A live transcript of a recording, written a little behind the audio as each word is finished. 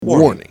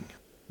Warning.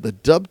 The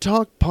Dub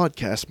Talk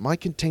podcast might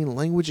contain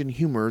language and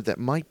humor that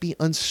might be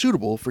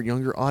unsuitable for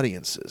younger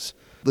audiences.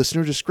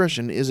 Listener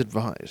discretion is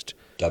advised.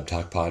 Dub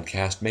Talk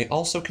podcast may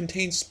also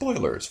contain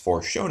spoilers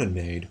for Shonen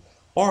Maid,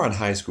 or on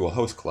High School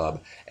Host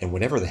Club, and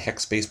whatever the heck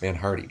Spaceman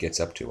Hardy gets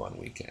up to on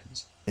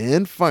weekends.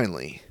 And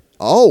finally,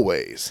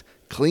 always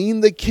clean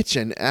the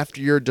kitchen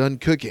after you're done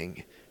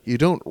cooking. You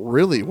don't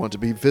really want to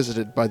be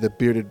visited by the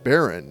bearded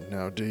baron,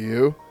 now do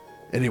you?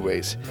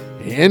 Anyways,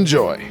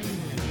 enjoy.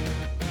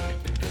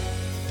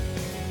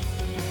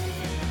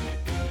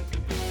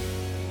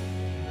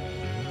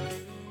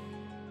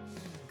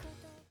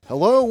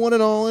 Hello, one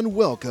and all, and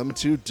welcome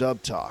to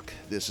Dub Talk.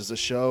 This is a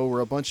show where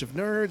a bunch of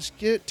nerds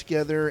get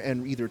together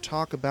and either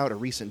talk about a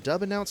recent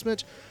dub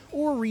announcement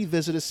or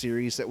revisit a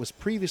series that was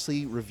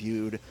previously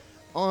reviewed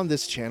on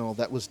this channel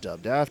that was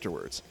dubbed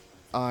afterwards.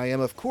 I am,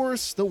 of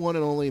course, the one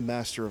and only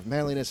master of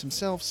manliness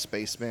himself,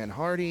 Spaceman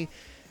Hardy,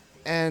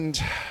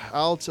 and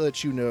I'll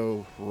let you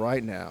know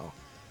right now,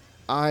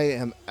 I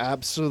am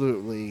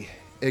absolutely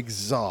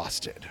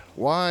exhausted.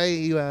 Why,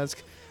 you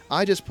ask?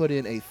 I just put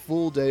in a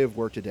full day of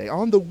work today,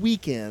 on the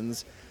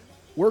weekends,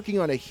 working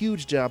on a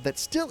huge job that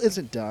still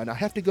isn't done. I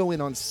have to go in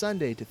on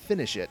Sunday to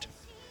finish it,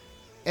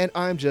 and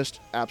I'm just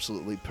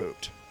absolutely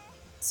pooped.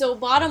 So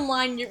bottom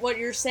line, what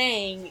you're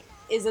saying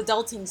is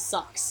adulting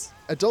sucks.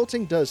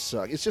 Adulting does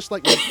suck. It's just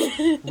like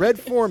Red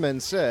Foreman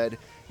said,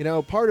 you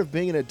know, part of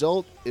being an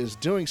adult is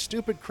doing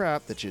stupid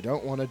crap that you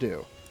don't want to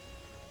do.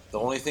 The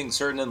only thing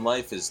certain in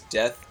life is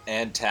death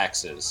and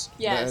taxes.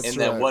 Yes. That's in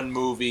that right. one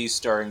movie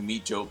starring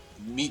Meet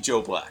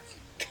Joe Black.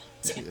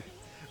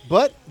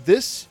 But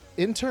this,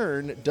 in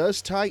turn,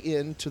 does tie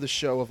in to the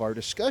show of our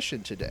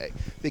discussion today,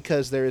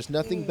 because there is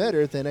nothing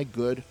better than a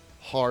good,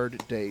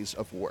 hard day's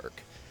of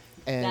work.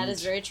 And That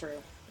is very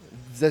true.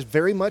 that's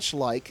very much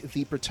like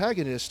the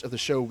protagonist of the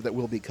show that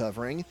we'll be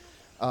covering,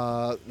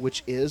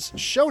 which is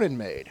Shonen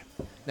Maid.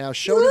 Now,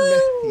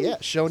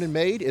 Shonen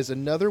Maid is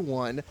another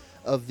one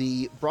of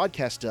the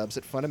broadcast dubs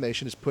that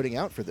Funimation is putting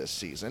out for this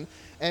season.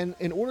 And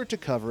in order to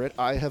cover it,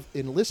 I have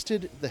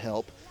enlisted the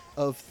help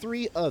of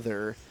three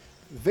other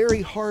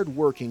very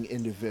hard-working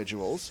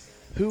individuals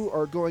who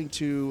are going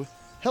to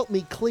help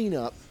me clean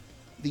up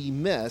the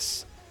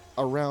mess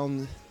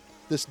around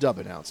this dub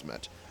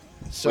announcement.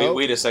 So,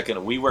 Wait a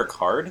second. We work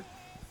hard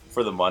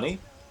for the money?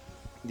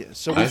 yeah,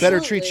 so we better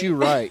treat Absolutely. you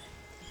right.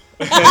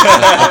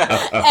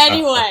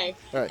 Anyway,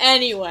 All right.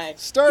 anyway.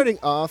 Starting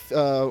off,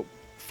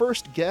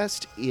 first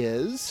guest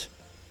is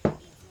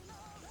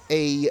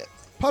a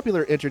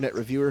popular internet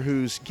reviewer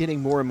who's getting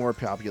more and more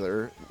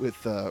popular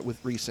with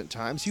recent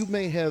times. You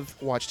may have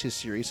watched his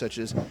series such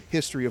as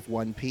History of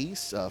One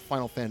Piece,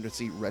 Final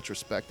Fantasy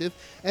Retrospective,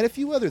 and a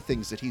few other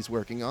things that he's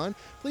working on.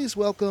 Please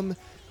welcome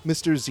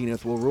Mr.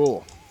 Zenith Will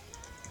Rule.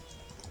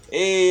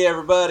 Hey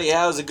everybody,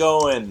 how's it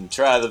going?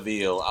 Try the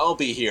veal. I'll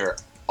be here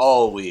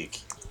all week.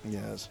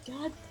 Yes.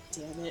 God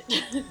damn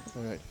it.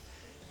 All right.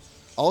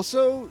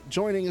 Also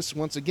joining us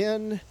once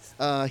again,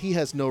 he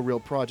has no real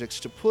projects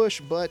to push,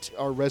 but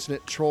our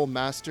resident troll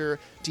master,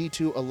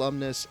 D2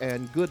 alumnus,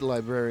 and good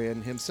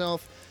librarian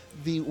himself,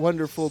 the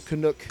wonderful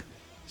Canuck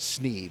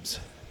Sneebs.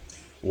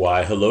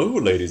 Why, hello,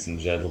 ladies and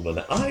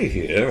gentlemen. I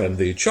here am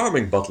the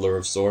charming butler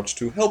of sorts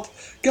to help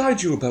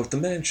guide you about the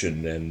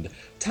mansion and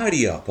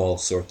tidy up all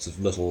sorts of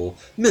little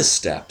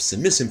missteps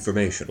and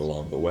misinformation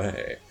along the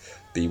way.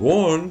 Be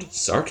warned,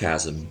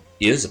 sarcasm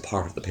is a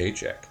part of the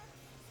paycheck.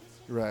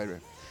 Right.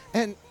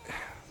 And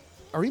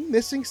are we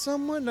missing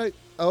someone?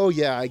 Oh,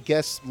 yeah, I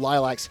guess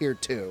Lilac's here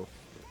too.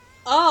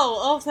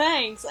 Oh,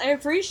 thanks. I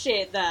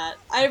appreciate that.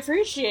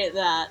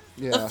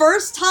 Yeah. The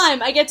first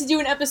time I get to do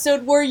an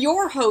episode where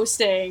you're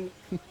hosting,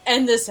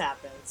 and this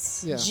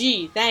happens. Yeah.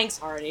 Gee, thanks,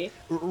 Hardy.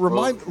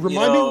 Remind Well, me you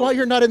know- why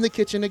you're not in the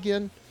kitchen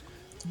again.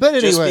 But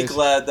anyways, Just be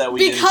glad that we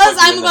didn't Because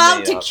put you I'm in the about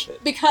maid to,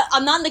 outfit. because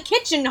I'm not in the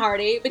kitchen,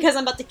 Hardy, because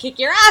I'm about to kick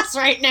your ass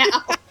right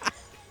now.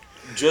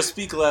 Just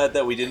be glad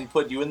that we didn't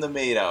put you in the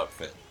maid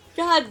outfit.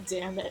 God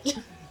damn it.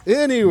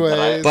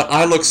 anyways, But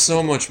I look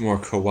so much more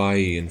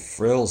kawaii in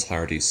frills,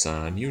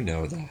 Hardy-san. You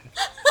know that.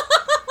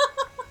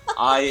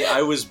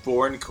 I was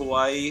born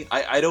kawaii.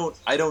 I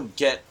don't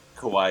get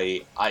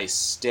kawaii. I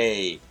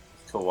stay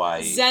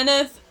kawaii.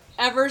 Zenith,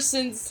 ever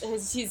since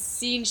he's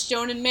seen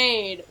Shonen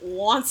Maid,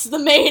 wants the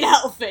maid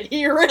outfit.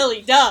 He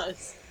really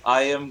does.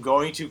 I am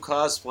going to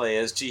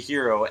cosplay as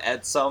Chihiro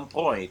at some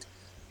point.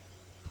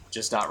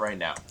 Just not right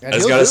now. and I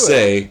just he'll gotta do it.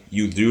 say,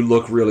 you do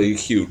look really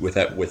cute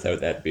without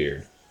that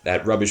beard.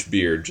 That rubbish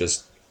beard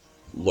just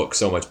looks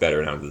so much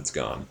better now that it's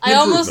gone. I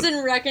almost Improvement.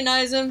 didn't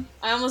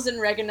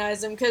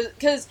recognize him.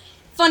 Because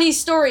funny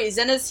story,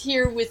 Zenith's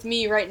here with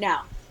me right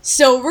now.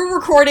 So we're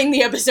recording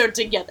the episode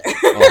together.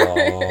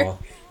 Aww.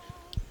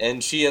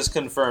 And she has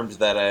confirmed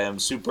that I am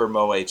Super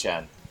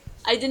Moe-chan.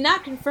 I did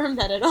not confirm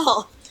that at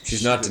all.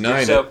 She's not You're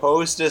denying it.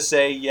 supposed to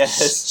say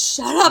yes.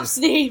 Shut up,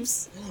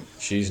 Sneeps.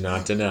 She's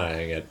not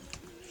denying it.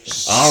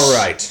 All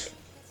right.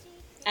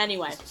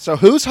 Anyway. So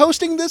who's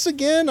hosting this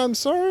again? I'm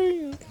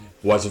sorry.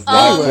 Why, of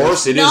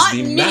course, it is not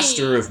the me.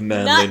 master of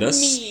Not manliness,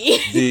 me.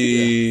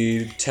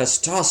 the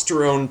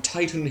testosterone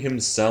titan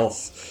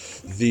himself,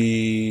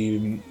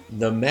 the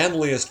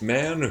manliest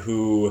man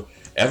who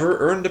ever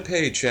earned a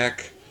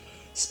paycheck,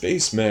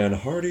 Spaceman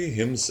Hardy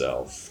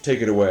himself.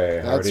 Take it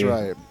away,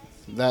 Hardy.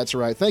 That's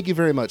right. Thank you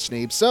very much,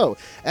 Sneeb. So,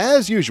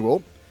 as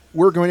usual,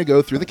 we're going to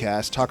go through the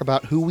cast, talk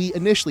about who we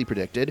initially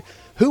predicted,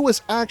 who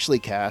was actually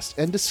cast,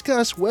 and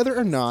discuss whether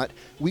or not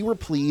we were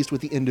pleased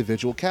with the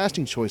individual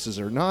casting choices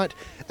or not,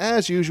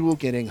 as usual,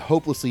 getting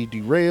hopelessly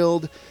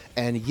derailed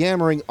and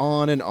yammering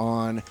on and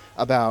on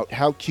about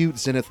how cute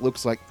Zenith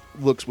looks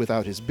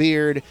without his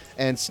beard,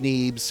 and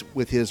Sneebs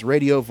with his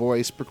radio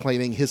voice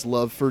proclaiming his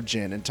love for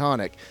gin and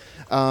tonic.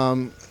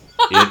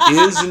 It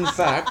is, in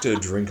fact, a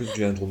drink of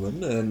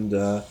gentlemen,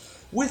 and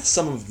with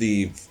some of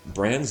the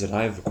brands that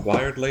I've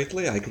acquired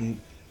lately, I can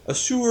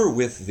assure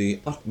with the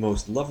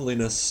utmost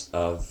loveliness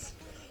of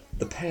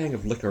the pang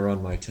of liquor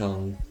on my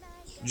tongue,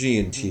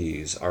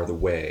 G&Ts are the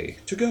way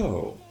to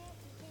go.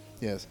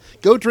 Yes.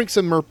 Go drink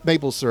some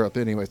maple syrup,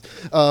 anyways.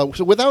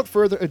 So without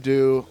further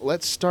ado,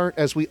 let's start,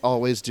 as we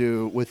always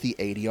do, with the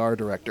ADR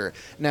director.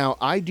 Now,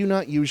 I do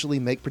not usually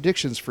make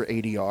predictions for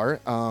ADR.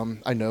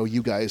 I know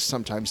you guys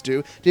sometimes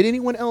do. Did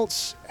anyone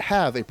else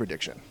have a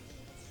prediction?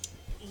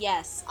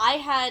 Yes, I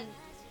had...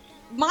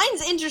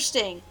 Mine's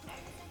interesting.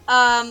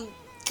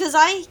 Because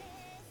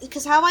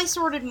how I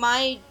sorted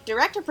my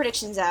director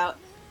predictions out,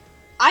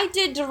 I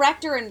did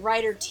director and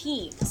writer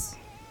teams.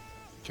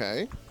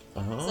 Okay.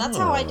 So that's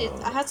how I did.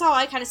 That's how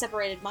I kind of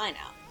separated mine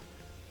out,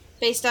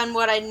 based on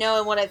what I know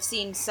and what I've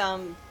seen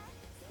some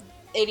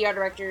ADR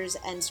directors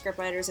and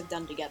scriptwriters have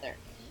done together.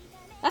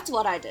 That's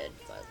what I did.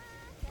 But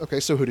Okay,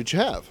 so who did you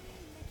have?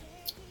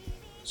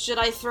 should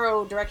I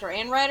throw director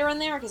and writer in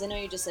there? Because I know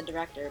you just said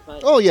director,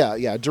 but Oh,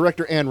 yeah,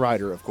 director and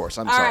writer, of course.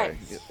 I'm All sorry.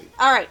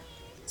 All right.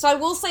 So I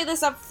will say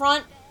this up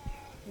front.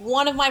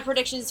 One of my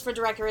predictions for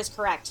director is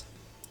correct.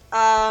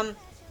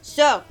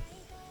 So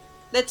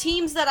the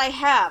teams that I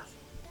have.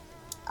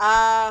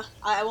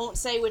 I won't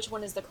say which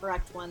one is the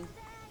correct one.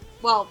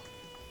 Well,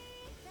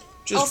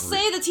 I'll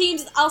say the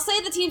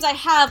teams I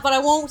have, but I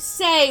won't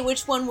say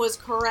which one was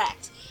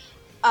correct.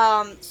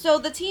 So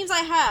the teams I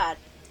had: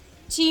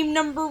 team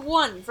number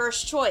 1,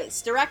 first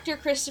choice, director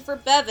Christopher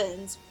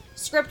Bevins,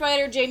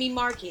 scriptwriter Jamie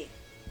Markey.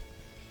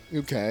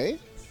 Okay.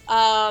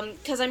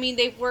 Because I mean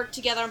they've worked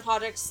together on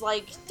projects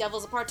like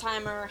Devil's a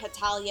Part-Timer,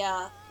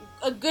 Hetalia,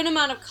 a good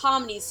amount of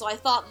comedies. So I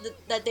thought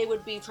that they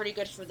would be pretty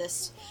good for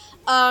this.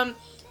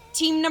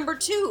 Team number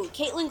 2,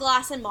 Caitlin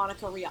Glass and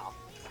Monica Rial.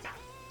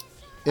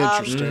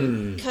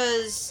 Interesting.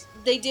 Because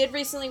they did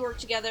recently work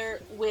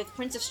together with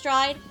Prince of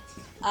Stride,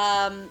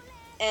 and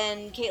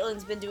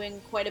Caitlin's been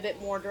doing quite a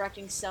bit more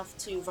directing stuff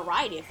to a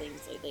variety of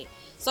things lately.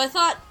 So I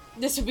thought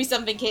this would be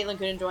something Caitlin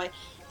could enjoy.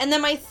 And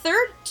then my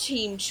third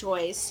team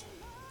choice,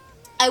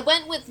 I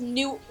went with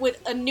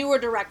a newer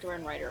director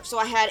and writer. So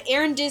I had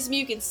Aaron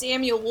Dismuke and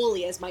Samuel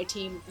Woolley as my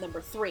team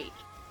number 3.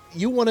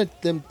 You wanted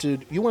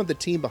the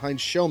team behind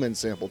Showman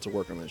Sample to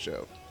work on the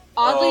show.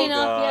 Oddly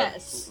enough,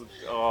 yes.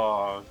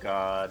 Oh,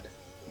 God.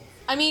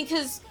 I mean,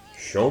 because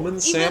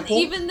Showman Sample?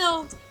 even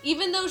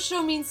though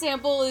Showman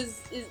Sample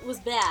was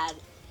bad,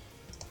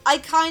 I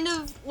kind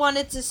of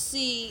wanted to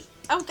see.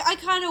 I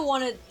kind of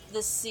wanted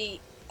to see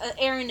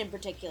Aaron in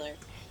particular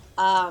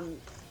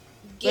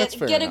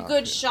get a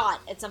good shot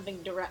at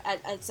something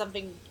at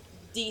something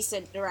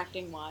decent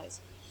directing wise.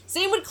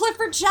 Same with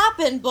Clifford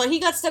Chapin, but he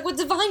got stuck with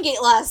Divine Gate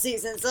last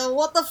season, so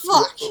what the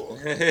fuck?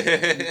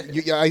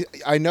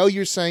 I know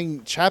you're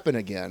saying Chapin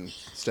again,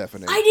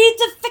 Stephanie. I need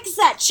to fix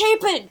that.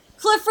 Chapin!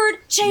 Clifford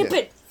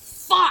Chapin! Yeah.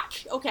 Fuck!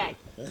 Okay.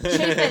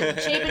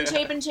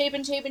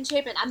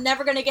 Chapin. I'm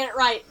never gonna get it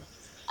right.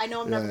 I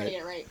know I'm never gonna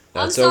get it right.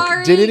 I'm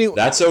sorry.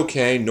 That's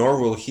okay, nor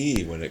will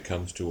he when it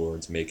comes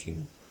towards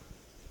making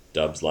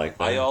dubs like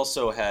that. I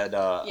also had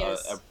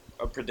a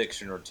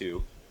prediction or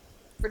two.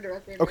 For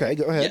director. Okay,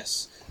 go ahead.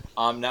 Yes.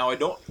 Now I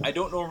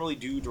don't normally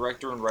do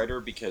director and writer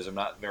because I'm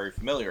not very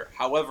familiar.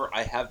 However,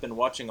 I have been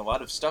watching a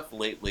lot of stuff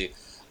lately,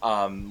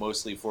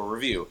 mostly for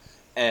review,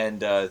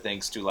 and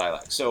thanks to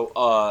Lilac.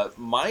 So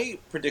my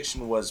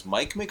prediction was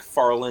Mike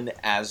McFarlane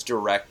as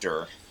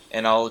director,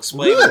 and I'll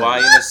explain why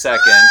in a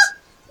second.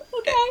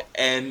 Okay.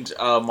 And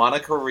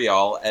Monica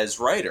Rial as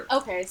writer.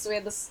 Okay, so we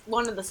had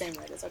one of the same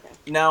writers. Okay.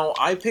 Now,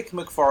 I picked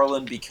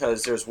McFarlane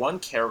because there's one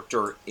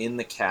character in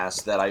the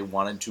cast that I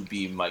wanted to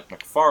be Mike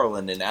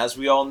McFarlane, and as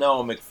we all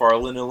know,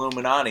 McFarlane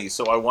Illuminati,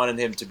 so I wanted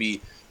him to be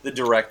the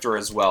director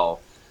as well.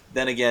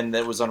 Then again,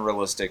 that was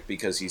unrealistic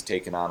because he's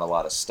taken on a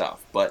lot of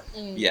stuff. But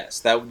yes,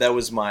 that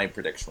was my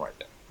prediction right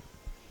there.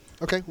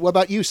 Okay, what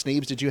about you,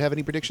 Sneebs? Did you have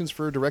any predictions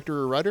for director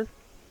or writer?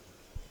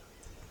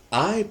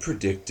 I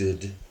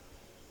predicted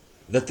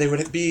that they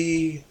would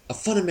be a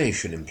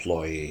Funimation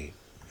employee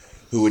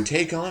who would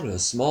take on a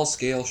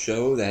small-scale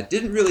show that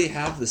didn't really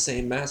have the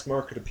same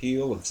mass-market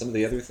appeal of some of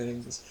the other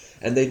things,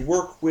 and they'd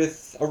work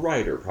with a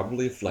writer,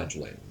 probably a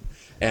fledgling.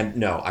 And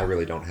no, I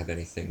really don't have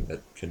anything that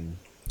can...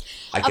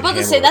 I'm about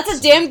to say, that's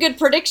a damn good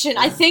prediction.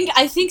 I think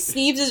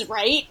Sneebs is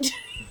right.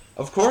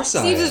 Of course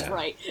I am. Sneebs is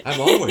right. I'm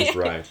always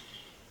right.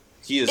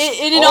 He is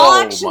in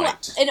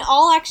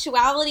all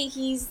actuality,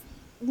 he's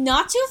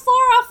not too far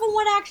off from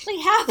what actually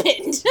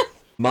happened.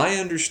 My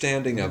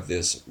understanding of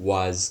this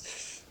was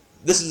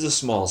this is a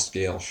small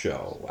scale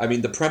show. I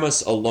mean, the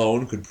premise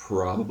alone could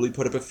probably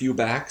put up a few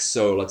backs.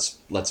 So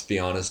let's be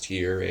honest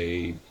here.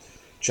 A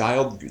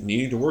child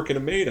needing to work in a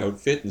maid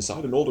outfit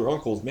inside an older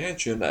uncle's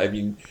mansion. I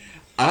mean,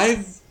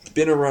 I've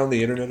been around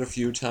the internet a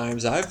few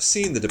times. I've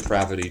seen the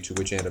depravity to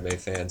which anime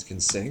fans can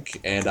sink,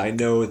 and I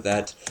know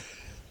that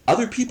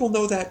other people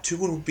know that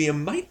too and would be a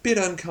mite bit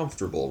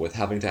uncomfortable with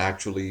having to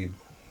actually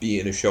be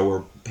in a show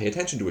or pay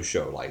attention to a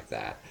show like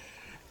that.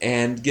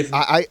 And give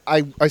I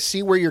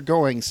see where you're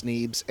going,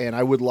 Sneebs, and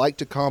I would like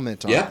to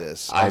comment on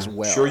this as I'm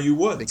well. sure you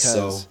would.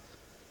 Because, So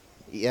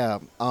yeah,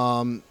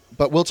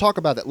 but we'll talk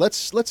about that.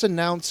 Let's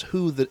announce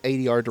who the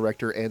ADR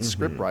director and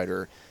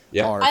scriptwriter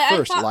Yeah. are I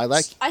first. thought,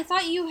 Lilac. I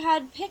thought you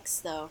had picks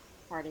though,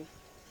 Hardy.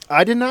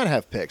 I did not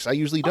have picks. I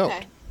usually don't.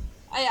 Okay.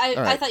 I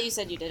All right. thought you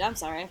said you did. I'm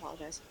sorry. I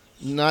apologize.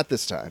 Not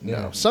this time. No.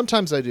 Yeah.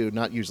 Sometimes I do.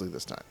 Not usually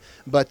this time.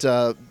 But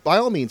by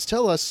all means,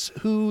 tell us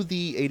who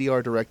the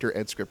ADR director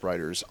and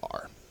scriptwriters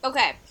are.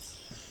 Okay.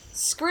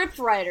 Script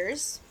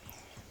writers.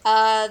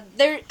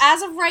 There,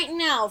 as of right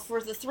now,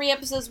 for the 3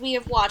 episodes we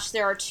have watched,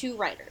 there are 2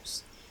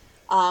 writers.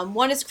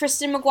 One is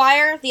Kristen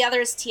McGuire, the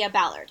other is Tia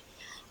Ballard.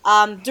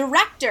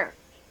 Director,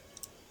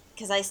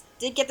 because I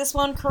did get this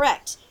one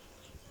correct.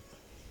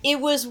 It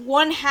was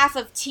one half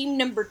of team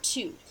number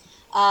 2.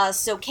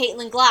 So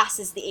Caitlin Glass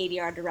is the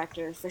ADR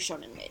director for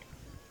Shonen Maid.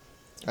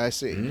 I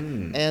see.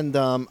 And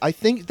I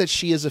think that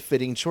she is a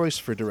fitting choice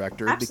for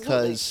director Absolutely.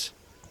 because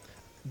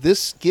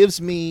this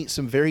gives me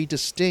some very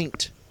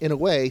distinct, in a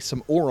way,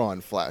 some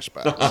Oron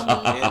flashbacks.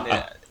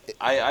 And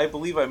I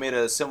believe I made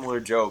a similar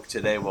joke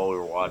today while we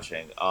were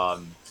watching.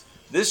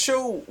 This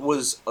show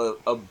was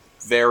a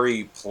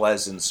very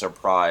pleasant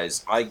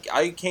surprise.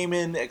 I came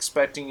in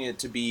expecting it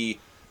to be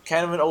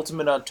kind of an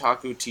ultimate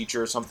otaku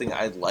teacher, something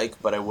I'd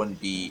like, but I wouldn't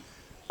be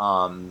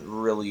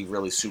really,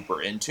 really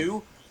super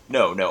into.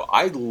 No,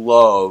 I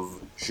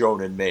love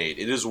Shonen Maid.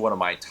 It is one of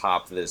my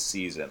top this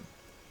season.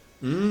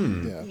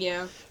 Yeah.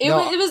 Yeah.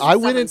 No, It was I a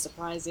went in-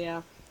 surprise,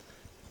 yeah.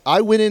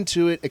 I went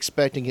into it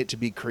expecting it to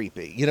be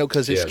creepy,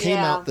 because it Yes. came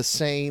Yeah. out the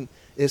same.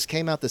 This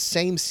came out the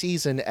same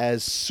season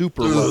as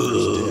Super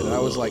Lovers did, and I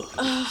was like,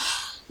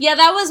 Yeah,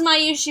 that was my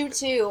issue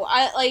too.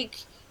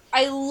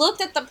 I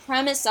looked at the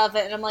premise of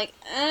it and I'm like,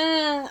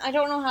 I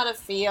don't know how to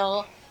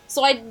feel.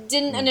 So I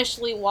didn't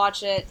initially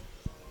watch it.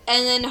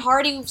 And then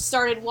Hardy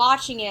started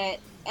watching it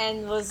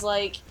and was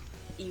like,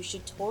 you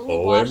should totally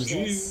watch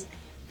OMG. this.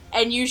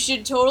 And you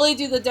should totally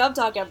do the Dub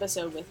Talk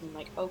episode with me. I'm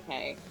like,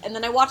 okay. And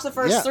then I watched the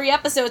first Yeah. 3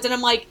 episodes and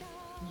I'm like,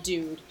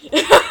 dude.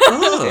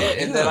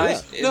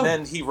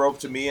 Then he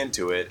roped me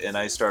into it, and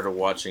I started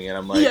watching it.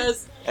 I'm like,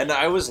 Yes. and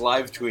I was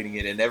live tweeting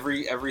it, and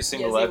every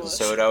single Yes, he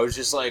was. episode, I was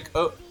just like,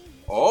 oh.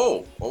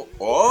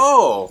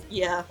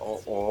 Yeah.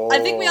 Oh. I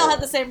think we all had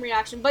the same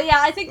reaction. But yeah,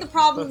 I think the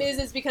problem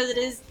is because it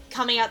is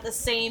coming out the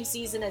same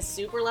season as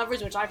Super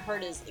Lovers, which I've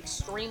heard is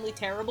extremely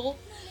terrible.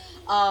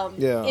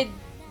 Yeah. It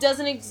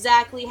doesn't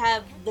exactly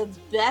have the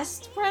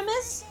best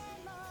premise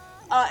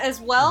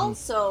as well,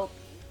 so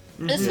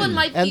this one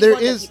might And be there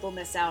one is- that people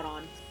miss out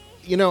on.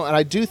 and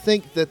I do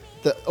think that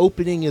the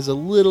opening is a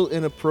little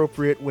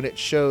inappropriate when it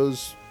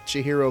shows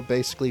Chihiro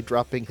basically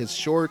dropping his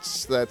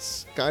shorts.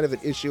 That's kind of an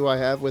issue I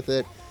have with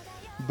it,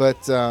 but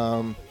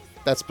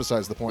that's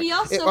besides the point. He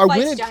also I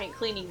fights went- giant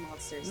cleaning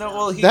monsters. No, though.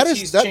 well, That is-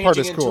 he's that part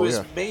changing is cool, into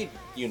his yeah. maid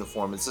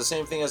uniform. It's the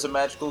same thing as a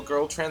magical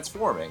girl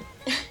transforming.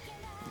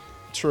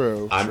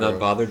 True. I'm true. not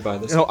bothered by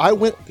this. You know, I at all,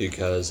 went-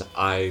 because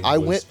I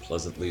was went-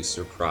 pleasantly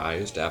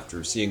surprised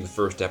after seeing the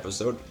first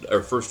episode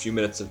or first few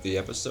minutes of the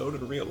episode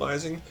and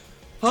realizing,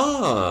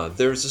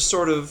 there's a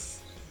sort of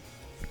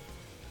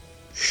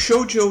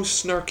shoujo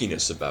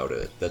snarkiness about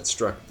it that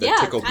Yeah,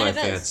 tickled kind my of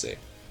is. fancy.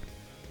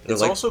 And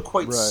It's like, also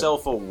quite Right.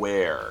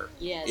 self-aware.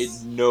 Yes. It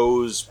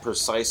knows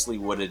precisely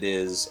what it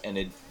is, and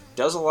it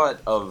does a lot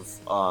of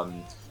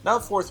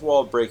not fourth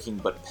wall breaking,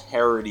 but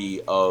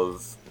parody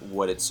of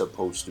what it's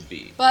supposed to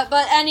be. But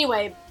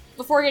anyway,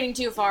 before getting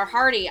too far,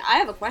 Hardy, I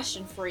have a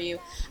question for you.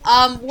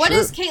 What Sure.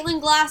 is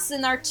Caitlin Glass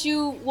and our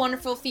 2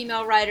 wonderful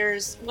female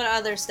writers? What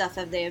other stuff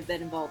have they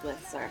been involved with,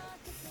 sir?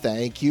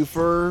 Thank you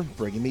for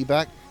bringing me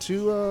back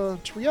to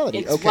reality.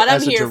 It's okay, what I'm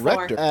as a here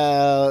for.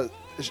 director,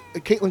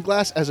 Caitlin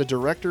Glass as a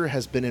director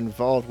has been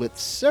involved with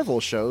several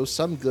shows,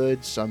 some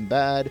good, some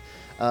bad.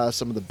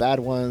 Some of the bad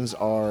ones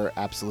are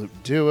Absolute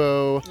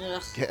Duo.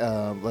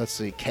 Ugh. Let's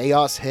see,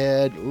 Chaos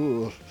Head.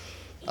 Ooh.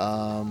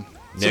 Some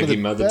of the Negi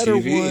Mother better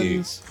TV.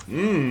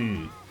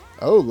 ones-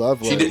 Oh,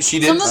 lovely. She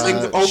did Some of sing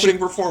them- the opening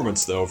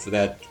performance though for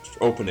that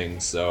opening.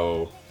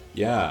 So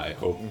yeah, I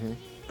hope.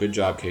 Good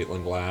job,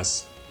 Caitlin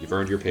Glass. You've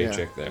earned your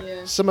paycheck there.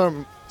 Yeah. Some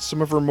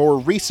of her more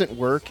recent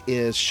work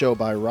is Show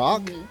by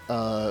Rock.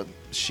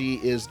 She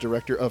is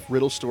director of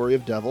Riddle Story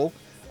of Devil,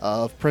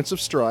 of Prince of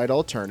Stride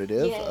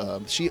Alternative. Yay.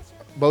 She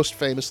most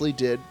famously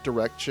did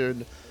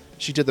direction.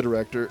 She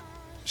directed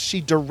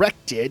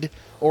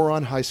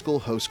Oron High School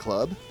Host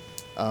Club.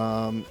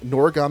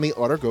 Noragami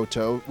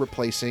Aragoto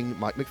replacing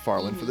Mike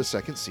McFarlane for the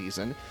 2nd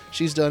season.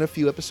 She's done a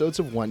few episodes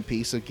of One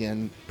Piece.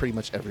 Again, pretty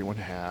much everyone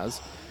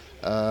has.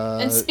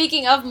 And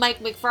speaking of Mike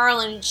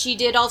McFarlane, she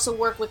did also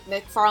work with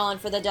McFarlane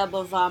for the dub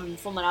of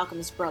Fullmetal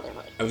Alchemist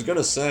Brotherhood. I was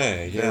gonna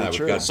say, Very yeah, we've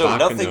true. got So Bakano,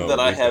 nothing that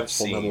I we've got have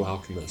Fullmetal seen.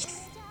 Alchemist.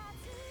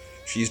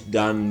 She's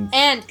done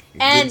And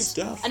good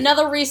stuff.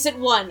 another recent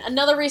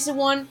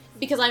one,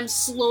 because I'm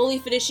slowly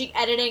finishing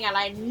editing, and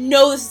I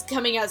know this is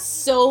coming out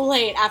so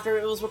late after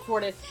it was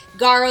recorded.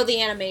 Garo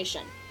the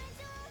animation.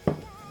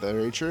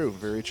 Very true.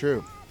 Very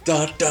true.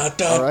 Da da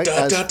da All right,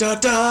 da as- da da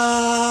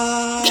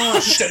da.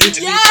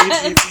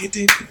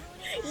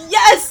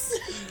 Yes.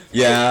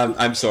 Yeah,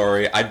 I'm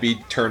sorry. I'd be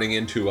turning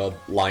into a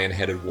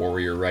lion-headed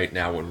warrior right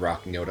now and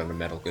rocking out on a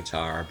metal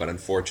guitar, but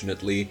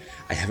unfortunately,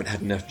 I haven't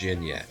had enough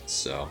gin yet,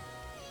 so...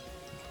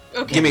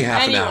 Okay. Give me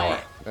half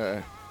anyway. an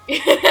hour.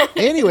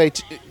 Anyway,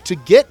 to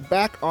get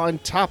back on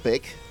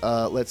topic,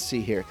 let's see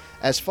here.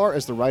 As far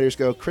as the writers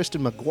go,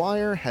 Kristen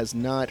McGuire has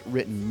not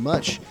written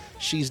much.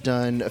 She's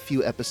done a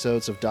few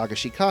episodes of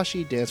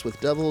Dagashikashi, Dance with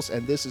Devils,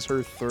 and this is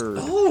her third.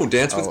 Oh,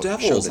 Dance with show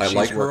Devils. that I she's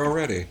like her working.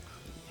 already.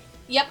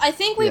 Yep, I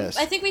think Yes.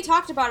 we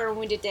talked about her when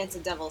we did Dance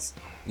of Devils.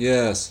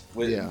 Yes.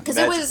 With Yeah. Because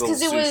magical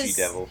sushi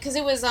devil.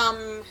 it was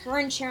her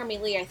and Jeremy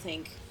Lee, I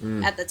think,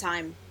 at the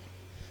time.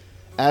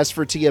 As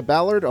for Tia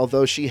Ballard,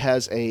 although she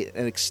has an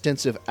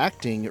extensive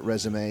acting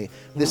resume,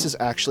 this is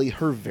actually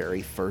her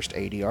very first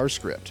ADR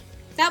script.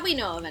 That we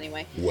know of,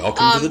 anyway.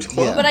 Welcome to the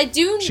club. yeah. But I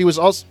do. She was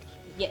also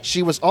Yeah.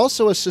 She was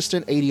also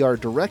assistant ADR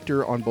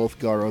director on both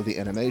Garo the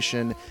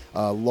Animation,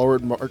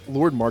 Lord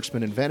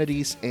Marksman and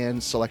Vanities,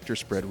 and Selector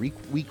Spread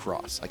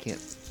Recross. I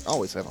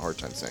always have a hard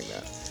time saying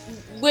that.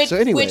 Which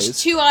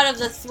 2 out of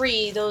the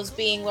 3, those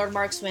being Lord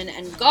Marksman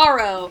and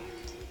Garo,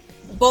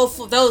 both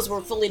of those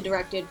were fully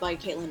directed by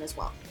Caitlin as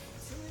well.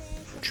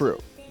 True,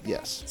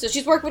 yes. So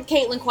she's worked with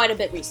Caitlin quite a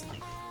bit recently.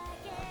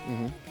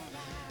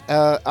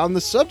 On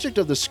the subject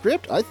of the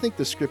script, I think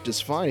the script is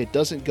fine. It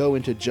doesn't go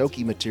into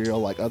jokey material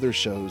like other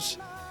shows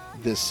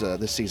this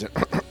season.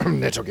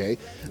 It's okay,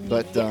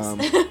 but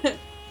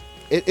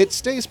it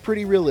stays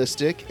pretty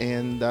realistic,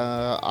 and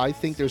I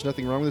think there's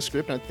nothing wrong with the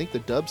script. And I think the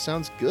dub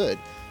sounds good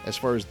as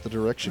far as the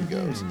direction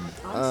goes.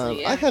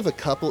 Honestly, yeah. I have a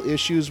couple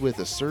issues with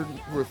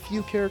a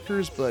few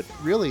characters, but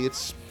really,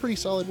 it's pretty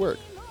solid work.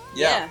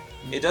 Yeah.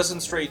 It doesn't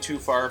stray too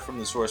far from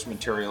the source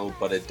material,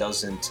 but it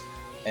doesn't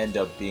end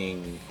up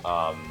being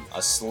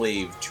a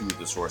slave to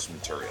the source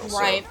material.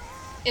 Right.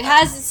 It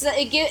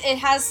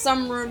has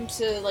some room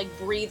to like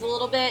breathe a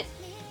little bit,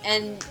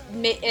 and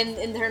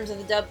in terms of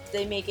the dub,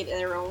 they make it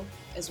their own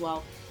as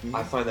well.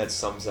 I find that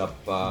sums up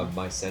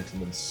my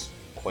sentiments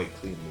quite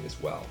cleanly as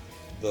well.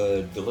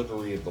 The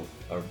delivery of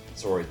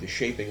the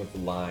shaping of the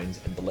lines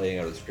and the laying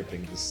out of the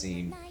scripting of the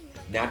scene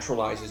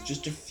naturalizes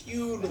just a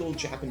few little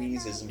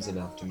Japanese-isms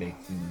enough to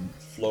make them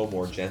flow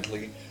more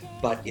gently,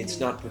 but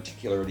it's not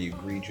particularly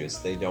egregious.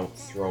 They don't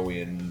throw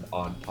in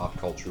on pop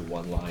culture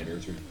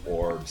one-liners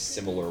or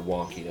similar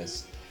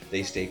wonkiness.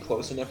 They stay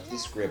close enough to the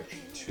script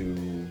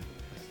to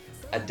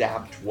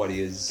adapt what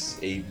is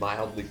a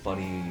mildly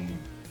funny,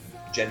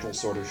 gentle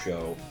sort of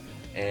show,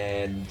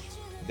 and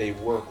they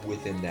work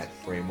within that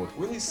framework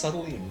really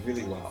subtly and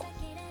really well.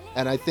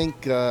 And I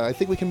think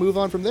we can move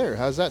on from there.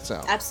 How's that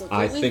sound? Absolutely.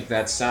 I think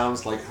that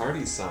sounds like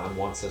Hardy-san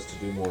wants us to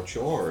do more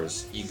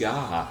chores.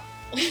 Iga.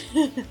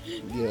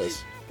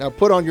 Yes. Now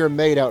put on your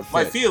maid outfit.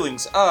 My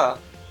feelings, God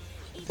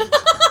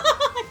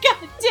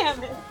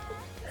damn it.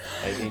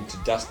 I need to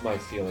dust my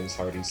feelings,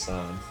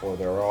 Hardy-san, for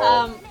they're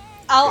all gonna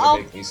I'll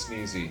make me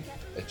sneezy.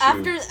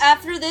 Achoo.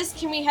 after this,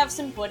 can we have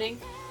some pudding?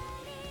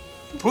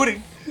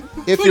 pudding.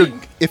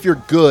 If you're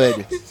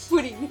good,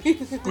 Pudding.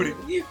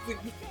 Pudding.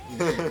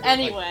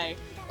 Anyway.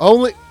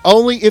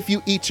 only if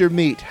you eat your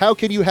meat. How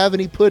can you have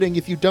any pudding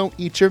if you don't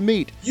eat your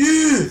meat?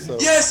 You! So-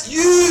 Yes,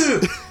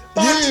 you!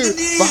 Back to the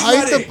knees,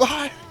 behind buddy! the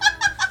bike,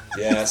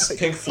 Yes,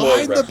 Pink Floyd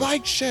behind the reference.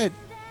 bike shed.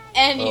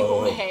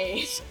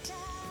 Anyway.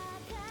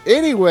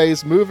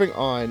 Anyways, moving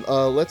on.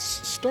 Let's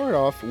start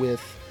off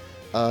with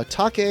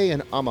Take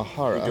and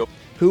Amahara,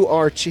 who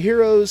are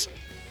Chihiro's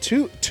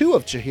two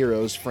of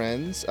Chihiro's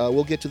friends.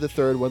 We'll get to the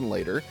third one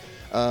later.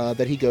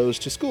 That he goes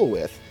to school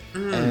with,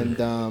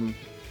 and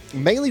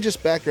mainly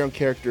just background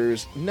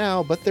characters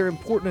now, but they're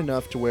important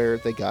enough to where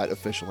they got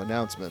official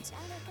announcements.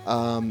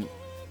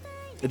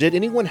 Did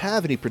anyone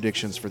have any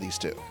predictions for these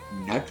two?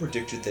 I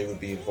predicted they would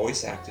be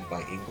voice acted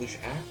by English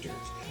actors,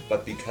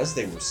 but because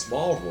they were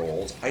small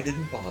roles, I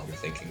didn't bother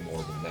thinking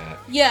more than that.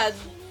 Yeah.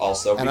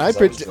 Also, And because I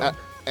I was predi- drunk.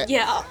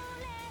 Yeah.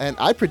 And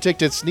I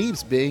predicted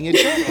Sneeps being in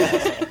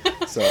charge.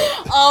 So,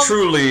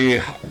 Truly,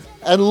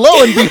 and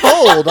lo and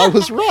behold, I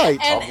was right.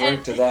 And- I'll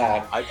drink to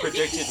that. I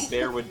predicted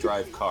Bear would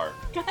drive car.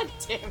 God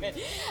damn it.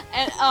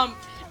 And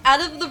out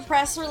of the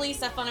press release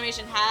that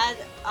Funimation had,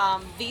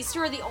 these two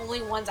are the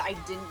only ones I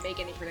didn't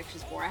make any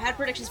predictions for. I had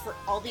predictions for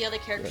all the other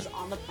characters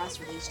on the press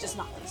release, just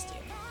not these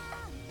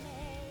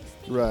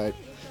two. Right.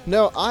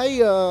 No,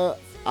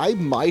 I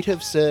might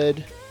have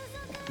said,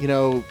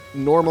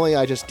 normally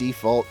I just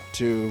default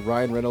to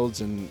Ryan Reynolds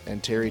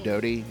and Terry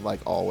Doty, like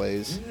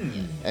always.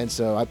 And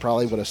so I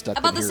probably would have stuck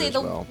I'm about with to here say,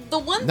 as well. the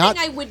one Not-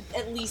 thing I would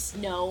at least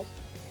know,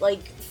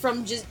 like,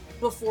 from just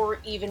before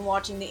even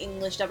watching the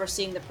English dub or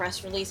seeing the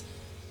press release.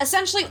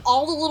 Essentially,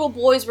 all the little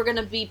boys were going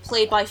to be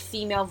played by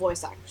female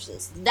voice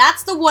actresses.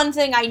 That's the one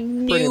thing I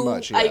knew.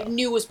 much, yeah. I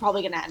knew was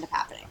probably going to end up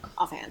happening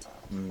offhand.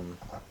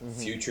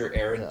 Future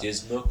Aaron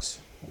Dismooks,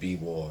 be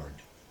warned.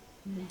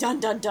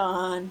 Dun dun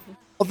dun.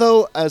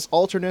 Although, as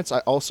alternates, I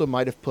also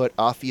might have put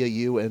Afia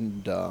Yu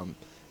and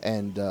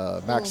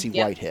Maxie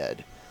yeah.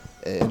 Whitehead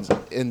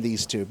in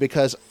these two,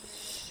 because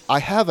I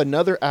have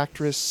another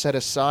actress set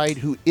aside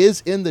who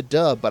is in the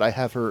dub, but I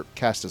have her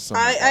cast as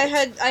someone I else.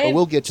 had But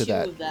we'll get to two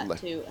that. of that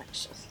too,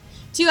 actually.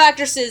 Two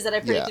actresses that I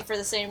predicted Yeah. for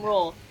the same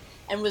role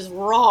and was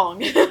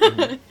wrong.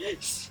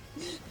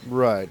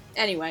 Right.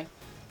 Anyway.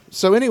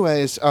 So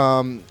anyways,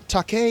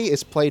 Take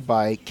is played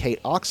by Kate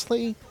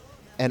Oxley,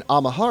 and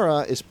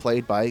Amahara is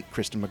played by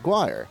Kristen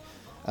McGuire.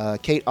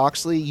 Kate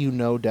Oxley, you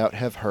no doubt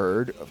have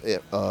heard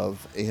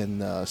of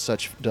in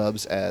such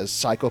dubs as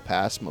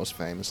Psycho-Pass, most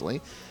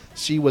famously.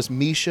 She was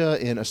Misha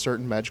in A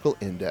Certain Magical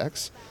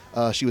Index.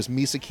 She was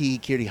Misaki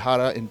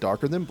Kirihara in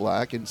Darker Than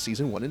Black in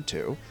Season 1 and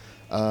 2.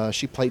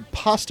 She played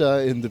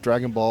Pasta in the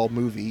Dragon Ball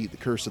movie The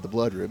Curse of the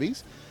Blood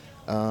Rubies.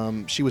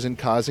 She was in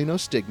Kaze no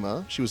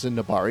Stigma. She was in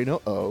Nabari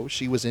no O.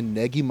 She was in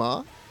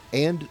Negima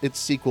and its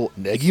sequel,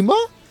 Negima?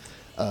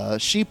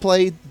 She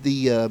played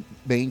the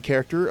main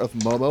character of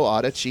Momo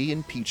Adachi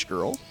in Peach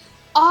Girl.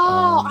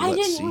 Oh, I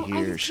let's didn't. see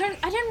here.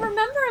 I didn't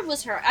remember it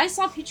was her. I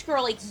saw Peach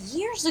Girl like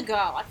years ago.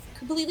 I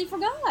completely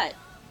forgot.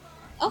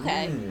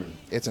 Okay,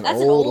 It's an That's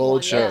old, an old old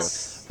one, show.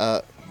 yes.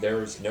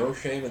 There's no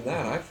shame in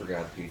that. I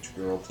forgot Peach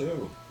Girl,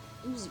 too.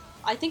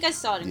 I think I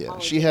saw it in Yeah,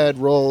 college. she had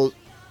roles.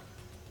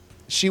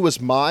 She was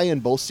Mai in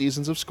both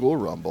seasons of School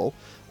Rumble.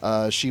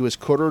 She was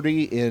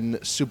Korori in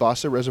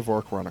Tsubasa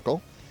Reservoir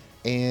Chronicle,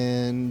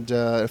 and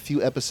a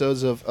few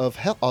episodes of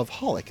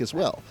Holic as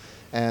well.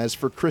 As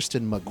for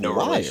Kristen McGuire, No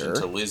relation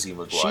to Lizzie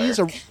McGuire. she's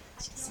a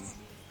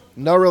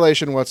no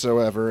relation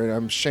whatsoever, and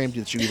I'm ashamed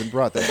that you even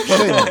brought that.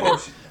 Shame on you.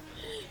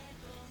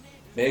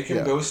 Make him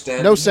Yeah. go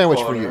stand No in the sandwich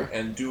for corner you.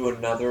 and do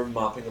another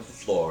mopping of the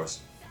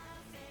floors.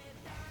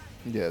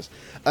 Yes.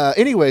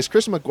 Anyways,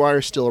 Kristen McGuire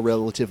is still a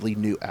relatively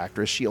new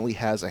actress. She only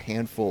has a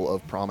handful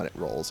of prominent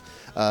roles.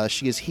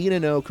 She is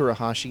Hinano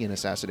Kurahashi in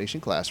Assassination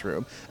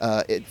Classroom.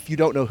 If you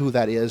don't know who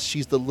that is,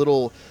 she's the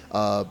little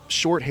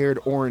short-haired,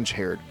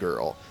 orange-haired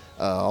girl.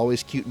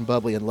 Always cute and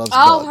bubbly and loves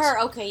Oh, bugs. her.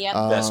 Okay, yep.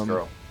 Best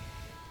girl.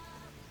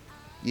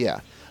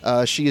 Yeah.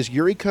 She is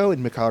Yuriko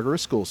in Mikagura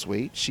School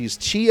Suite. She's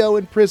Chio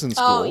in Prison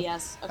School. Oh,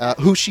 yes. Okay.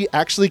 Who she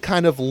actually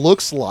kind of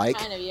looks like.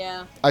 kind of,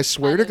 yeah. I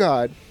swear to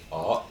kind of. God.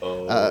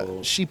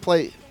 Uh-oh. She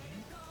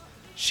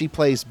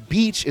plays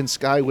Beach in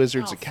Sky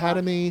Wizards Oh, fuck.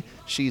 Academy.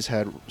 She's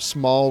had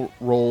small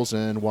roles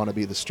in Wanna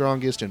Be the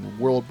Strongest and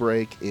World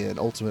Break in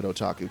Ultimate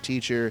Otaku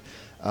Teacher.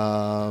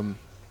 And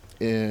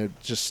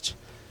just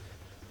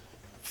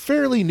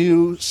fairly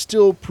new,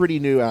 still pretty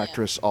new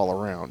actress all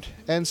around.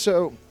 And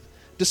so,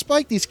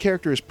 despite these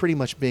characters pretty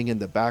much being in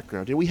the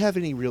background, do we have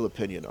any real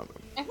opinion on them?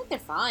 I think they're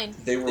fine.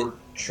 They were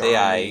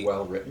charming,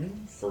 well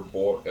written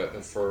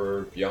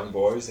for young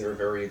boys. They were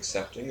very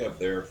accepting of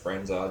their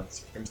friends' odd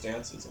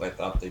circumstances, and I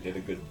thought they did a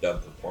good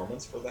dub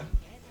performance for them.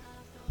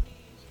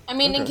 I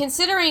mean, and Okay.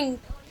 considering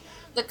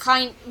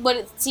what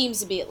it seems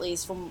to be, at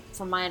least from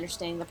my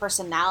understanding, the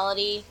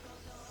personality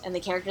and the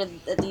character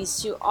that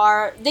these two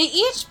are, they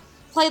each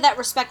play that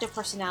respective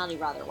personality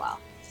rather well.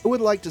 I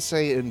would like to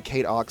say in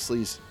Kate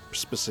Oxley's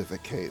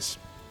specific case,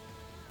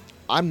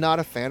 I'm not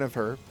a fan of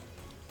her,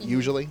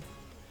 usually.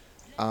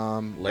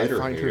 Later I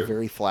find her here.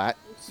 very flat.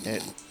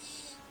 And,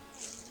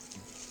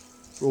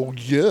 oh,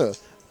 yeah.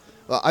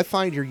 I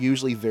find her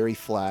usually very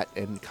flat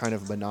and kind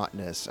of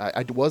monotonous.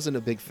 I wasn't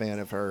a big fan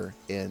of her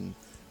in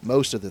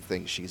most of the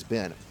things she's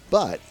been,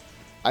 but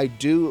I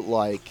do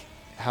like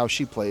how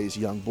she plays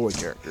young boy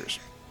characters.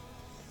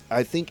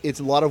 I think it's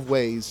a lot of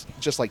ways,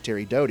 just like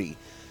Terry Doty,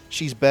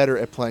 she's better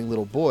at playing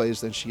little boys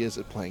than she is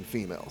at playing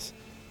females.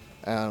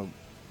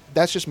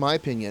 That's just my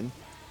opinion,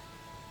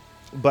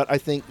 but I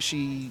think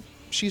she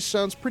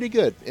sounds pretty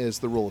good as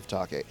the role of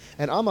Take.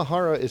 And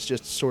Amahara is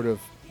just sort of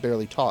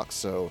barely talks,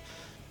 so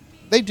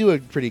they do a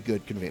pretty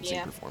good convincing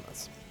Yeah.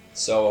 performance.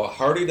 So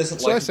Hardy doesn't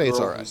So I like say a it's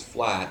girl alright. who's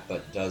flat,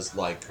 but does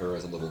like her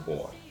as a little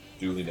boy.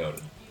 Duly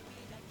noted.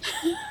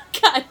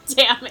 God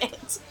damn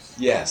it.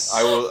 Yes.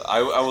 I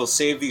will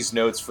save these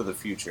notes for the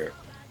future.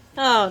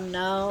 Oh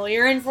no,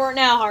 you're in for it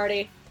now,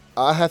 Hardy.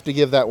 I have to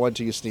give that one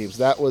to you, Steves.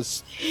 That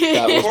was Of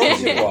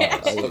course pretty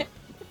it good. was.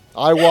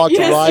 I walked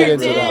Yes, right you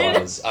into did. that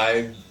one. was.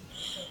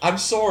 I'm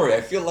sorry.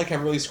 I feel like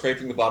I'm really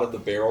scraping the bottom of the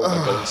barrel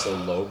by going so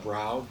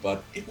lowbrow,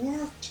 but it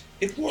worked.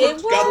 It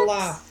worked. Gotta worked.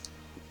 laugh.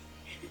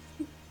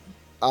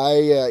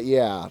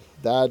 Yeah,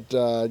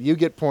 that you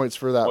get points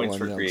for that Points one,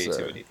 for young sir.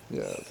 creativity.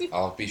 Yeah.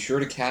 I'll be sure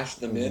to cash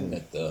them in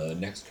at the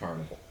next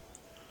carnival.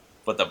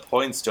 But the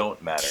points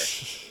don't matter.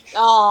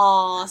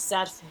 Aw,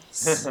 sad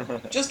face.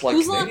 Just like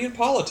Who's on- Canadian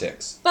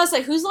politics. But I was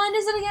like, whose line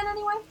is it again,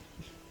 anyway?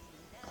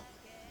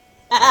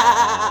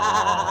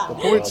 The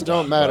points Well don't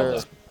done, matter.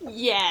 well done.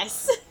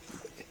 Yes.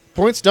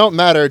 Points don't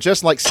matter,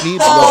 just like Sneeb's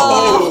logo.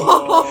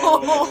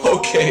 Oh.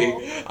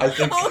 Okay, I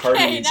think Cardi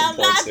Okay, needs some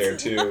now points that's- there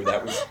too.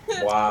 That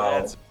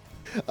was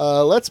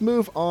wow. Let's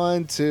move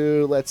on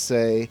to, let's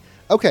say,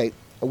 okay,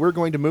 we're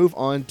going to move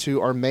on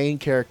to our main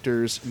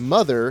character's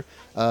mother,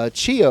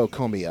 Chiyo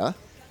Komiya.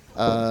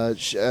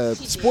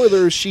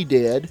 Spoilers, she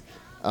did.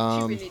 She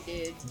really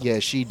did. Yeah,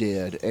 she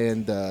did.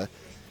 And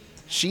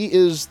she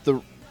is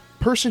the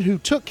person who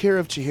took care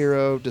of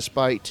Chihiro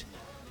despite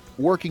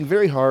working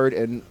very hard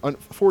and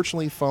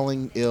unfortunately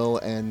falling ill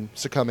and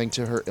succumbing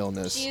to her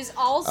illness. She's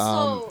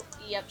also,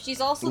 she's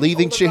also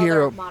leaving the older brother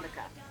Chihiro- of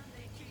Monica.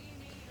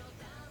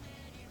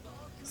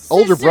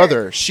 Older Sister.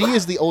 brother. She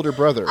is the older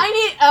brother.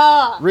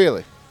 I need,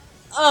 Really?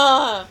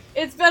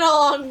 it's been a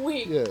long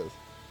week. Yes.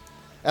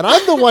 And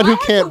I'm the one who I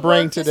went can't to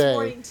bring work this today.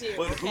 morning too,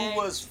 But okay? who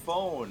was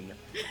phone?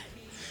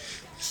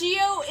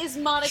 Chiyo is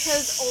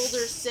Monica's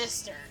older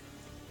sister.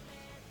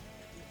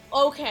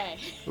 Okay.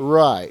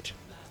 Right.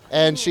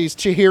 And she's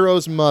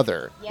Chihiro's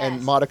mother and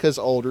Yes. Monika's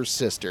older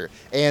sister.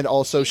 And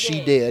also She she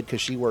did. did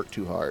because she worked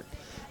too hard.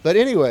 But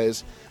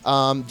anyways,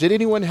 did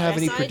anyone have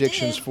Yes, any I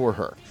predictions did. for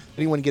her?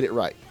 Anyone get it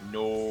right?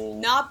 No.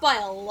 Not by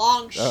a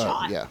long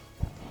shot. Yeah.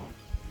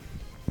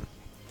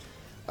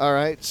 All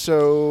right.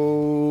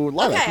 So,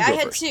 Lila, Okay, you I go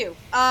had first. two.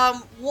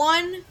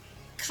 One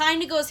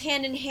kind of goes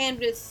hand in hand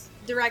with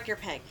director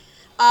pick.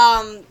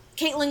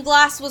 Caitlin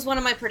Glass was one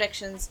of my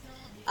predictions.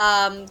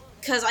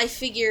 Because I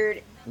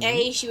figured,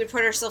 A, she would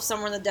put herself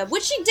somewhere in the dub,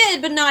 which she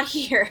did, but not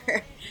here.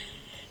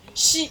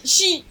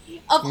 she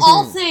of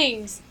all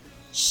things,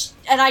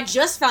 and I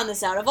just found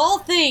this out, of all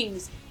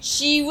things,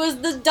 she was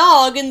the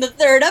dog in the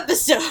third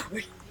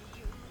episode.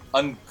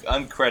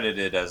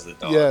 Uncredited as the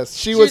dog. Yes,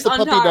 she She was was the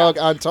puppy Antaro.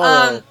 dog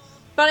Antaro.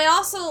 But I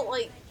also,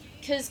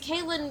 because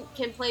Caitlyn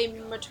can play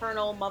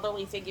maternal,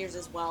 motherly figures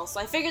as well, so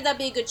I figured that'd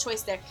be a good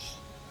choice there.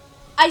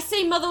 I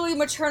say motherly,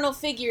 maternal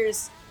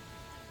figures,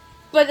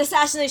 but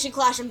Assassination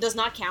Classroom does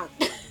not count.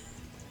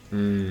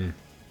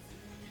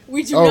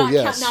 We do Oh, not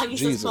yes, count Nagisa's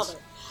Jesus.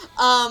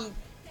 mother.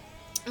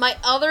 My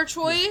other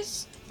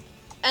choice,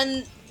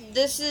 and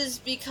this is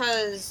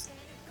because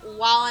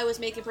while I was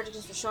making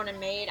predictions for Shonen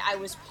Maid, I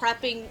was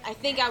prepping, I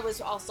think I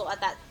was also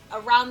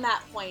around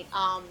that point,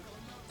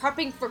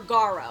 prepping for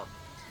Garo.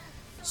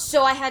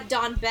 So I had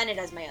Dawn Bennett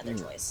as my other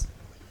choice.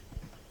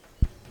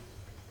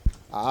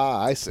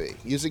 Ah, I see.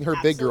 Using her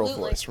big girl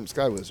Absolutely. voice from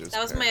Sky Wizards.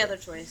 That was my other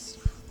choice.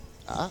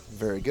 Ah,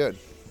 very good.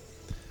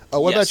 Oh,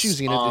 what about you,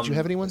 Xena? Did you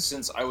have anyone?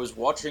 Since I was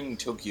watching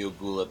Tokyo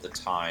Ghoul at the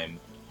time,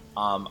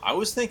 I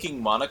was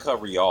thinking Monica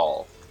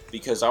Rial,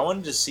 because I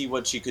wanted to see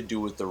what she could do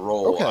with the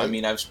role. Okay. I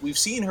mean, we've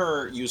seen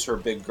her use her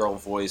big girl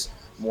voice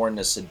more in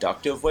a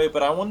seductive way,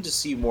 but I wanted to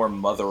see more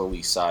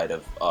motherly side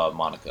of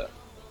Monica.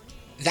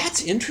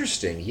 That's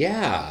interesting.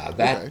 Yeah,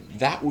 Okay.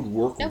 that would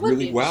work That would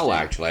really be well.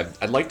 interesting. Actually,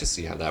 I'd like to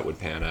see how that would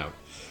pan out.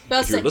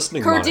 But If you're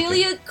listening,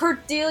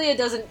 Cordelia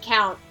doesn't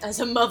count as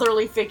a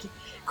motherly figure.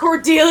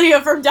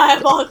 Cordelia from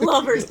Diabolic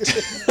Lovers.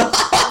 No.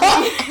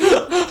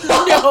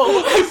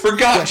 I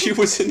forgot she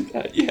was in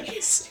that.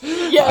 Yes.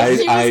 Yes,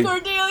 she was I-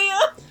 Cordelia.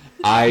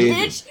 I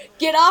Bitch,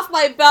 get off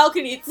my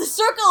balcony. It's the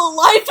circle of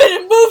life and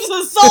it moves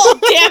the soul,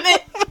 damn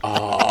it.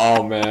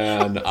 oh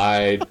man,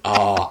 I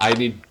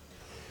need.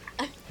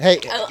 Hey,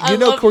 I you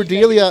know love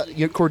Cordelia.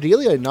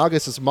 Cordelia and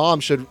Nagis's mom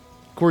should.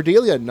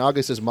 Cordelia and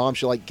Nagis's mom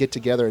should get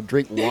together and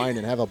drink wine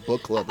and have a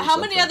book club. Or How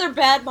something. many other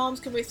bad moms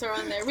can we throw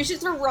in there? We should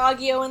throw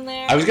Ragio in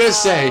there. I was gonna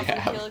say, from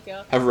have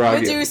Killiko. Ragio.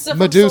 Medusa. From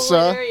Medusa.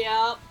 Soul Eater,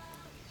 yeah.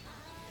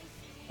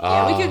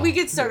 Yeah, we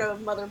could start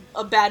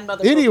a bad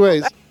mother.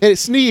 Anyways, hey,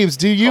 Sneeves,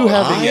 do you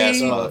have I any, yes,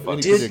 any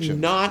motherfucker. did predictions?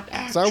 not So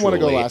actually. I wanna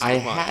go last I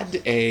with mine. had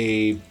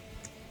a.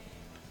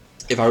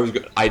 If I was,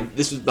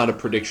 this was not a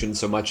prediction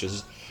so much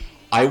as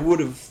I would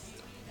have.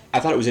 I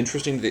thought it was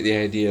interesting the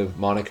idea of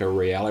Monica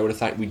Real. I would have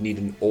thought we'd need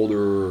an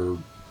older,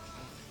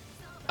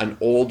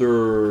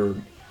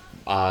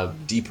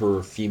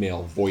 deeper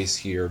female voice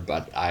here.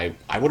 But I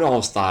would have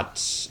almost thought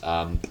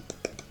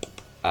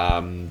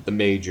the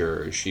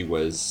Major. She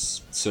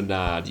was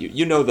Sunad.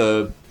 You know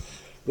the.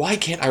 Why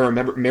can't I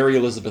remember Mary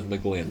Elizabeth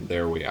McGlynn?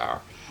 There we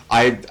are.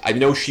 I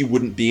know she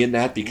wouldn't be in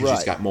that because she's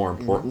Right. got more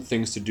important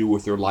things to do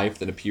with her life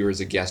than appear as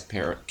a guest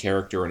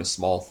character in a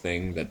small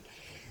thing that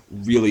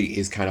really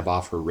is kind of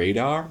off her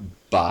radar.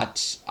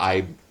 But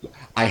I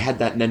had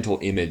that mental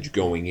image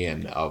going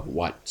in of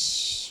what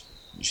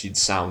she'd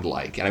sound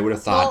like, and I would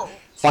have thought. Well-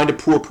 Find a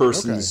poor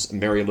person's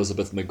Mary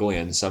Elizabeth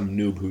McGlynn, some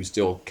noob who's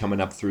still coming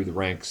up through the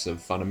ranks of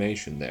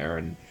Funimation there,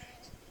 and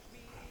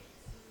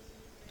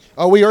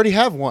Oh, we already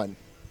have one.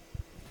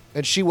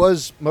 And she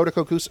was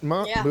Motoko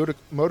Yeah.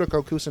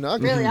 Motoko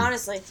Kusanagi. Really,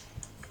 honestly.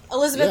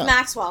 Elizabeth Yeah.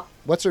 Maxwell.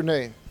 What's her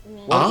name?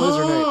 What was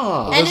her name?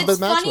 Ah. And it's Elizabeth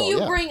funny Maxwell, you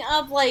yeah. bring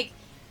up,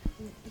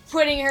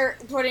 putting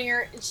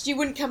her, she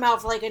wouldn't come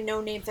out for, a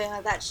no-name thing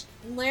like that.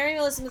 Mary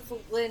Elizabeth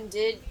McGlynn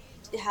did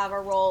have a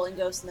role in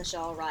Ghost in the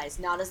Shell Rise,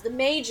 not as the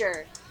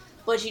Major,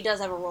 but she does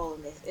have a role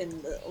in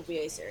the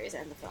OVA series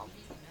and the film.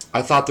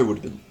 I thought there would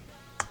have been.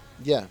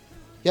 Yeah.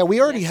 Yeah,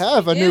 we already Yes,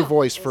 have we a new do.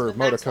 voice for Elizabeth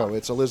Motoko. Maxwell.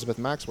 It's Elizabeth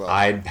Maxwell.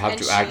 I'd have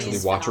And to actually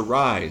she's watch her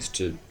phenomenal. rise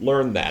to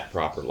learn that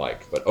proper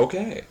like, but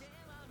okay.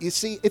 You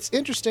see, it's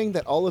interesting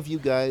that all of you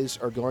guys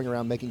are going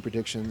around making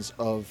predictions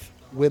of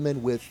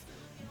women with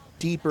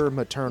deeper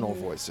maternal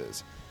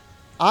voices.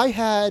 I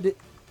had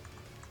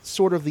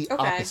sort of the Okay.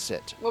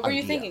 opposite. What were you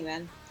idea. thinking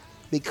then?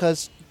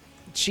 Because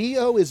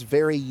Chio is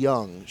very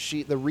young.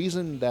 The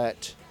reason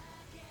that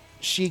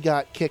she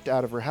got kicked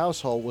out of her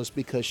household was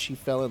because she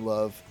fell in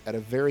love at a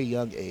very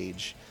young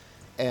age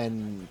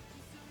and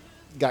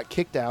got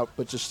kicked out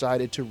but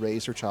decided to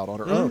raise her child on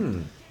her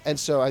own. And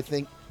so I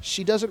think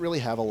she doesn't really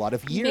have a lot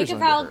of You years make a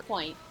under valid her.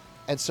 point.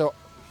 And so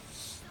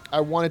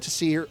I wanted to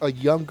see a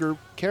younger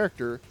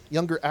character,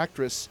 younger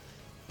actress,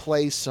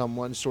 play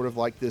someone sort of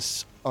like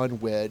this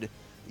unwed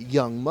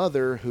young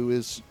mother who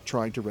is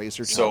trying to raise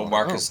her child. So on her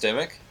Marcus own.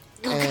 Dimmick?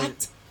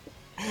 And,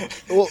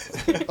 well,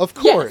 of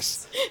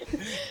course.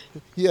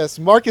 Yes,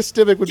 Marcus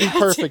Dimmick would be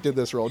perfect in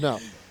this role. No.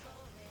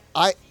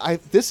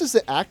 This is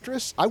the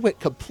actress. I went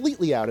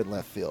completely out in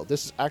left field.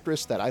 This is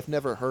actress that I've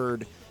never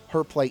heard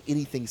her play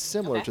anything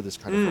similar Okay. to this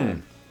kind of role.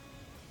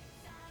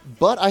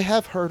 But I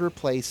have heard her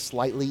play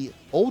slightly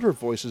older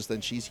voices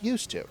than she's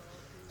used to.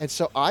 And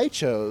so I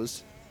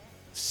chose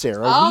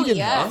Sarah Oh, Wiedenhoff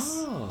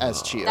yes.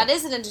 as Chio. That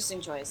is an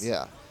interesting choice.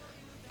 Yeah.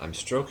 I'm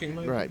stroking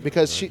my Right, beard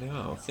because right she-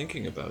 now,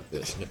 thinking about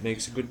this, and it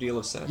makes a good deal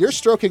of sense. You're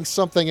stroking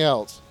something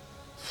else.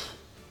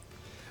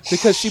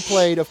 Because she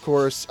played, of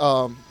course,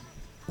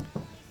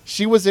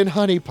 she was in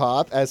Honey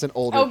Pop as an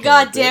older Oh, God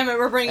character, damn it,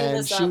 we're bringing and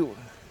this she, up.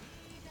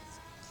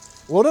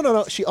 Well,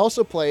 no. She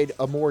also played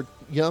a more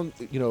young,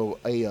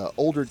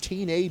 older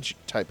teenage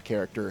type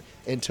character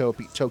in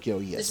Tokyo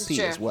This is ESP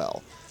true. as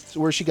well, so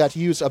where she got to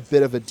use a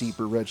bit of a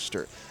deeper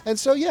register. And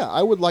so, yeah,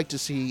 I would like to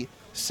see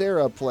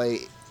Sarah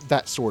play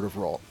that sort of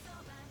role.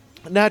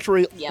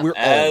 Naturally, Yep. we're all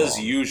As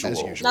wrong, usual.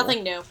 As usual.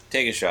 Nothing new.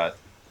 Take a shot.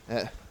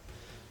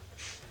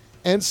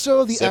 And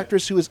so the So-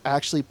 actress who is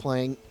actually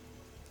playing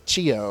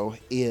Chio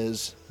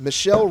is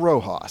Michelle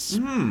Rojas.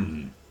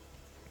 And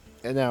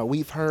now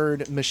we've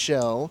heard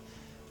Michelle.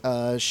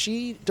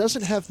 She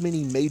doesn't have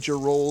many major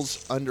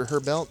roles under her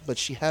belt, but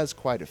she has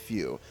quite a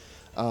few.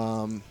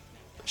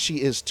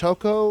 She is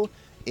Toko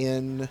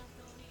in.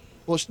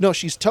 Well, no,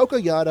 she's Toko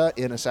Yada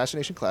in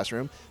Assassination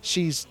Classroom.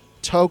 She's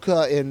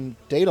Toka in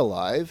Data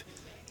Live.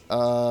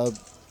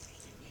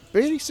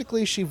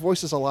 Basically, she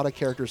voices a lot of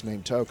characters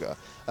named Toka.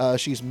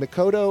 She's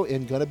Mikoto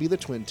in Gonna Be the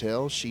Twin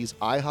Tail. She's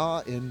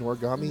Aiha in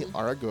Noragami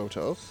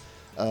Aragoto.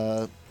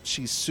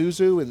 She's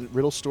Suzu in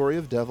Riddle Story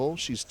of Devil.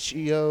 She's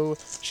Chio.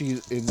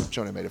 She's in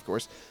Shonen Maid, of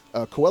course.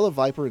 Koala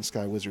Viper in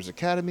Sky Wizards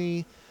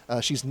Academy.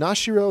 She's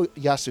Nashiro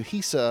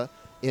Yasuhisa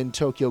in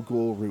Tokyo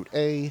Ghoul Route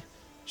A.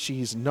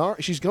 She's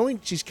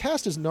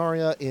cast as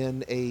Naria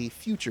in a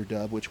future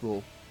dub, which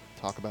we'll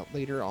talk about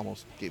later.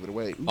 Almost gave it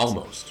away. Oops.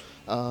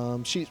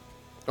 Almost. She's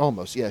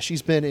almost, yeah.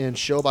 She's been in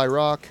Show by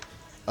Rock,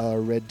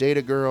 Red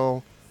Data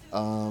Girl,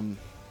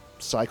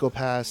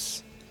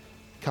 Psychopaths,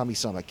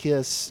 Kami-sama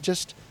Kiss.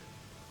 Just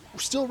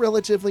still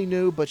relatively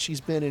new, but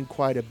she's been in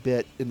quite a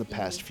bit in the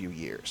past few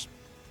years.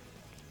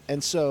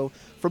 And so,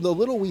 from the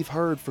little we've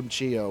heard from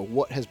Chio,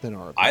 what has been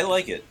our I opinion?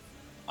 like it.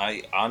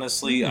 I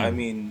honestly, I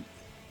mean,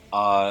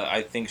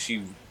 I think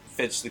she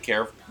fits the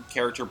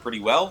character pretty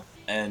well,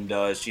 and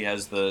she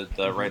has the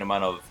right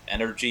amount of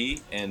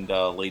energy and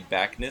laid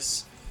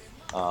backness.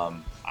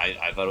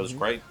 I thought it was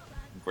great.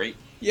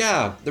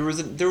 Yeah, there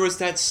was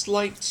that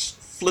slight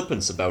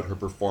flippance about her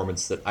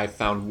performance that I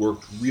found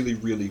worked really,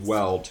 really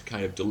well to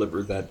kind of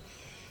deliver that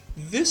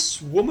this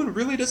woman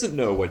really doesn't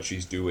know what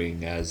she's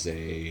doing as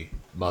a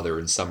mother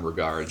in some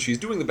regard. She's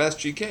doing the best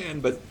she can,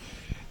 but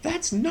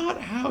that's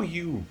not how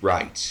you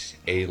write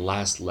a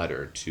last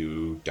letter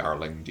to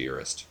darling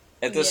dearest.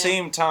 At the Yeah.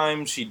 same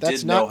time, she That's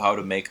did know not- how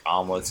to make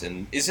omelets,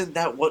 and isn't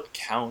that what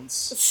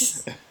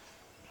counts?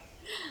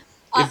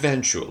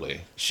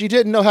 Eventually. She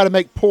didn't know how to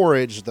make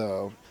porridge,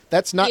 though.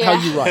 That's not how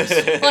Yeah. you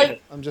rice.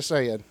 Like, I'm just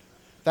saying.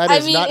 That I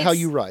is mean, not how it's-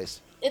 you rice.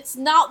 it's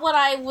not what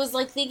I was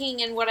like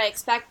thinking and what I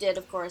expected,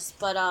 of course,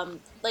 but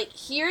like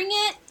hearing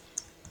it,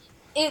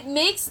 it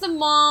makes the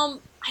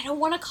mom. I don't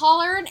want to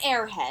call her an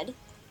airhead,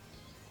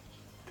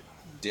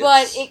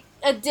 but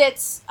a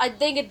ditz. I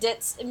think a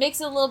ditz. It makes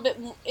it a little bit.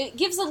 It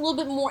gives it a little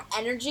bit more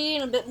energy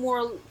and a bit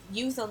more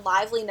youth and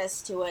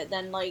liveliness to it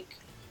than like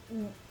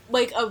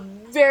a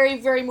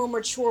very very more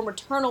mature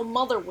maternal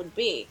mother would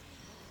be.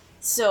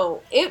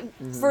 So it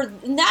for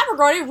in that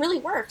regard, it really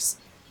works.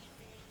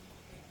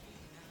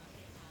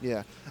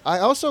 Yeah, I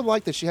also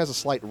like that she has a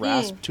slight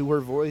rasp Hmm. to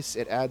her voice.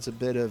 It adds a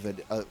bit of an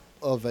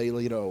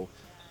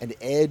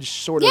edge,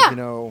 sort Yeah.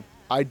 of.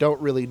 I don't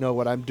really know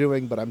what I'm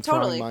doing, but I'm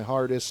Totally. trying my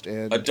hardest.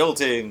 And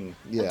Adulting.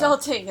 yeah,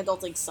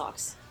 Adulting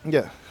sucks.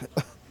 yeah,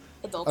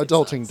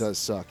 adulting sucks. does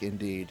suck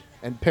indeed,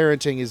 and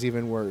parenting is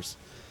even worse.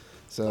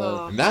 So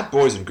Oh. And that,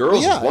 boys and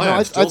girls, Yeah, is why no, I'm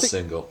I still think-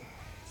 single.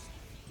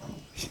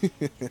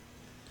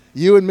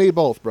 you and me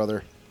both,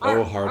 brother.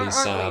 Oh,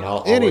 Hardy-san, I'll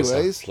always have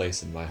Anyways. a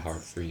place in my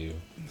heart for you.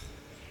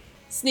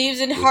 Sneeves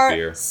in With heart.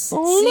 beer.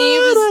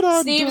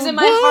 Sneeves in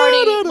my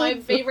hearty. My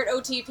favorite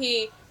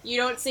OTP You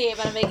don't see it,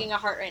 but I'm making a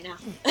heart right now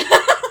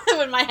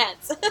with my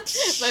hands.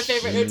 My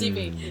favorite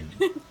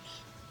OTP.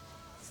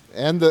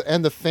 And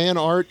the fan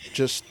art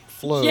just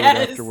flowed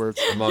Yes. afterwards.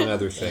 Among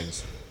other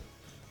things.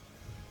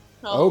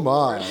 Oh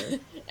my. Lord.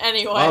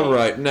 Anyway. All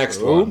right, next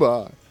Oh one.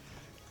 my.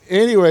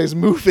 Anyways,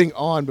 moving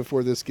on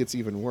before this gets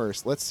even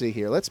worse. Let's see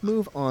here. Let's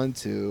move on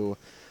to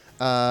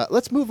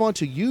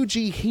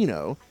Yuji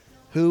Hino,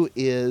 who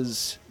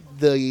is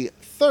the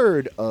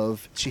third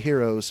of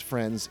Chihiro's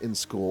friends in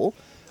school.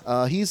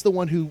 He's the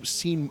one who's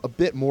seen a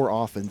bit more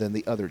often than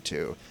the other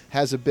two.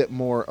 Has a bit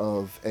more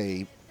of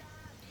a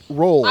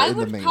role I in the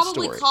would main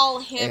probably story. call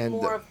him And,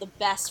 more of the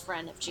best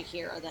friend of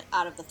Chihiro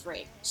out of the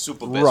three.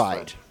 Super best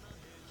right. friend.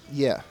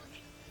 Yeah.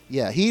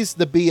 Yeah, he's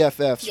the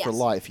BFFs for Yes.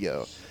 life,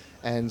 yo.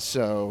 And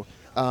so,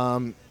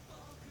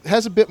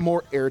 has a bit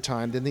more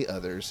airtime than the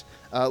others.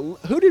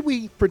 Who did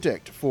we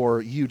predict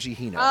for Yuji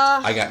Hino?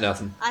 I got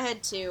nothing. I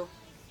had two.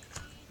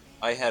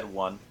 I had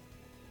one.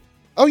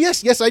 Oh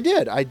yes, I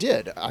did.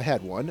 I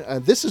had one.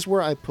 This is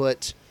where I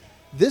put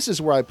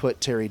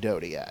Terry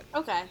Doty at.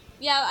 Okay.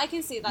 Yeah, I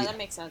can see that. That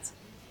makes sense.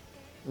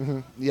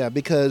 Yeah,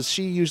 because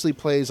she usually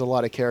plays a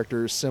lot of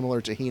characters similar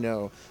to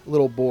Hino,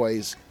 little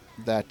boys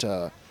that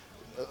a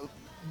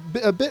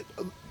bit.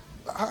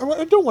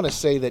 I don't want to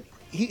say that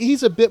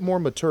he's a bit more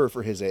mature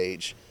for his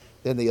age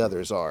than the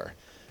others are,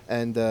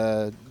 and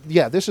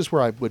yeah, this is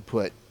where I would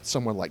put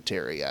someone like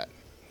Terry at.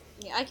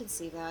 Yeah, I can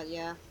see that.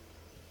 Yeah.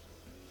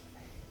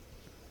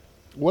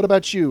 What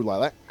about you,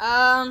 Lilac?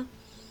 I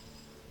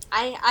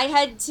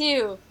had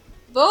two.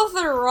 Both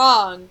are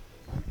wrong.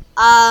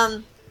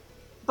 But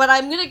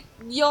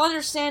you'll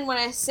understand when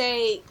I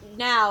say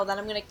now that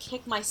I'm gonna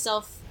kick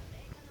myself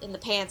in the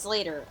pants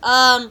later.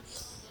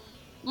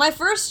 My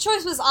first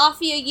choice was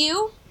Afia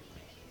Yu.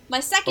 My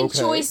second Okay.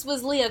 choice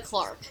was Leah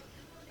Clark.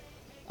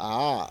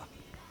 Ah,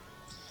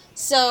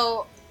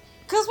 So,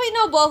 because we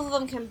know both of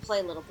them can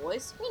play little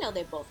boys, we know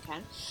they both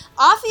can.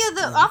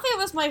 Afia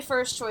was my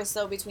first choice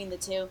though between the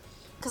two,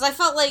 because I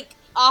felt like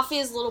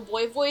Afia's little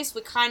boy voice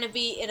would kind of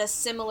be in a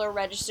similar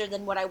register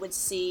than what I would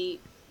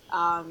see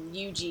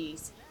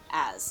Yuji's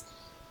as.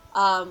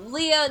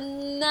 Leah,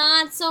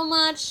 not so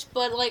much,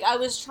 but like I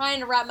was trying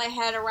to wrap my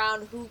head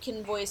around who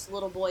can voice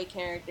little boy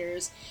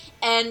characters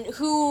and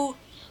who.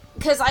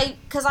 Because I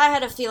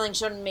had a feeling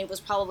Shonen Maid was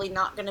probably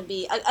not going to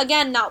be,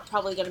 again, not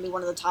probably going to be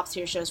one of the top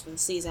tier shows for the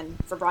season,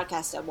 for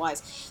broadcast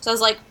dub-wise. So I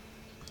was like,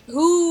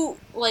 who,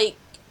 like,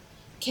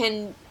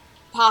 can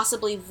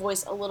possibly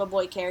voice a little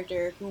boy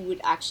character who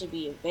would actually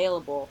be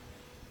available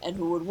and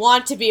who would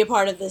want to be a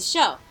part of this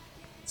show?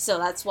 So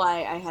that's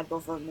why I had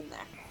both of them in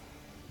there.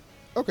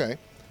 okay.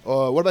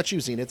 What about you,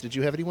 Zenith? Did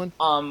you have anyone?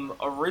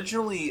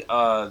 Originally,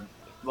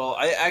 well,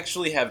 I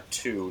actually have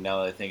two,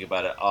 now that I think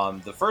about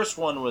it. The first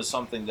one was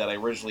something that I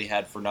originally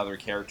had for another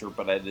character,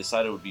 but I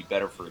decided it would be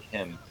better for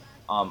him.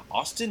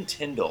 Austin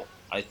Tyndall,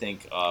 I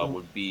think,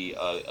 would be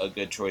a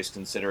good choice,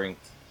 considering,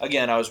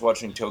 again, I was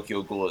watching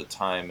Tokyo Ghoul at the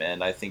time,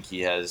 and I think he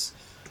has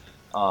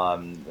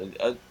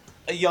a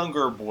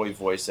younger boy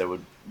voice that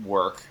would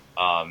work.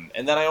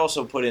 And then I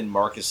also put in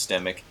Marcus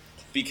Stemmick,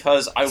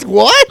 because I...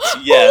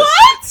 What? Yes.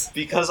 What?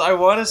 Because I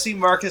want to see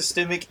Marcus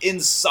Stemmick in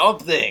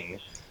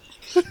something.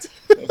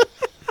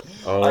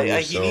 Oh,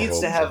 He so needs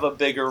to have a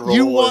bigger role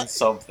You in want-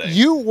 something.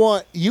 You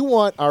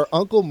want our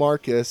Uncle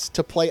Marcus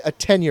to play a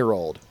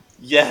 10-year-old.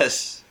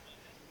 Yes.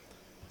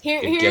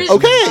 It Here's gets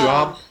Okay. him a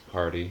job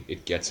party.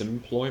 It gets him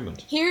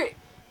employment.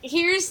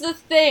 Here's the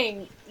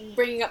thing,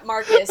 bringing up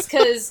Marcus,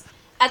 because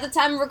at the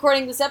time of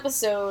recording this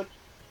episode,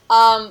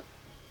 the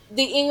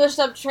English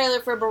dub trailer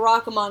for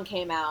Barakamon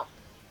came out.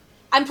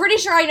 I'm pretty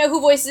sure I know who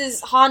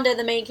voices Honda,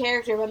 the main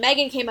character, but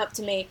Megan came up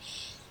to me.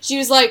 She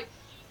was like,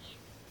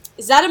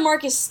 "Is that a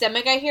Marcus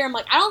Stemmick I hear?" I'm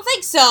like, "I don't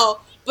think so,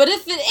 but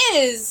if it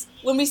is,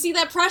 when we see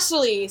that press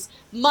release,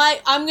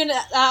 I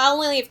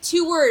only have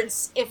two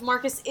words if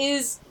Marcus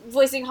is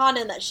voicing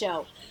Honda in that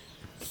show.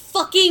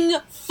 Fucking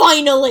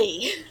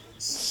finally!"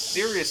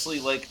 Seriously,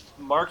 like,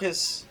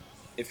 Marcus,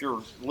 if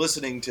you're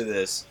listening to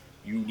this,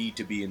 you need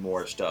to be in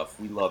more stuff.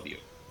 We love you.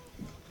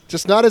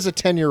 Just not as a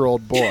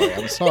 10-year-old boy.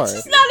 I'm sorry.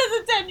 It's not as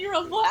a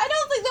 10-year-old boy. I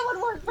don't think that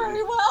would work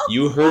very well.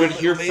 You heard it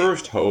here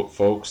first,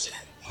 folks.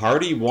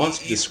 Hardy wants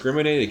to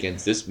discriminate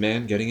against this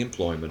man getting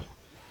employment.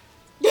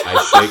 I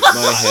shake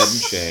my head in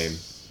shame.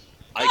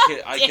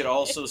 I could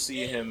also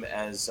see him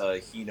as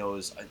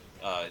Hino's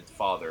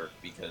father,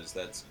 because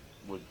that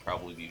would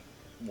probably be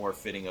more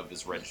fitting of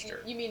his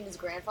register. You mean his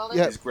grandfather?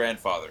 Yeah. His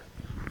grandfather.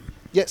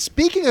 Yeah,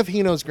 speaking of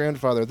Hino's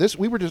grandfather,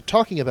 we were just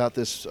talking about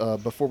this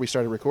before we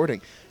started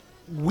recording.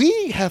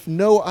 We have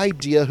no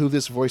idea who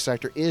this voice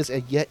actor is,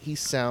 and yet he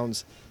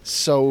sounds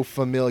so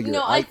familiar.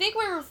 No, I think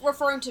we're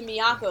referring to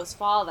Miyako's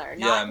father,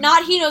 Yeah,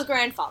 not Hino's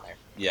grandfather.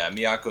 Yeah,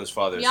 Miyako's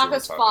father. is who we're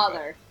Miyako's talking about.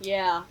 father.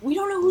 Yeah. We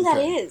don't know who that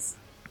Okay. is.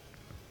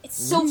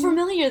 It's so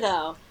familiar,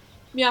 though.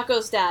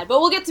 Miyako's dad. But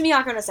we'll get to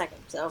Miyako in a second,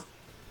 so.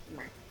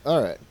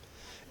 All right.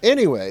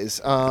 Anyways,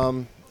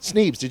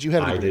 Sneebs, did you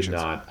have any I did predictions?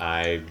 not.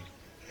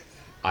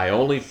 I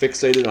only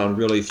fixated on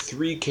really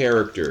 3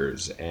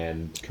 characters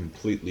and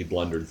completely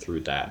blundered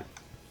through that.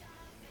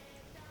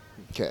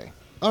 Okay.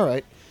 All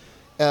right.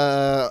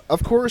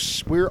 Of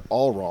course, we're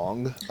all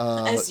wrong.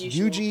 As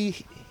usual.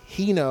 Yuji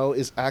Hino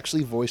is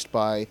actually voiced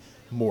by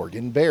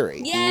Morgan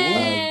Berry.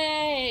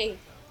 Yay!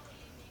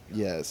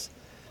 Yes.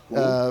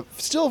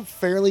 Still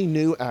fairly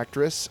new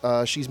actress.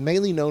 She's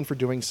mainly known for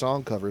doing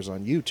song covers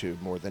on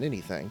YouTube more than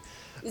anything.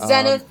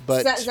 Zenith,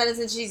 but- Zenith,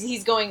 since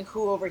he's going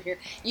who over here.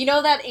 You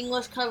know that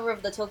English cover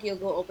of the Tokyo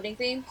Ghoul opening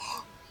theme?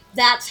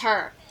 That's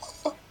her.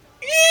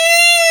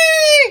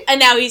 And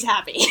now he's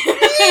happy.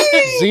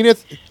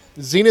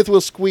 Zenith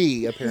will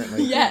squee,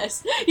 apparently.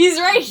 Yes. He's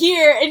right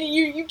here, and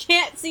you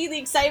can't see the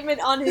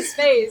excitement on his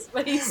face,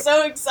 but he's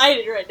so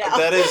excited right now.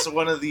 That is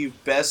one of the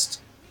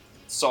best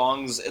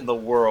songs in the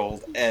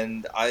world,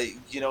 and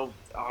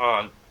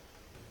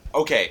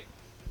okay,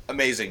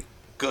 amazing,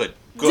 good.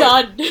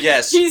 Done.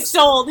 Yes. He's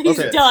sold. He's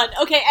Okay. done.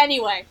 Okay,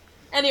 anyway,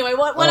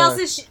 what else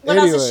is she? What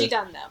else has she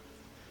done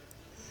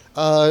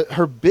though?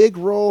 Her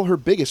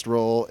biggest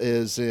role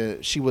is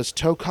she was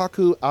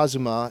Tokaku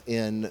Azuma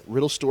in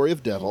Riddle Story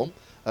of Devil.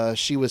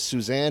 She was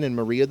Suzanne in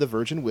Maria the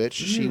Virgin Witch.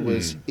 She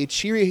was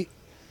Ichiro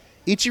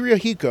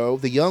Hiko,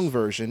 the young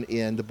version,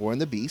 in The Boy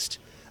and the Beast.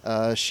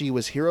 She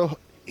was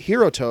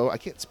Hiroto. I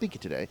can't speak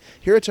it today.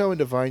 Hiroto in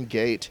Divine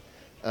Gate.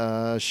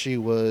 She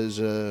was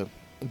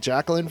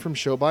Jacqueline from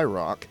Show by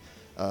Rock.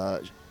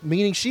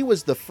 Meaning she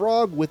was the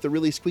frog with the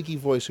really squeaky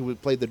voice who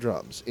would play the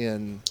drums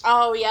in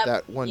Oh, yep.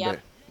 that one Yep.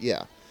 day.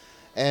 Yeah.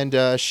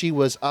 And she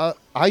was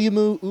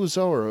Ayumu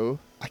Uzoru.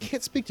 I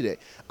can't speak today.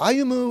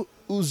 Ayumu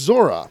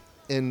Uzora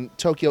in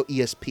Tokyo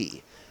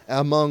ESP,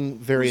 among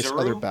various Uzuru?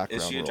 other Is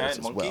background she a roles giant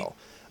as monkey?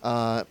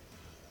 well.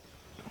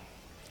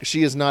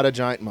 She is not a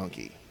giant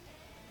monkey,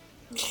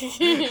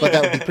 but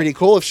that would be pretty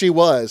cool if she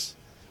was.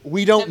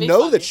 We don't That'd be know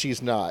funny. that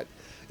she's not.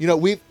 You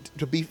know,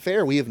 to be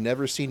fair, we have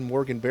never seen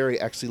Morgan Berry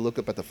actually look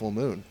up at the full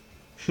moon.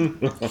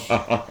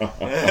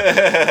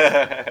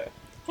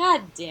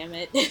 God damn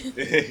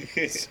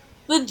it.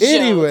 The jokes.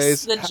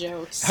 Anyways, the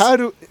jokes. How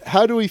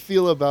do we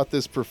feel about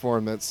this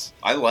performance?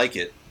 I like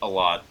it a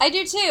lot. I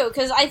do too,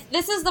 because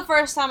this is the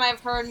first time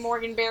I've heard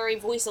Morgan Berry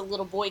voice a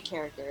little boy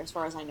character, as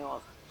far as I know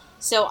of.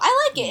 So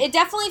I like it. It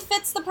definitely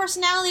fits the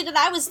personality that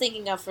I was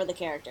thinking of for the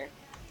character.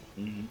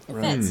 It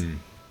fits.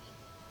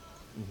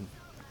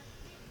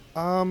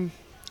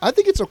 I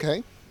think it's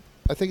okay.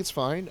 I think it's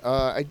fine.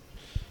 I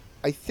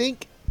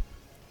think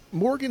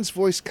Morgan's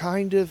voice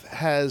kind of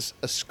has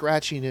a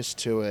scratchiness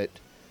to it.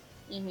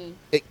 Mm-hmm.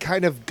 It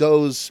kind of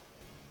goes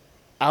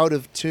out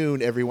of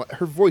tune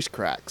her voice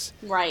cracks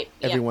Right.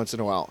 every Yep. once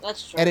in a while.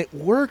 That's true. And it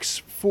works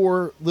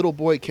for little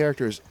boy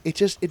characters.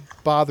 It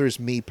bothers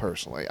me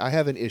personally. I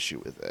have an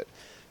issue with it.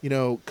 You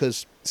know,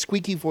 because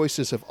squeaky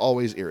voices have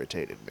always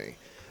irritated me.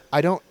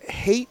 I don't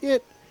hate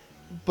it,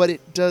 but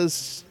it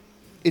does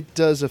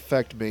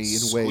affect me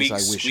in ways I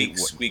wish it would.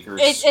 Squeakers,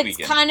 It's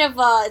squeaking. kind of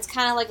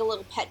like a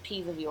little pet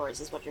peeve of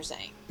yours, is what you're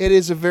saying. It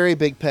is a very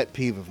big pet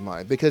peeve of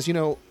mine because, you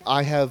know,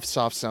 I have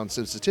soft sound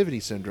sensitivity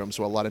syndrome,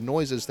 so a lot of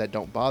noises that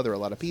don't bother a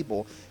lot of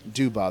people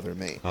do bother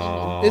me.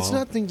 Aw. It's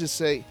nothing to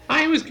say.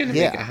 I was gonna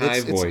Yeah, make a high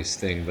it's- voice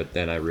thing, but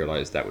then I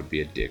realized that would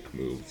be a dick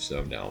move,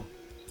 so no.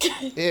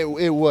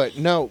 It would.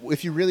 No,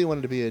 if you really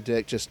wanted to be a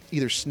dick, just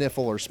either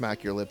sniffle or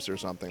smack your lips or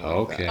something like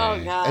Okay. that.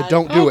 Oh, God. And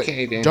don't do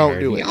Okay, it. then, Don't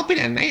do Hardy. it. I'll put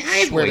on my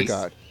high Swear to voice.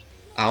 God.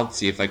 I'll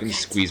see if I can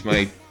squeeze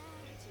my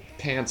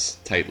pants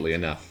tightly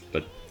enough,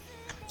 but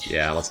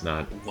yeah, let's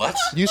not. What?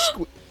 You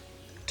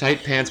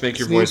Tight pants make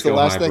your Sneeze, voice the go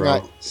last high, thing bro.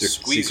 I-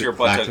 Squeeze Secret your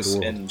fact of buttocks the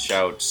world. and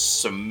shout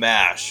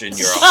 "smash" in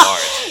your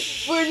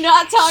heart. We're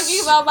not talking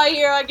about My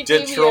Hero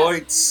Academia.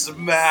 Detroit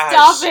smash.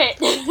 Stop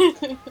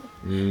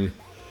it.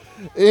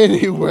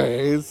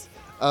 Anyways,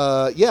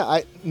 yeah,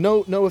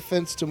 no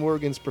offense to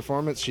Morgan's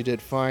performance, she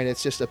did fine.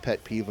 It's just a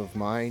pet peeve of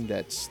mine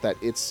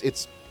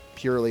it's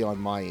purely on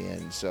my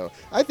end. So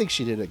I think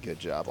she did a good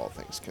job, all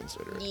things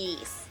considered.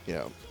 Yes.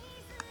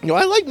 You know,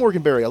 I like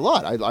Morgan Berry a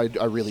lot.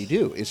 I really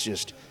do. It's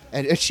just,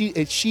 and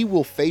she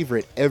will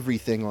favorite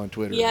everything on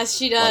Twitter. Yes,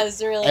 she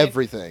does, really.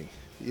 Everything.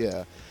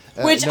 Yeah.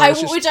 Which no, I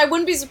it's just- I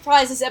wouldn't be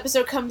surprised this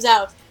episode comes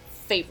out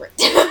favorite.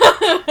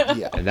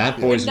 yeah. And that,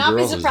 boys Would and not be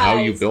girls, is how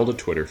you surprised. build a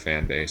Twitter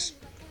fan base.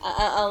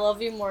 I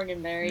love you,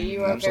 Morgan Berry. You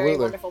are a very Absolutely.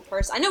 wonderful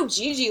person. I know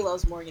Gigi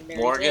loves Morgan Berry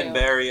Morgan too.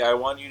 Berry, I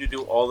want you to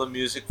do all the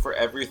music for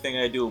everything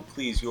I do.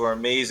 Please, you are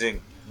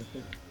amazing.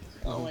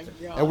 Oh my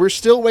god. And we're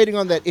still waiting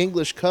on that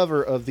English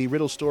cover of the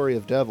Riddle Story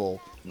of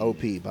Devil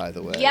OP, by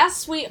the way.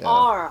 Yes, we Yeah.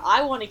 are.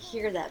 I want to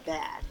hear that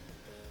bad.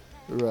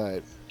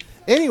 Right.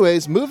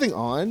 Anyways, moving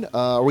on.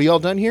 Are we all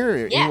done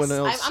here? Yes, Anyone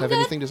else I'm have good.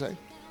 anything to say?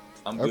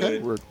 I'm Okay,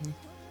 good. we're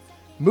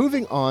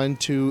moving on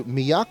to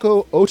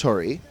Miyako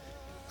Otori.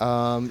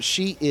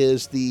 She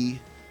is the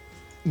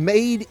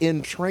maid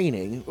in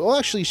training. Well,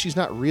 actually, she's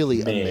not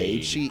really a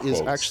maid. She is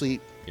quotes,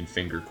 actually, in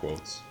finger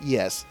quotes.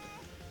 yes,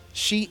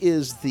 she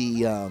is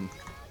the,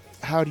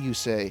 how do you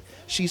say?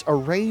 She's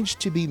arranged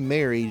to be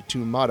married to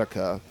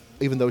Madoka,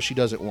 even though she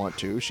doesn't want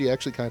to. She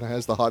actually kind of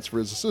has the hots for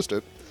his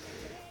assistant.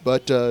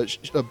 But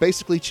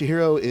basically,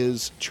 Chihiro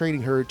is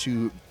training her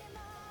to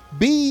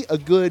be a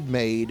good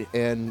maid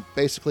and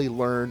basically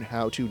learn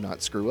how to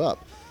not screw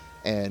up.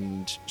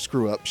 and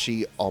screw up.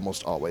 She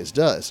almost always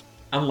does.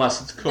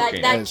 Unless it's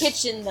cooking. That As-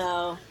 kitchen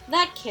though.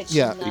 That kitchen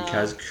Yeah, though.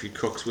 Because she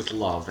cooks with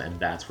love, and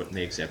that's what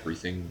makes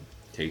everything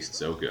taste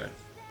so good.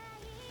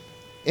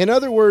 In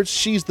other words,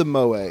 she's the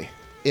Moe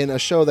in a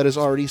show that is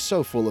already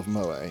so full of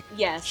Moe.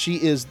 Yes. She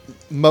is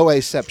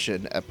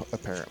Moeception,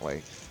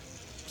 apparently.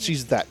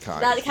 She's that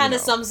kind. That kind you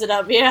of know. sums it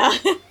up, yeah.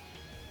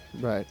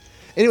 Right.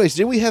 Anyways,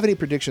 did we have any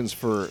predictions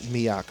for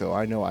Miyako?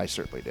 I know I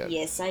certainly did.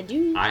 Yes, I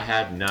do. I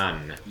had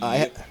none.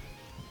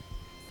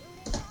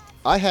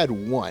 I had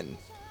one.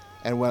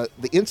 And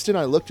the instant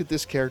I looked at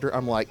this character,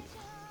 I'm like,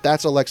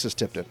 that's Alexis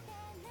Tipton.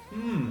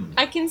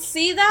 I can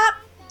see that,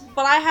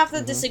 but I have to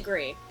Mm-hmm.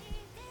 disagree.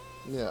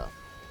 Yeah.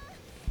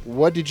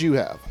 What did you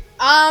have?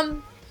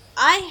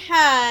 I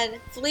had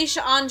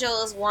Felicia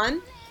Angel as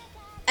one,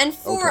 and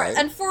for Okay.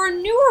 a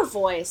newer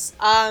voice,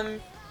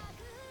 and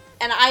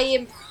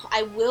I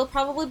will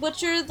probably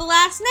butcher the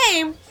last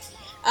name,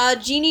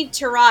 Jeannie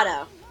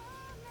Tirado.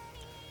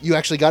 You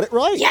actually got it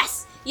right.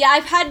 Yes, yeah,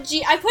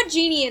 I put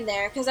Jeannie in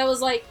there because I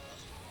was like,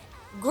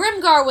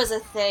 Grimgar was a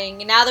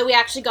thing, and now that we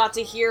actually got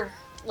to hear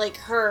like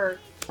her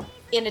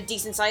in a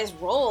decent sized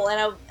role,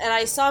 and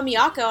I saw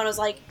Miyako, and I was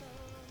like,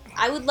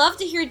 I would love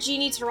to hear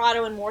Jeannie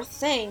Tirado in more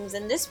things,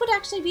 and this would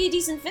actually be a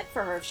decent fit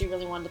for her if she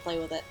really wanted to play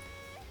with it.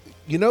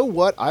 You know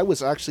what? I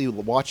was actually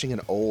watching an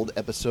old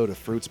episode of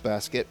Fruits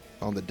Basket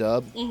on the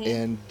dub,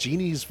 and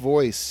Jeannie's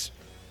voice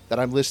that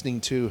I'm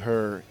listening to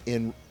her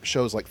in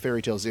shows like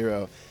Fairy Tale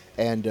Zero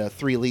and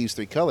Three Leaves,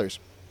 Three Colors,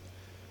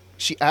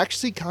 she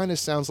actually kind of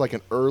sounds like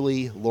an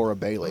early Laura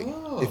Bailey.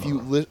 Oh.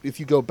 If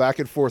you go back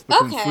and forth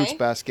between Okay. Fruits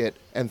Basket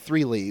and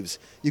Three Leaves,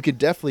 you could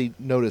definitely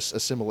notice a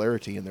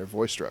similarity in their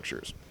voice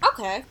structures.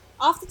 Okay,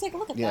 I'll have to take a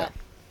look at Yeah. that.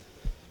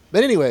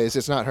 But anyways,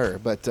 it's not her.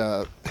 But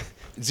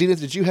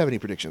Zenith, did you have any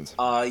predictions?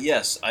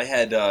 Yes, I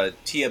had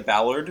Tia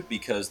Ballard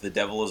because the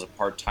devil is a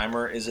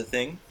part-timer is a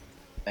thing,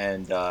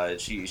 and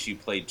she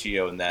played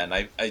Chio in that. And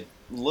I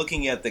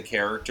looking at the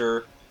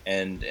character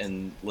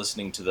and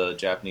listening to the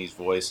Japanese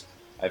voice,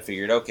 I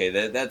figured,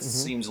 okay, that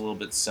seems a little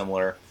bit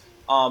similar.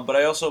 But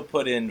I also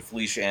put in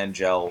Felicia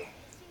Angel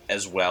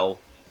as well,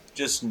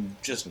 just in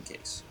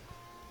case.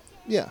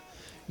 Yeah.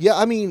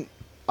 I mean,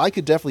 I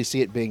could definitely see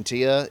it being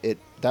Tia.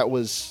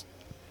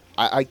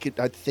 I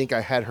think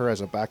I had her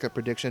as a backup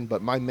prediction,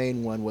 but my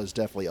main one was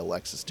definitely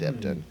Alexis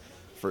Tipton,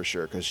 for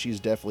sure, because she's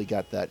definitely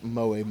got that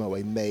Moe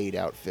maid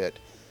outfit.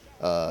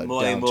 Moe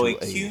down Moe to a-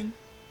 Kyun?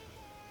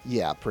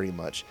 Yeah, pretty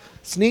much.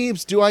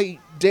 Sneebs, do I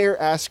dare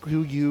ask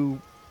who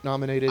you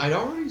nominated? I'd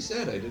already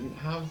said I didn't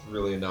have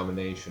really a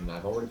nomination.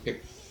 I've already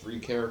picked 3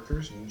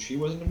 characters, and she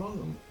wasn't among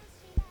them.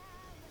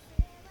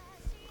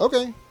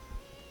 Okay.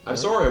 I'm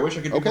sorry, I wish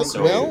I could be Okay, more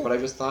creative, well- but I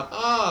just thought,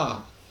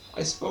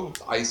 I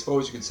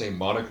suppose you could say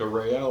Monica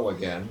Rael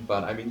again,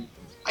 but I mean,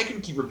 I can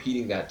keep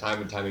repeating that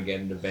time and time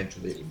again, and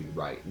eventually it would be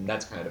right, and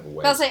that's kind of a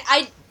way. I was like,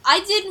 I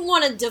didn't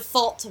want to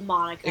default to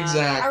Monica.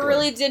 Exactly. I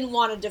really didn't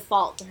want to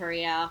default to her,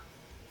 yeah.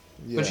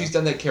 Yeah. But she's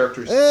done that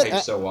character Eh,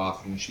 type so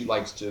often, she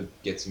likes to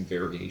get some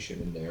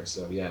variation in there,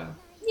 so yeah.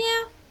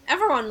 Yeah,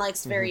 everyone likes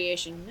Mm-hmm.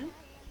 variation, you know?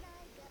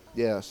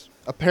 Yes.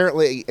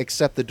 Apparently,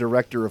 except the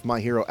director of My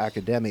Hero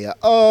Academia.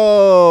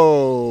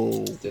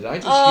 Oh! Did I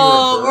just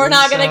Oh, hear a we're burn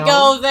not gonna sound?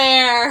 go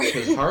there.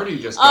 Because Hardy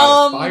just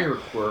got Um, a fire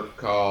quirk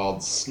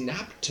called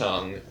Snap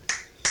Tongue.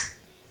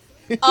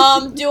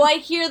 Do I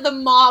hear the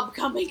mob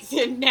coming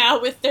in now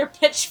with their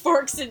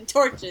pitchforks and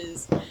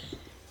torches?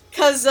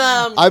 Cause,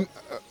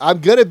 I'm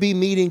gonna be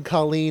meeting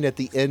Colleen at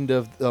the end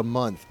of the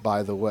month,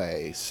 by the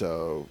way.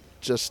 So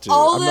just to,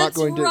 oh, I'm that's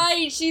not going to.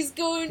 right. She's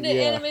going to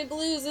Yeah. Anime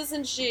Blues,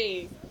 isn't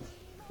she?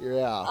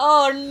 Yeah.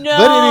 Oh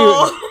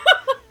no!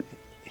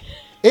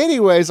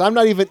 Anyways, I'm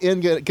not even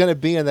gonna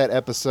be in that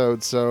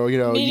episode, so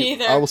Me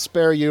neither. I will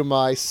spare you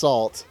my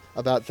salt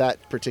about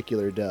that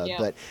particular dub. Yeah.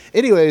 But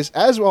anyways,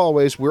 as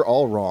always, we're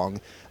all wrong.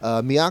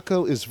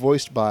 Miyako is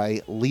voiced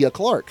by Leah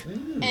Clark,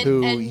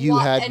 who you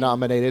had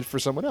nominated for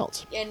someone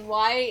else. And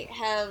why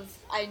have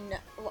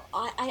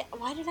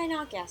why did I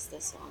not guess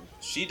this one?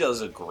 She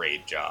does a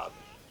great job.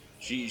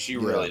 She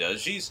really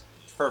does. She's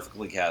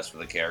perfectly cast for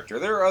the character.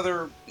 There are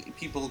other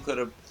people who could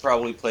have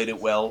probably played it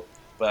well,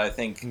 but I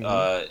think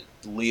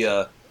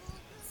Leah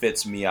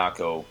fits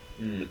Miyako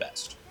the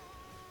best.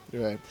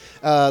 Right.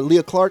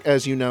 Leah Clark,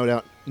 as you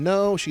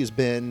know, she's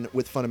been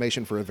with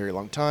Funimation for a very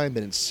long time,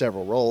 been in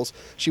several roles.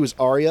 She was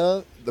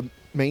Arya, the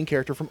main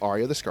character from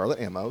Arya, the Scarlet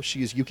Ammo.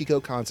 She's Yukiko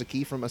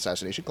Kanzaki from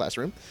Assassination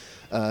Classroom.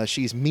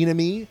 She's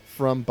Minami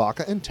from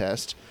Baka and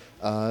Test.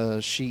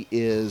 She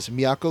is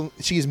Miyako.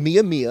 She's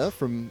Mia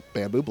from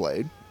Bamboo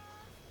Blade.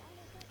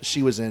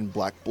 She was in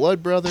Black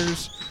Blood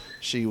Brothers.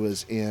 She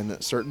was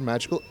in Certain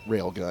Magical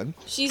Railgun.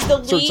 She's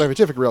the Certain lead.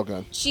 Scientific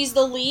Railgun. She's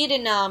the lead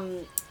in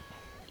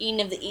Eden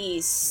of the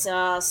East.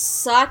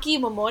 Saki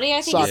Momori,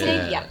 I think his Saki. name.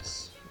 Yeah.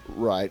 Yes.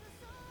 Right.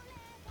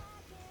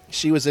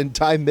 She was in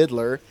Die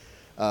Midler,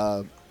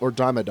 or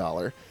Dime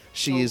Dollar.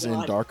 She's in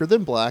God. Darker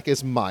Than Black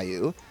as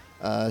Mayu.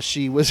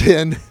 She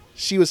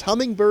was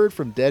Hummingbird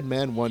from Dead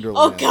Man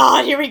Wonderland. Oh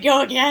God, here we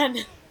go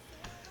again.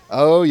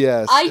 Oh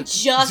yes. I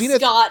just Zenith,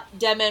 got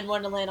Deadman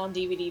Wonderland on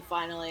DVD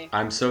finally.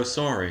 I'm so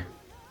sorry.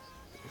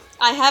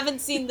 I haven't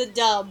seen the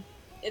dub.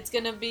 It's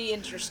gonna be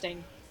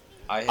interesting.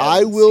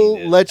 I will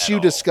seen it let at you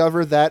all.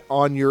 discover that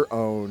on your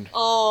own.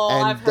 Oh,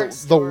 And I've heard the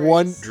stories.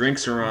 one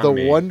Drinks are on the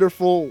me.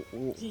 wonderful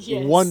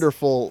Yes.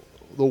 wonderful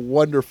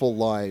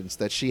lines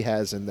that she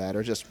has in that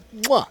are just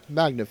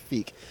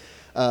magnifique.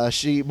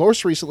 She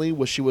most recently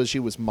was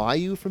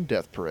Mayu from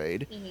Death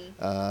Parade.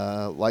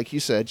 Like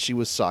you said, she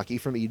was Saki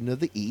from Eden of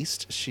the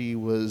East. She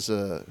was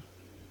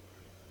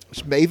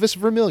Mavis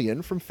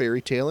Vermilion from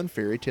Fairy Tail and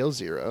Fairy Tail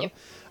Zero.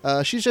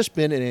 She's just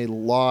been in a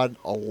lot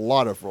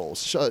of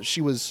roles. She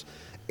was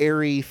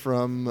Eri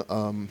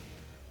from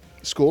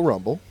School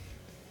Rumble.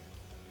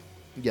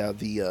 Yeah,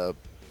 the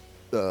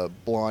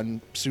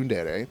blonde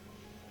tsundere.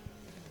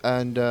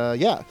 And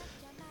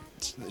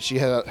she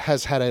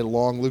has had a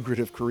long,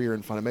 lucrative career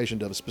in Funimation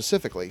dub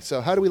specifically.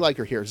 So how do we like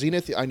her here?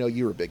 Zenith, I know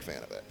you were a big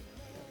fan of it.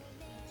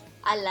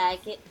 I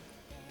like it.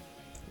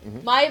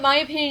 My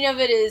opinion of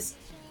it is,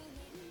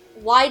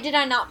 why did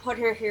I not put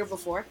her here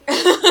before?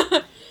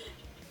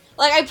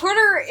 Like, I put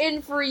her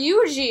in for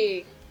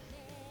Yuji,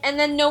 and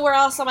then nowhere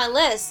else on my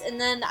list. And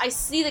then I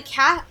see the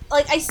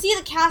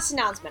cast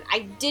announcement. I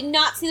did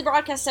not see the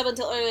broadcast sub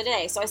until earlier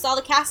today, so I saw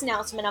the cast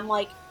announcement. I'm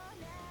like,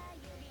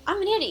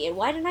 I'm an idiot.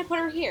 Why didn't I put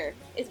her here?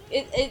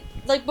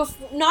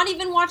 Not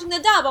even watching the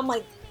dub, I'm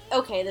like,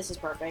 okay, this is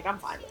perfect. I'm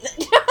fine with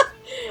it.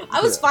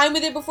 I was fine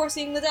with it before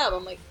seeing the dub.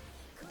 I'm like,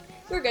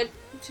 we're good.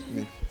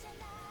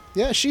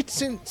 Yeah, she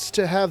seems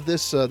to have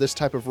this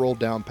type of role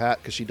down pat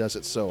because she does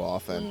it so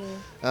often.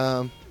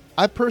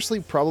 I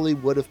personally probably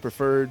would have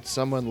preferred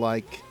someone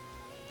like...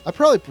 I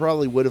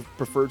probably would have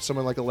preferred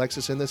someone like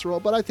Alexis in this role,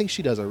 but I think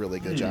she does a really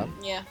good job.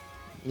 Yeah.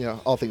 You know,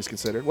 all things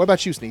considered. What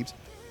about you, Sneebs?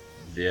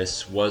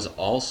 This was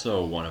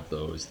also one of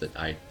those that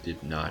I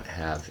did not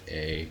have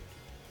a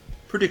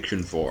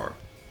prediction for.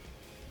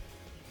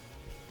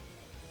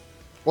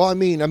 Well, I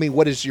mean,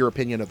 what is your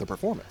opinion of the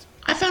performance?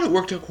 I found it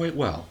worked out quite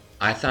well.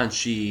 I thought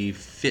she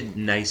fit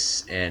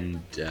nice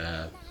and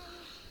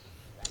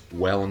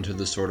well into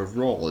the sort of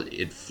role.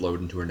 It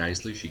flowed into her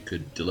nicely. She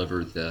could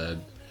deliver the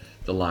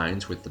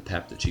lines with the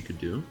pep that she could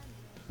do.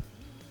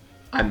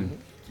 I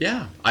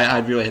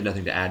really had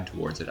nothing to add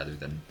towards it other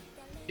than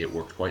it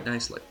worked quite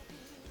nicely.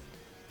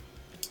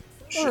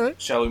 All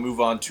right. Shall we move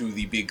on to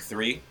the big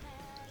three?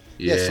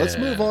 Yes, let's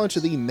move on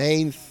to the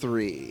main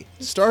three.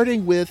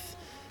 Starting with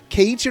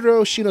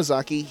Keiichiro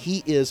Shinozaki.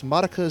 He is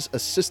Marika's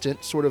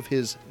assistant, sort of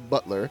his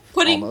butler,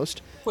 Pudding.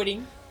 almost.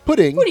 Pudding.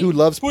 Pudding, Pudding. who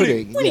loves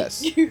Pudding. pudding.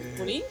 Yes,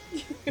 Pudding?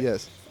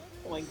 yes.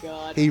 Oh my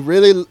god. He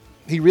really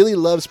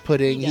loves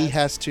pudding. He He does.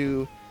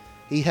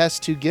 has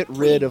to get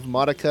rid of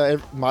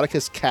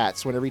Monica's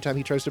cats every time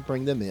he tries to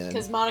bring them in.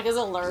 Because Monica's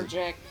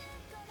allergic.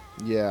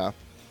 Yeah,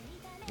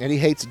 and he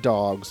hates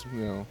dogs,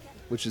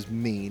 which is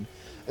mean.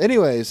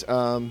 Anyways,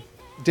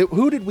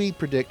 who did we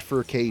predict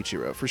for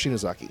Keiichiro, for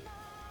Shinozaki?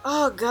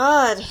 Oh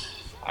god.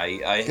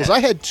 Because I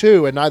had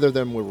two, and neither of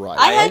them were right.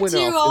 I had went two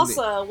off in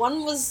the- also.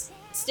 One was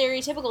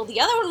stereotypical. The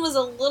other one was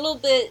a little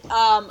bit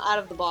out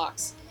of the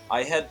box.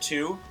 I had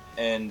two,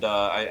 and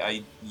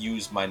I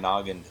used my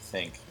noggin to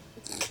think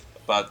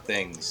about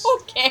things.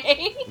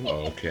 Okay.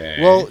 Okay.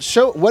 Well,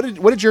 what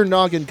did your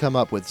noggin come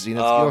up with, Zenith?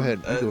 Go ahead,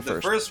 you go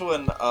The first. first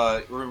one,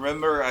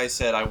 remember I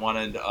said I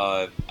wanted,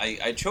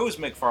 I chose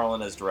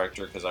McFarlane as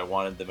director because I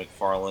wanted the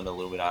McFarlane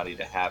Illuminati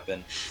to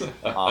happen.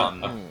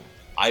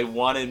 I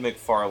wanted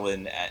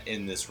McFarlane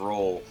in this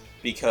role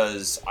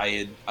because I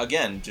had,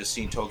 again, just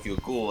seen Tokyo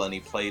Ghoul and he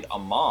played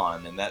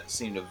Amon, and that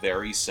seemed a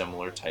very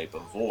similar type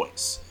of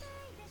voice.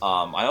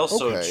 I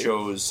also Okay.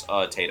 chose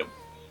Tatum.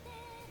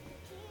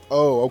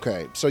 Oh,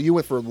 okay. So you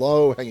went for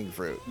low-hanging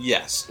fruit.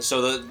 Yes,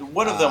 so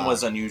one of them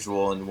was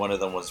unusual and one of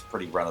them was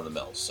pretty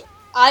run-of-the-mill. So.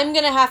 I'm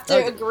gonna have to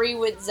Okay. agree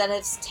with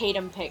Zenith's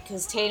Tatum pick,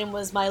 because Tatum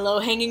was my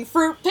low-hanging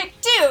fruit pick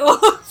too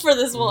for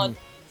this one.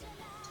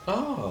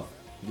 Oh.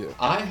 Yeah.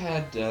 I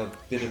had a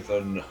bit of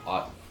an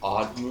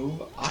odd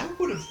move. I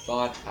would have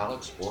thought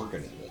Alex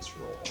Organ in this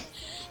role.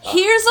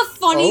 Here's a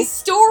funny Oh.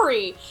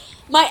 story.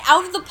 My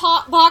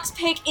out-of-the-box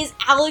pick is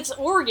Alex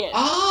Organ.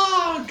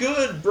 Ah,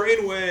 good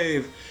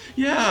brainwave.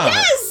 Yeah.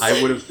 Yes!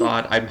 I would have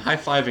thought. I'm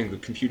high-fiving the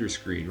computer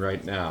screen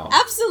right now.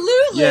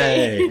 Absolutely.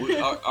 Yay.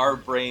 Our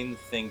brain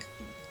think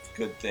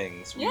good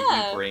things. We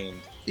Yeah.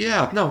 brained.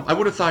 Yeah, no, I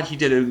would have thought he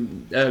did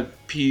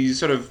he's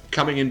sort of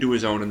coming into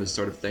his own in this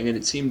sort of thing, and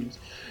it seemed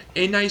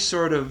a nice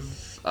sort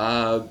of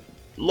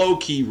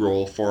low-key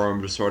role for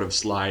him to sort of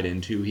slide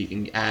into. He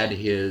can add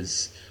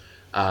his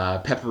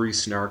peppery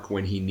snark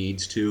when he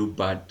needs to,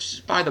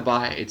 but by the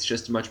by, it's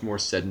just a much more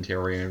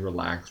sedentary and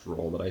relaxed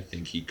role that I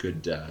think he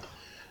could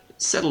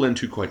settle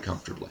into quite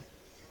comfortably.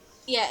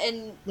 Yeah,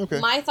 and Okay.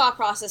 my thought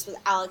process with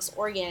Alex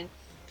Organ,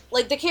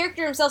 like, the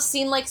character himself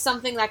seemed like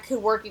something that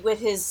could work with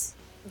his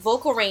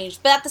vocal range,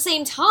 but at the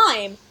same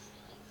time,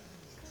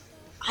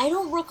 I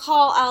don't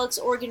recall Alex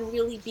Organ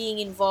really being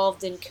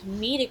involved in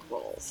comedic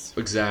roles.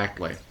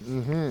 Exactly.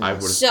 Mm-hmm. I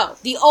would have. So,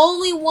 the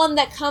only one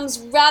that comes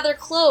rather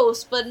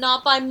close, but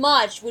not by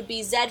much, would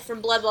be Zed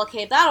from Blood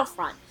Blockade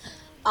Battlefront.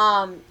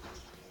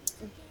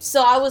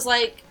 So I was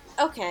like,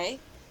 okay,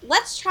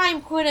 let's try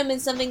and put him in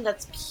something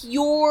that's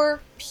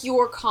pure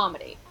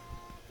comedy.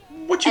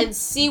 And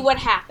see what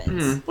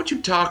happens. What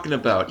you talking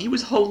about? He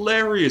was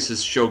hilarious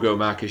as Shogo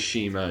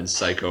Makishima in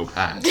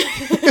Psycho-Pass.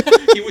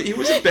 he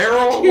was a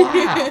barrel of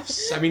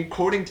laughs. I mean,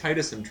 quoting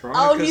Titus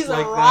Andronicus Oh, he's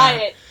like a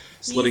riot.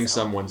 that, slitting He's a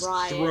someone's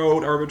riot.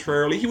 throat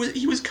arbitrarily.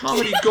 He was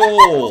comedy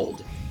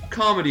gold.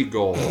 Comedy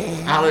gold.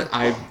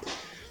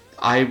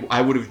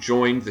 I would have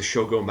joined the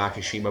Shogo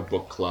Makishima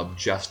book club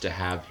just to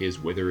have his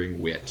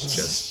withering wit.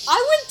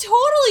 I would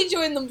totally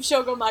join the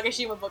Shogo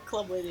Makishima book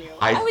club with you.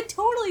 I would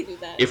totally do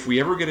that. If we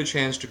ever get a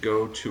chance to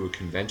go to a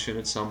convention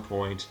at some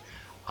point,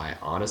 I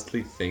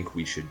honestly think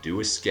we should do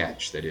a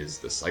sketch that is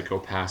the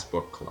Psycho-Pass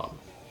book club.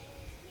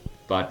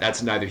 But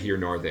that's neither here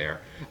nor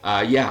there.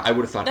 Yeah, I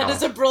would have thought that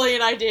is a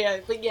brilliant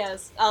idea. But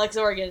yes, Alex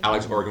Organ.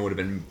 Alex Organ would have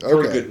been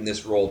very good in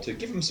this role to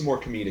give him some more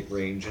comedic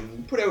range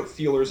and put out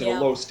feelers in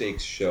a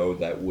low-stakes show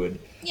that would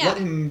let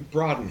him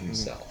broaden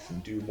himself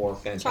and do more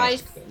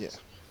fantastic things.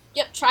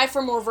 Yep, try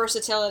for more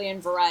versatility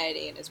and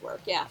variety in his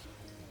work, yeah.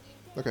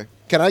 Okay.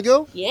 Can I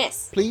go?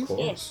 Yes. Please?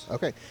 Yes.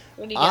 Okay.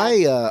 What do you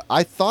got?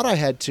 I thought I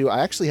had two.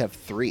 I actually have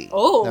three.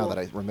 Oh. Now that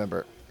I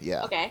remember.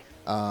 Yeah. Okay.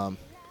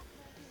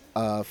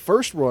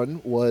 First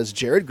one was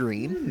Jared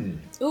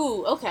Green.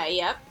 Ooh, okay,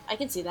 yep. I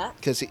can see that.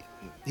 Because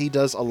he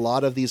does a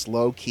lot of these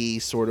low-key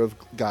sort of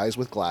guys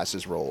with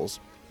glasses roles.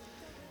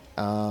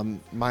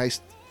 My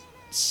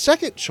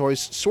second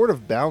choice sort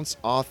of bounce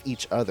off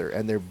each other,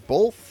 and they're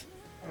both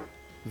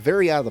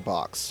very out of the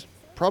box.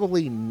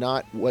 Probably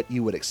not what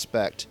you would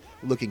expect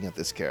looking at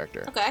this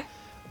character. Okay.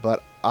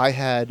 But I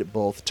had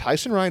both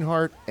Tyson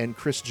Reinhardt and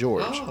Chris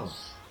George. Oh.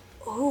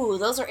 Ooh,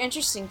 those are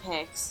interesting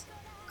picks.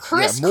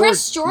 Chris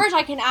George,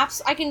 I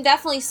can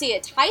definitely see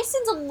it.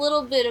 Tyson's a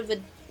little bit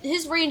of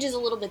his range is a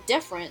little bit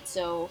different,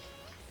 so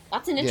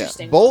that's an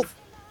interesting one.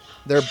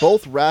 They're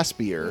both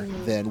raspier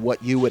than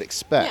what you would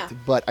expect,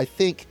 but I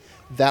think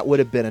that would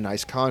have been a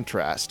nice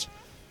contrast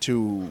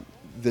to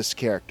this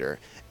character.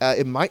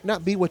 It might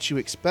not be what you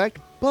expect,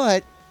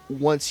 but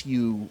once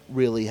you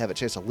really have a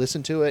chance to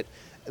listen to it,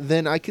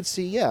 then I could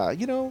see,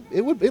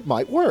 it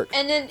might work.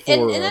 And then for it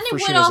would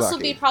also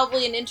Shinozaki. be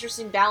probably an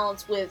interesting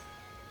balance with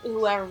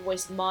whoever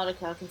voiced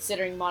Monica,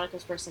 considering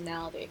Monica's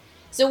personality.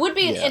 So it would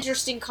be an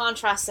interesting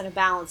contrast and a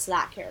balance to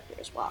that character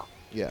as well.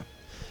 Yeah.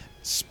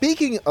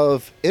 Speaking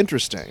of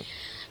interesting,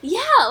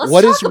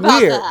 let's talk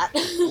about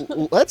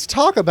that. Let's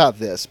talk about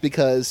this,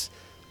 because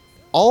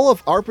all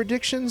of our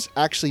predictions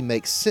actually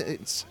make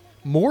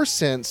more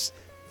sense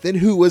than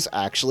who was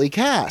actually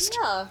cast.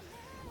 Yeah.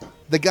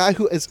 The guy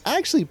who is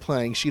actually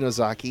playing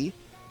Shinozaki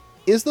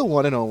is the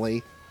one and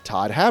only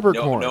Todd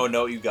Haberkorn.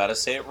 No, you gotta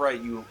say it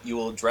right. You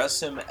will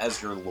address him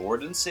as your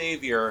Lord and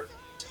Savior,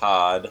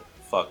 Todd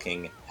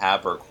fucking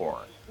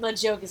Haberkorn. The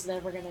joke is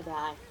never gonna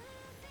die.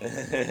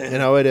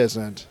 It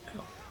isn't.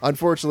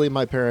 Unfortunately,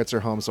 my parents are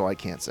home, so I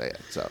can't say it.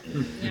 So,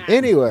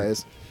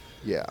 anyways,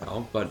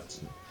 Oh, but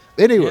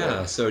anyway.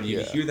 yeah, so do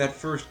you hear that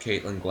first,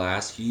 Caitlin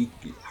Glass?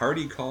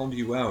 Hardy called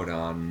you out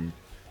on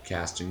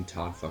casting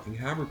Todd fucking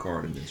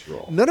Haberkorn in this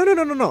role. No.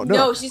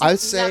 No, she's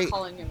not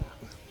calling him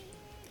out.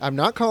 I'm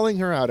not calling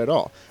her out at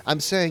all. I'm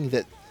saying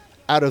that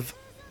out of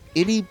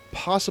any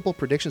possible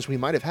predictions we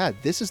might have had,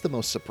 this is the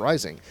most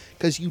surprising,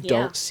 because you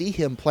don't see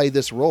him play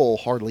this role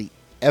hardly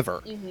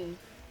ever. Mm-hmm.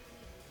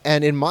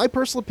 And in my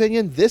personal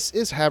opinion, this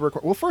is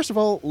Haberkorn. Well, first of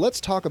all,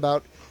 let's talk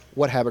about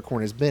what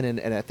Haberkorn has been in,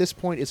 and at this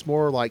point, it's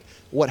more like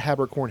what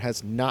Haberkorn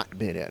has not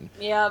been in.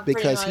 Yeah,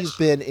 because he's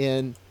been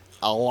in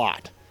a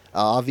lot.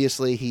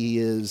 Obviously, he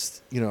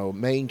is,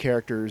 major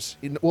characters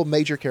in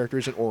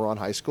Ouran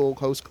High School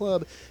Host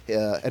Club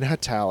and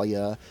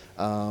Hatalia.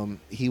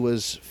 He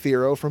was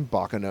Firo from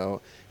Baccano.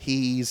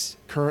 He's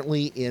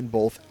currently in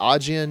both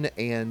Ajin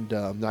and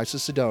Knights of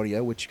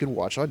Sidonia, which you can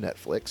watch on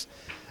Netflix.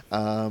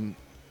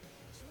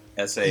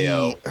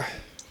 SAO.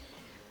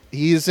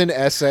 He's an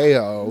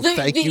SAO.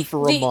 Thank you for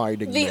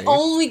reminding me. The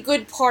only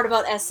good part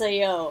about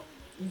SAO,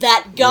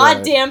 that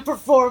goddamn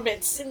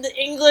performance in the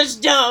English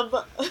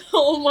dub.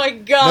 Oh my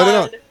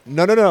god.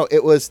 No.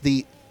 It was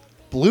the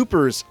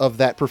bloopers of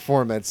that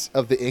performance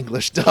of the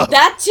English dub.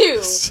 That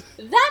too.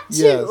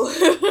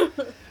 Yes.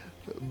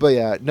 But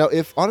yeah, no.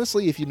 If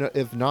you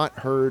have not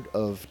heard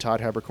of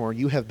Todd Haberkorn,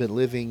 you have been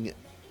living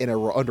under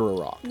a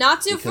rock.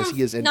 Natsu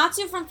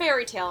from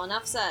Fairy Tail.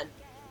 Enough said.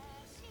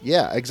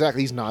 Yeah,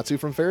 exactly. He's Natsu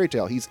from Fairy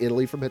Tail. He's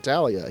Italy from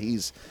Hatalia.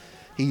 He's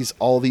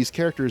all these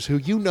characters who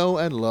you know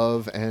and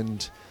love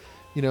and,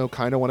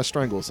 kind of want to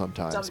strangle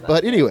sometimes.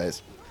 But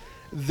anyways,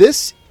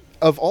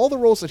 of all the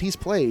roles that he's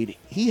played,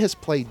 he has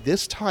played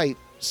this type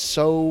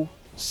so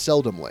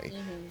seldomly.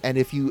 Mm-hmm. And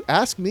if you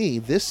ask me,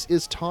 this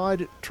is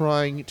Todd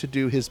trying to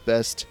do his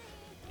best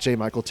J.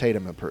 Michael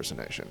Tatum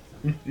impersonation.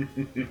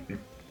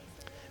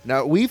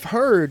 Now, we've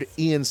heard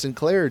Ian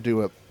Sinclair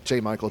do a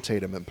J. Michael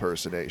Tatum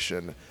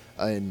impersonation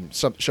in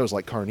some shows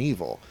like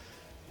Carnival.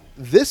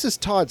 This is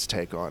Todd's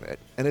take on it,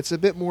 and it's a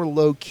bit more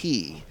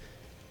low-key.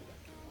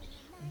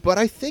 But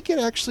I think it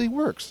actually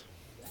works.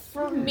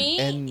 For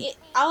me,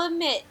 I'll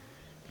admit,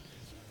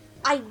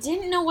 I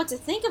didn't know what to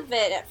think of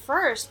it at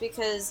first,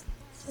 because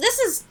this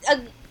is,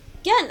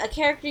 again, a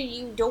character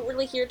you don't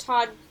really hear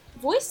Todd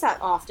voice that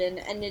often,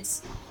 and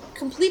it's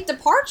complete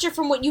departure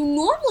from what you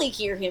normally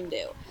hear him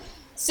do.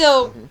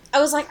 So, I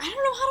was like, I don't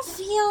know how to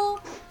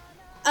feel.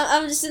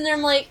 I'm just in there,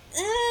 I'm like,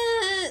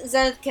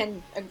 Zenith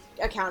can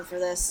account for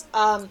this.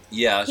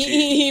 Yeah,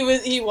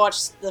 he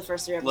watched the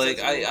first 3 episodes.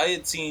 Like, I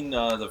had seen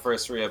the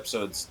first 3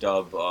 episodes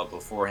dub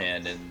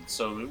beforehand, and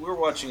so we were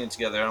watching it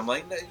together, and I'm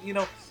like, you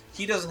know,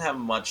 he doesn't have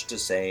much to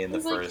say in the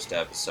first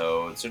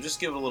episode, so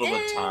just give it a little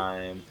bit of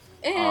time.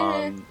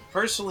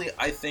 Personally,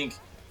 I think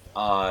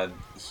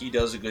he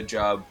does a good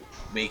job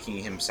making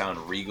him sound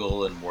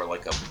regal and more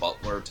like a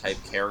butler-type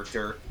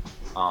character.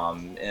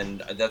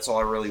 And that's all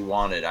I really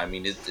wanted. I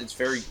mean, it's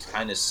very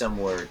kind of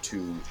similar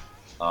to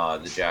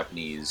the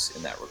Japanese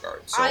in that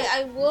regard. So,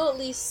 I will at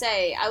least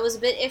say, I was a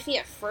bit iffy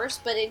at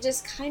first, but it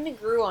just kind of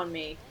grew on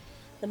me.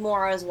 The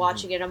more I was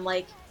watching it, I'm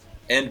like,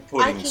 and I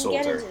pudding can get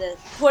soldier. into this.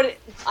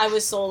 I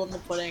was sold on the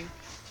pudding.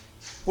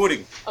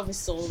 Pudding. I was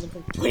sold on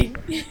the pudding.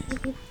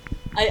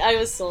 I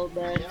was sold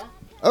there. Yeah.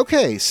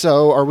 Okay,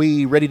 so are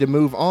we ready to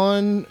move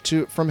on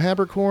from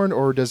Habercorn,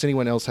 or does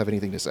anyone else have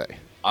anything to say?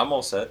 I'm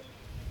all set.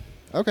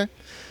 Okay.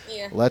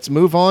 Yeah. Let's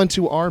move on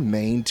to our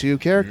main 2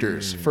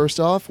 characters. First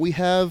off, we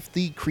have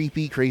the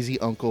creepy, crazy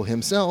uncle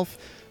himself,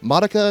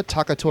 Madoka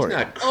Takatori. He's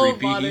not Oh,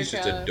 creepy, he's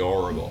just Monica.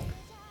 adorable.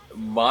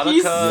 Monica.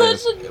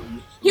 He's such a...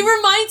 He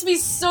reminds me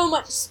so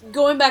much,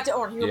 going back to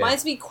Orin, he Yeah.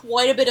 reminds me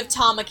quite a bit of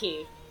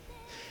Tamaki.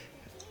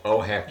 Oh,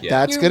 heck yeah.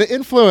 That's You- going to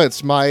influence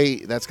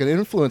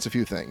a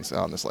few things,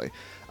 honestly.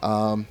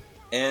 And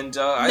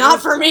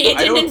Not for me, it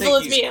I don't didn't think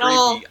influence he's me at creepy.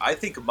 all. I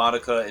think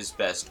Monica is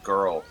best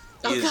girl.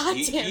 Oh, God damn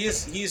it.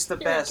 He's the Here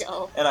we best,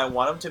 go. and I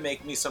want him to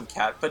make me some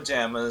cat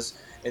pajamas.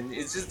 And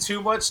it's just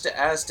too much to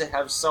ask to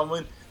have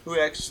someone who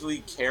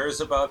actually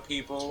cares about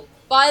people.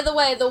 By the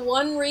way, the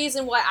one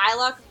reason why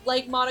I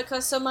like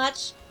Monica so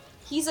much,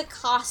 he's a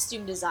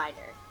costume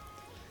designer.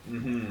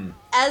 Mm-hmm.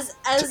 As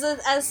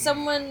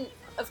someone,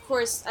 of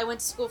course, I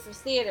went to school for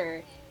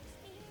theater.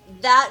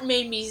 That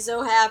made me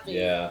so happy.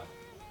 Yeah.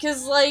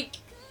 Because, like,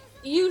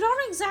 you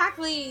don't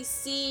exactly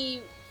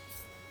see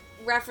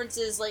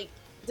references like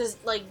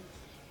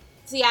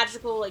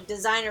theatrical, like,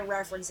 designer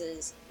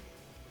references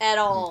at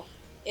all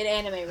in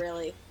anime,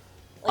 really.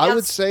 Like, I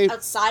would say...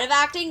 outside of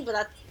acting,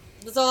 but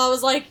that's all I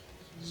was like,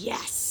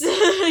 yes,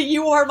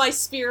 you are my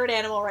spirit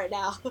animal right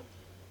now.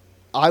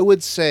 I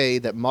would say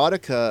that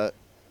Madoka,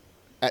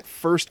 at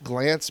first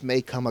glance,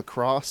 may come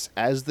across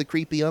as the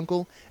creepy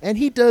uncle, and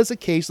he does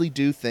occasionally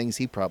do things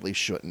he probably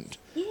shouldn't.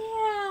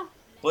 Yeah.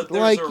 But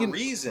there's Like, a you-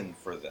 reason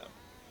for them.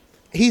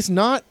 He's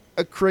not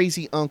a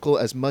crazy uncle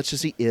as much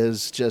as he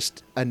is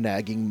just a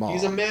nagging mom.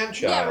 He's a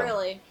man-child. Yeah,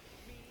 really.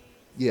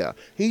 Yeah,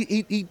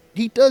 he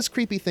does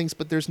creepy things,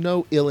 but there's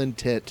no ill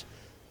intent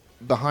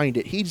behind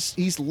it.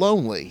 He's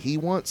lonely. He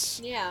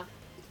Yeah.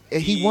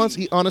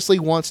 honestly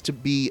wants to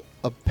be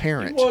a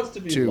parent He wants to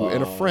be and a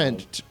loved.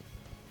 friend.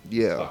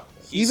 Yeah. Fuck.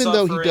 He's Even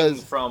though he suffering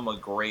does- from a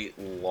great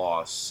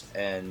loss,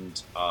 and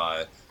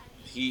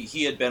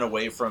he had been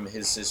away from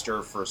his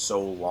sister for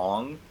so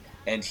long,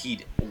 and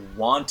he'd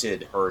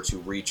wanted her to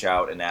reach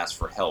out and ask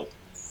for help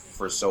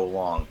for so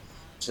long,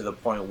 to the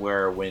point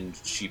where when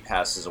she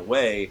passes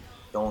away,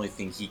 the only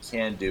thing he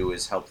can do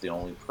is help the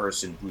only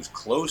person who's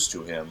close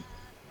to him,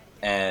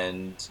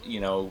 and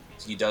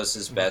he does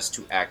his best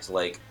to act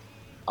like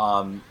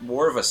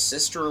more of a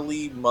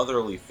sisterly,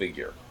 motherly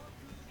figure.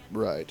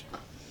 Right.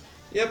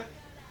 Yep.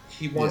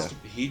 He wants Yeah. to.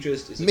 He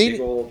just is a Maybe-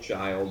 big old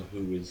child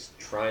who is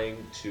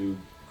trying to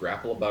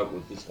grapple about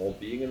with this whole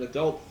being an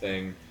adult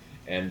thing,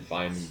 and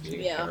finding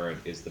being Yeah. a parent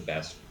is the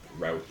best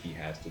route he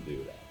has to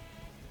do that.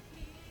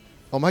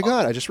 Oh my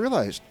god, I just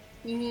realized.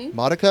 Mm-hmm.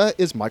 Madoka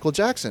is Michael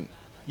Jackson.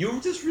 You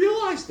just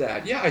realized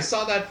that? Yeah, I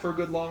saw that for a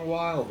good long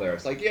while there.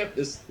 It's like, yep,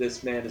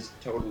 this man is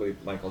totally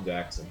Michael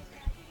Jackson.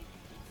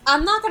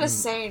 I'm not gonna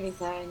say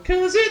anything.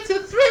 'Cause it's a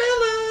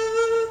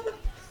thriller.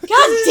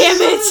 God damn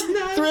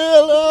it!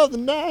 Thrill of the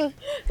night.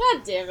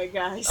 God damn it,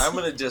 guys. I'm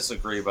gonna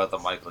disagree about the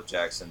Michael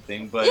Jackson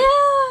thing, but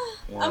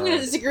yeah, I'm gonna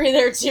disagree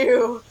there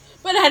too.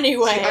 But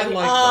anyway, See, I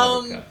like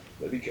Monica.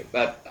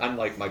 But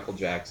unlike Michael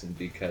Jackson,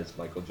 because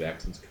Michael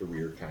Jackson's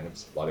career kind of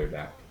spluttered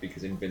out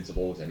because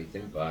Invincible was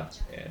anything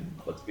but, and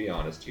let's be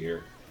honest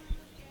here.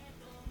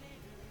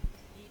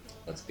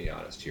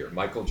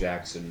 Michael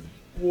Jackson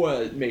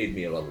made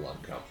me a little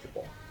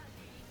uncomfortable.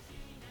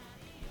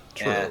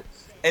 True.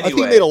 Anyway, I think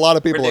it made a lot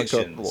of people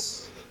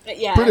predictions.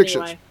 yeah.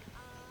 Predictions. Anyway.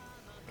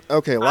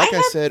 Okay, like I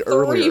had said 3,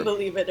 earlier.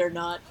 believe it or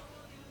not.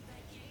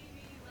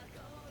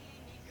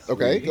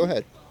 Okay, 3? go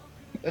ahead.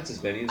 That's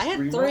as many as I had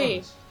 3 3.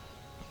 ones.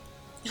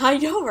 I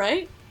know,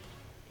 right?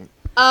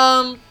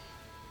 Mine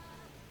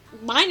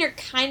are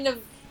kind of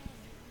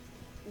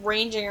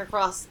ranging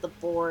across the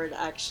board.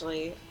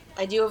 Actually,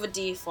 I do have a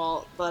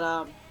default,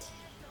 but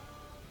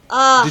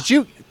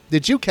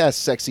Did you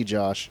cast Sexy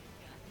Josh?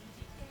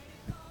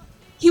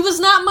 he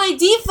was not my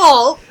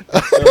default,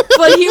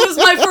 but he was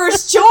my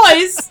first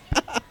choice.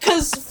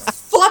 Cause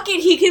fuck it,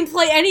 he can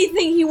play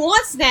anything he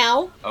wants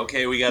now.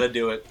 Okay, we gotta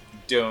do it.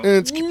 Don't.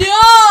 It's No!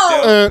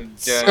 Dun,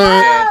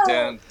 dun,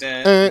 dun,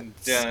 dun,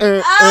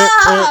 dun.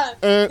 Ah!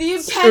 The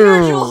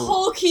impenetrable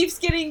hole keeps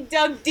getting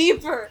dug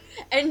deeper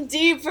and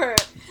deeper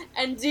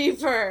and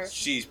deeper.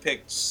 She's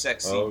picked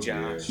sexy Oh,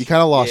 Josh. You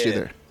kind of lost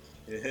you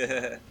Yeah.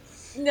 there.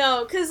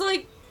 No, because,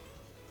 like,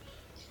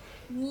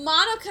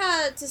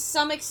 Monica, to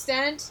some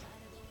extent,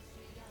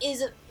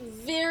 is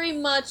very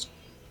much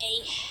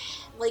a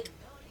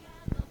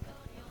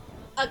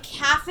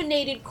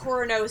caffeinated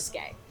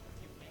Koronosuke.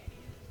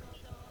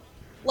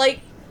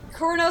 Like,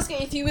 Koronosuke,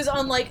 if he was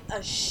on, like,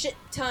 a shit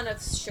ton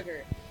of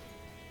sugar.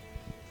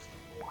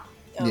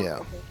 Oh, Yeah.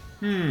 okay.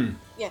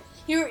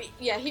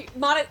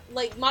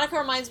 Monica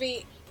reminds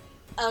me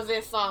of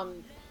if,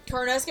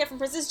 Koronosuke from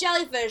Princess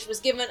Jellyfish was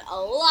given a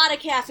lot of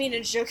caffeine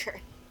and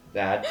sugar.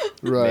 That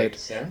Right.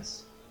 makes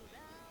sense.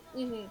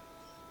 Mm-hmm.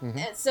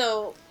 Mhm. And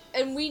so,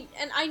 and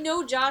I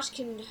know Josh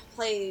can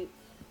play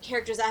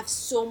characters that have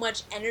so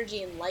much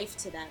energy and life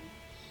to them.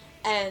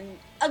 And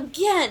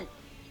again,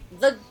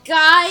 the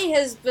guy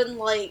has been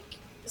like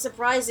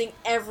surprising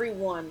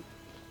everyone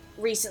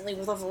recently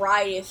with a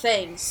variety of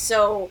things.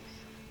 So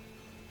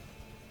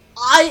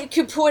I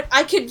could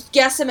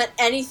guess him at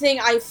anything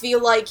I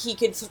feel like he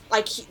could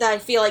that I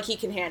feel like he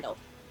can handle.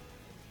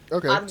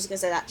 Okay. I'm just gonna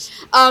say that.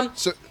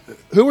 So,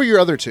 who were your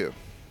other two?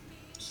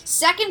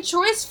 Second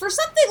choice for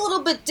something a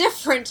little bit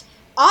different.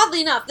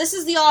 Oddly enough, this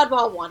is the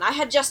oddball one. I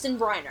had Justin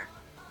Briner.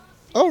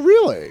 Oh,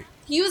 really?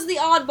 He was the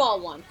oddball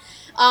one.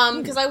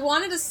 Because I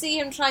wanted to see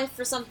him try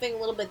for something a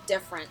little bit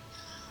different.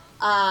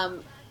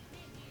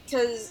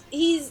 Because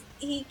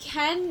he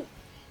can...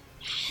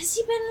 Has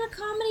he been in a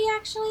comedy,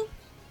 actually?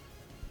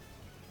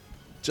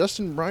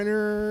 Justin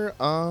Briner,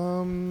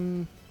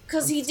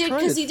 Because I'm he did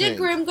trying to think.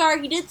 Grimgar,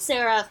 he did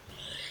Seraph.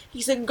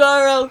 He's in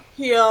Garo,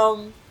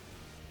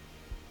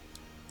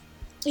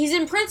 he's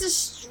in Princess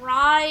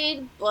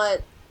Stride,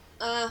 but,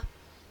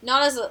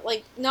 not as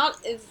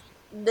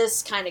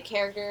this kind of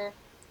character.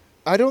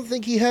 I don't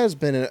think he has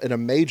been in a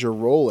major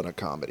role in a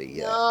comedy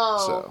yet.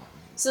 No.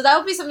 So that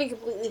would be something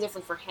completely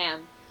different for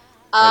him.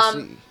 I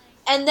see.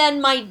 And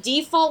then my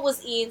default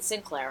was Ian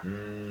Sinclair.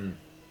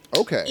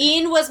 Okay.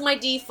 Ian was my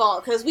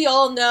default, because we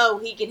all know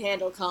he can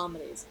handle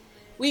comedies.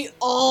 We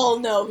all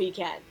know he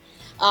can.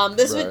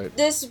 Right.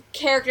 This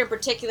character in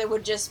particular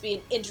would just be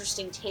an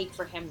interesting take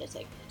for him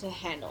to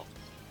handle.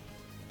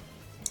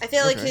 I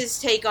feel like Okay. his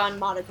take on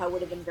Monica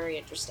would have been very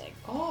interesting.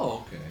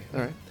 Oh,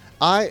 okay.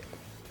 All right.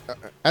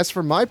 As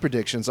for my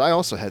predictions, I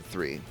also had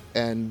 3,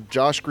 and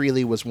Josh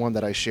Greeley was one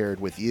that I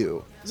shared with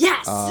you.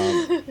 Yes!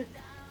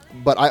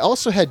 But I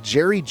also had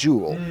Jerry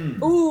Jewell.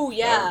 Ooh,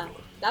 yeah.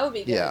 That would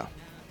be good. Yeah.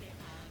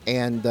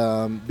 And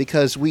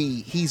because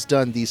he's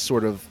done these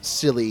sort of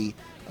silly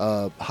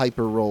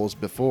hyper roles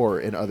before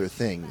in other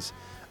things.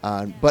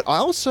 But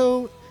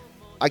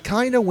I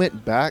kind of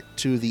went back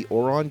to the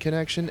Oron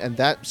connection, and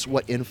that's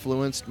what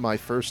influenced my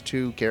first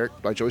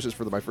my choices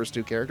for my first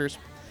 2 characters.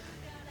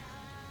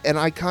 And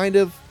I kind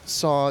of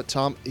saw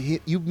Tom.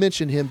 You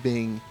mentioned him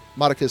being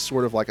Monica's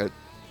sort of like an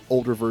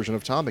older version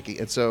of Tamaki,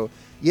 and so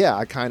yeah,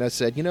 I kind of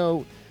said,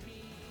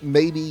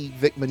 maybe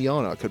Vic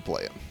Mignogna could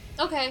play him.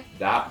 Okay.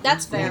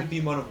 That's fair. going to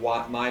be one of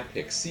my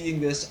picks. Seeing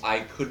this,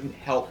 I couldn't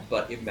help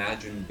but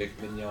imagine Vic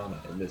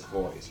Mignogna in this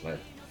voice.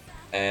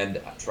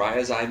 And try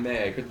as I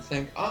may, I couldn't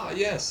think,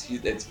 yes,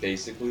 it's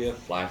basically a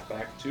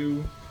flashback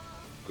to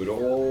good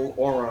old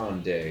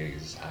Oron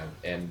days.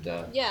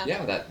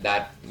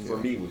 That for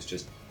me was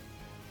just,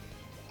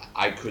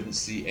 I couldn't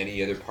see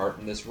any other part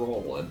in this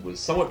role, and was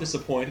somewhat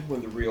disappointed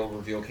when the real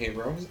reveal came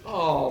around.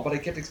 But I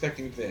kept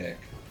expecting Vic.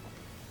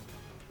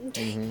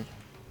 Mm-hmm.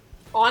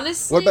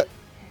 Honestly... What about?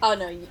 Oh,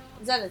 no.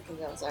 Is that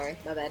anything else? Sorry.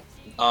 My bad.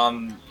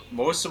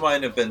 Most of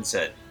mine have been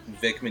said.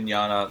 Vic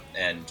Mignogna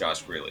and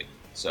Josh Greeley.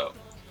 So,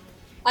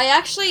 I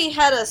actually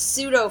had a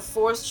pseudo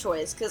fourth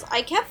choice, because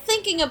I kept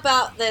thinking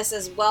about this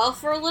as well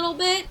for a little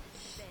bit,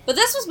 but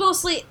this was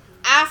mostly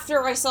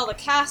after I saw the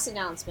cast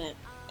announcement,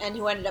 and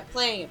who ended up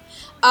playing him.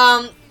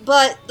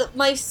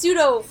 My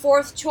pseudo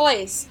fourth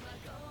choice,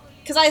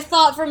 because I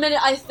thought for a minute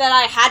that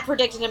I had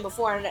predicted him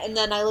before, and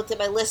then I looked at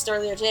my list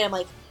earlier today, I'm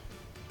like,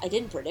 I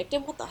didn't predict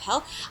him? What the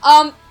hell?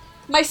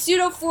 My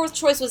pseudo fourth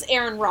choice was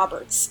Aaron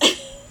Roberts.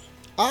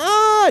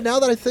 Now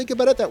that I think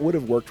about it, that would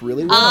have worked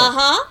really well.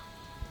 Uh-huh.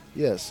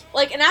 Yes.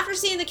 And after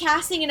seeing the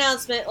casting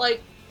announcement,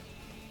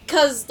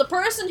 because the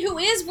person who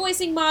is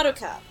voicing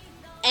Madoka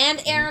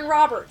and Aaron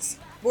Roberts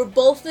were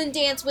both in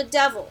Dance with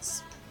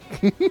Devils.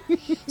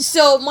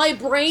 So my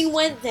brain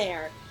went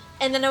there,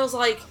 and then I was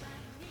like,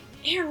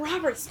 Aaron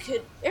Roberts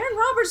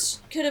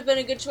could have been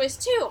a good choice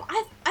too.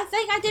 I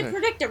think I did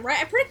predict him right.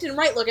 I predicted him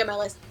right. Look at my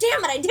list.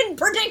 Damn it, I didn't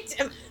predict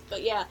him.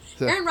 But yeah,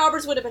 Aaron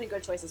Roberts would have been a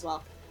good choice as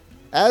well.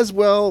 As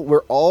well,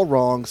 we're all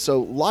wrong.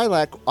 So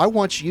Lilac, I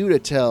want you to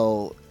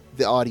tell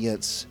the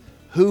audience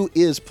who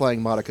is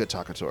playing Madoka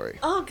Takatori.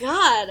 Oh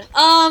God.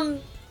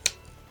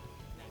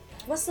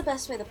 What's the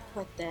best way to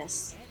put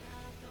this?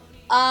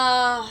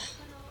 I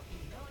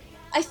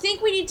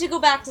think we need to go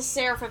back to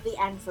Seraph of the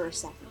End for a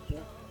second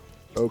here.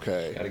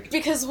 Okay.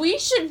 Because we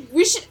should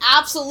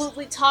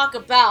absolutely talk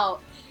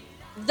about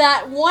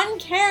that one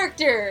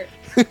character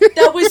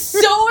that was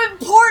so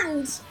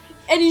important,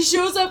 and he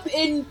shows up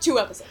in 2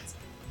 episodes.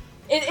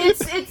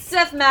 It's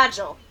Seth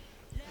Magel,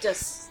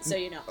 just so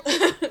you know.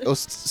 Oh,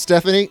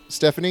 Stephanie,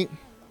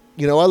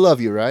 you know I love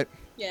you, right?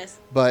 Yes.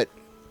 But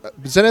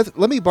Zenith,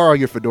 let me borrow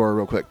your fedora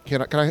real quick.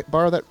 Can I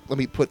borrow that? Let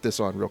me put this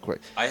on real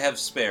quick. I have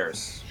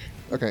spares.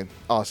 Okay,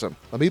 awesome.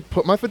 Let me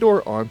put my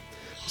fedora on.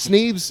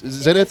 Sneebs,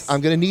 Zenith, Yes.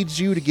 I'm going to need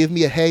you to give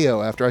me a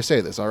heyo after I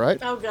say this, all right?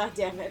 Oh, god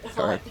damn it.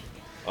 All right.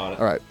 On it.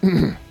 All right.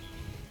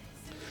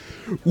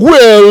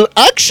 Well,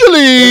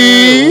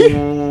 actually,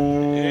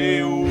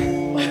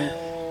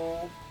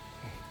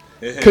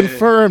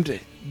 confirmed.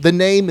 The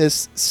name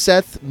is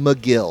Seth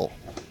McGill.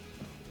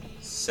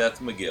 Seth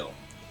McGill.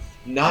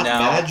 Not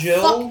Now- Fuck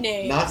Magi,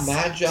 names. not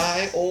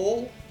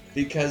Magi-Ol,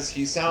 because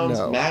he sounds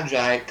No.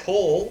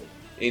 Magi-Cole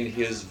in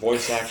his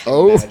voice acting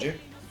Oh. magic.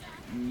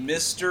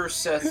 Mr.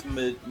 Seth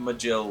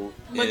McGill.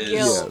 McGill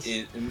Yes.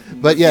 is.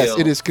 But yes, McGill.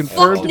 it is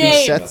confirmed Fuck to be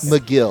names. Seth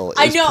McGill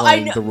I is know,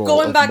 playing the role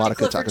going of back to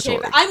Monica Clifford Takasori.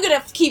 Chambers. I'm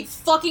gonna keep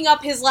fucking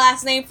up his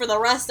last name for the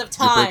rest of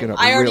breaking time. up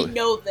I already really-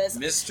 know this.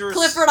 Mr.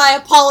 Clifford, I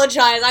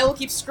apologize. I will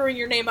keep screwing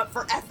your name up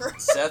forever.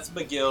 Seth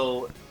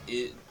McGill.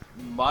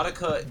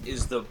 Monica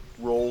is the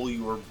role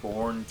you were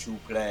born to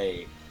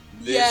play.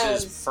 This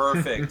Yes. is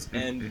perfect,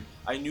 and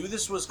I knew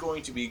this was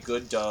going to be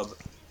good dub.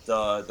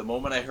 The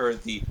moment I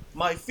heard the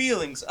 "my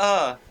feelings,"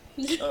 but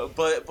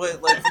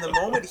like from the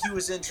moment he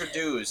was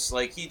introduced,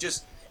 like he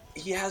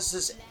has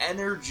this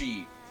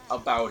energy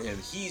about him.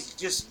 He's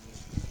just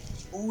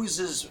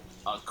oozes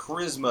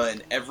charisma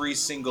in every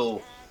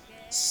single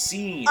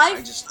scene.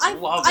 I just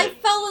love I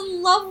it. fell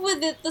in love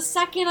with it the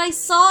second I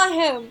saw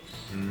him.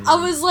 I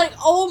was like,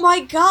 oh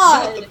my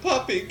god. Not the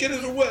puppy, get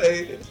it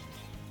away!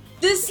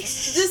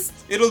 This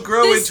It'll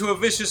grow this- into a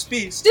vicious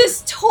beast.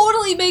 this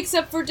totally makes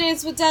up for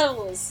Dance with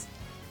Devils.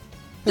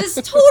 This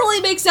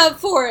totally makes up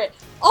for it.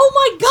 Oh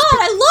my god,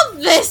 I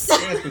love this.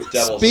 Dance with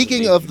Devils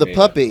Speaking is of the made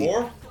puppy. up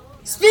for.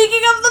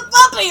 Speaking of the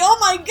puppy, oh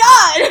my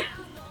god.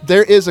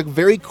 There is a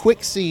very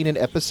quick scene in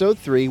episode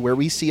 3 where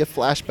we see a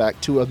flashback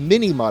to a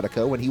mini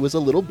Monica when he was a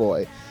little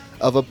boy,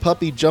 of a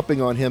puppy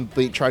jumping on him,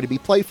 trying to be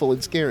playful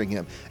and scaring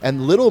him.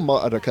 And little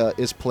Monica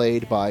is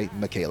played by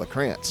Michaela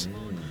Krantz. Just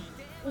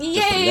putting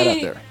that out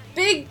Yay. there.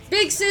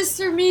 Big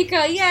sister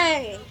Mika,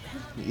 yay.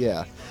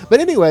 Yeah. But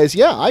anyways,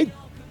 yeah,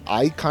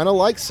 I kind of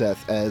like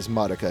Seth as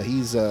Monica.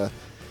 He's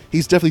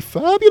definitely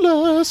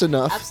fabulous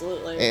enough.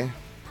 Absolutely.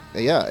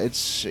 Yeah,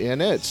 it's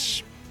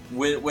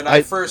When I-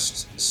 I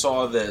first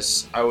saw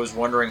this, I was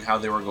wondering how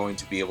they were going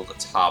to be able to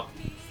top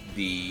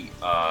the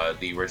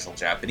original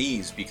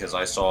Japanese, because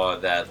I saw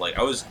that like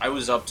I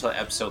was up to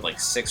episode like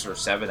 6 or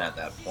 7 at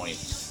that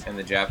point in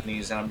the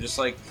Japanese, and I'm just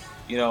like,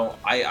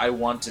 I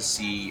want to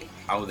see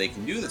how they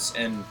can do this,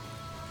 and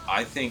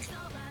I think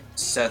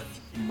Seth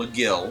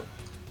McGill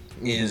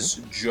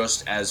is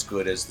just as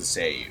good as the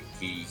Seiyu.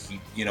 He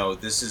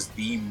this is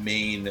the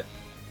main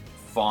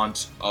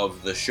font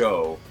of the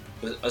show,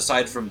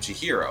 aside from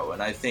Chihiro,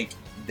 and I think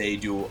they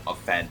do a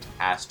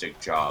fantastic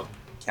job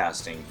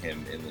casting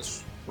him in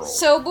this role.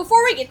 So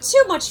before we get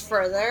too much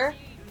further,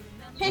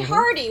 hey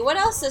Hardy, what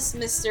else has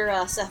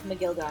Mr. Seth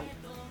McGill done?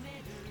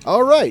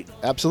 all right.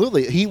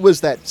 Absolutely, he was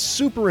that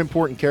super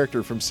important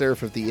character from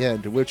Seraph of the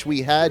End, which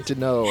we had to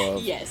know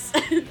of Yes.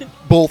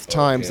 both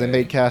times they Okay.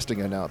 made casting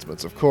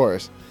announcements, of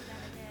course.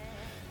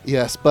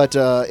 Yes, but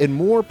in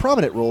more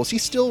prominent roles,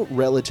 he's still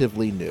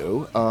relatively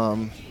new.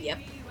 Yep.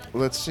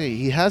 Let's see.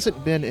 He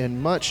hasn't been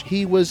in much.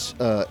 He was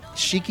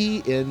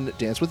Shiki in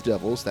Dance with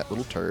Devils, that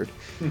little turd.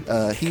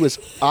 He was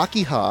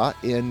Akiha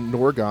in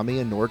Noragami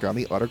and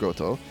Noragami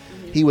Aragoto.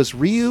 He was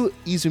Ryu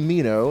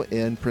Izumino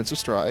in Prince of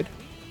Stride.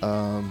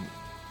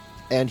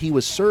 And he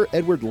was Sir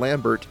Edward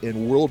Lambert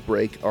in World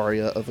Break,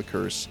 Aria of a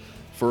Curse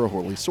for a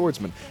Holy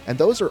Swordsman. And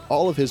those are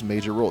all of his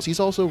major roles. He's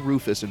also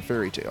Rufus in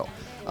Fairy Tail.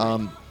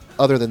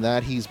 Other than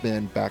that, he's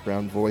been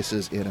background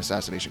voices in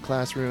Assassination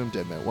Classroom,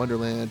 Dead Man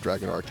Wonderland,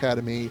 Dragon Art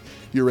Academy,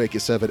 Eureka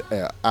 7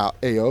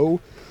 AO,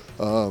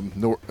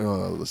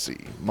 let's see,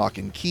 Mock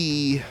and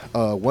Key,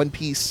 One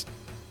Piece,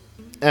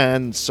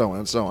 and so on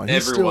and so on.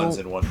 Everyone's He's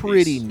still in One Piece.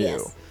 pretty new.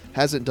 Yes.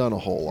 Hasn't done a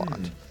whole lot.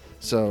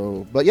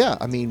 So, but yeah,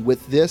 I mean,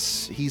 with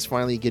this, he's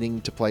finally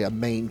getting to play a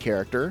main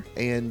character,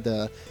 and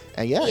yeah,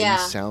 Yeah.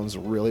 he sounds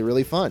really,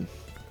 really fun.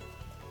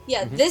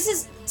 Yeah, this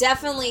is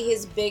definitely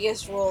his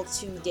biggest role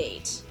to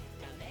date.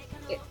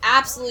 It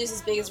absolutely is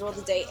his biggest role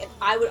to date, and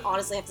I would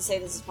honestly have to say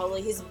this is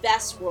probably his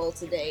best role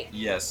to date.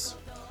 Yes.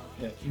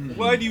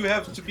 Why do you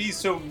have to be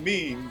so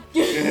mean?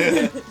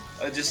 They're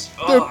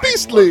I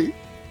beastly.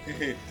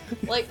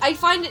 Like, I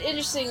find it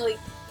interesting, like,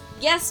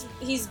 yes,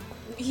 he's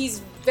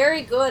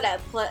very good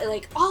at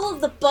like all of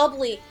the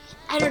bubbly,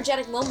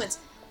 energetic moments,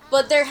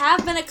 but there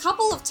have been a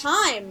couple of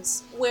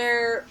times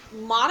where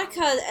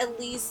Monica at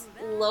least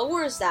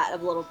lowers that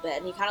a little bit,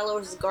 and he kind of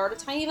lowers his guard a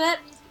tiny bit.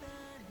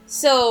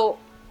 So,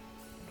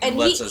 and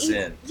lets us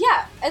in.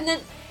 Yeah, and then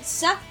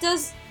Seth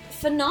does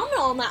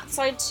phenomenal on that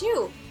side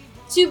too.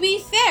 To be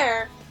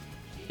fair,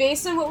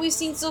 based on what we've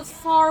seen so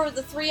far with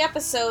the 3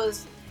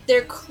 episodes,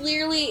 there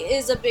clearly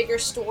is a bigger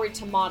story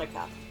to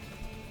Monica.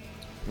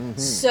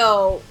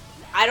 So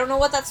I don't know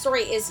what that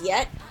story is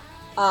yet,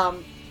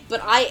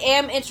 but I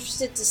am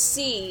interested to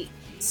see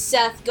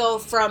Seth go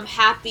from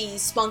happy,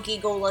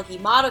 spunky-go-lucky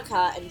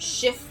Madoka and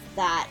shift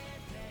that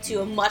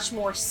to a much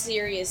more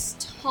serious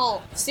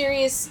tone,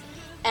 serious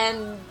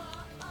and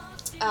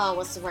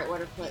what's the right word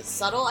to put it?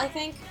 Subtle, I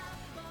think.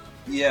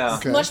 Yeah.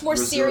 Okay. Much more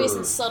serious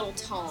and Reserved. subtle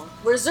tone.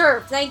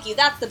 Reserved, thank you.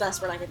 That's the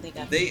best word I can think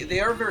of. They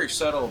are very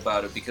subtle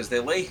about it because they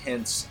lay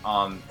hints.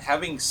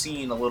 Having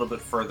seen a little bit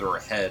further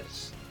ahead,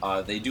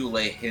 they do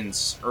lay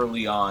hints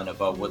early on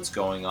about what's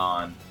going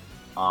on,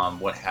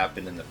 what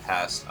happened in the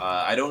past.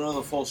 I don't know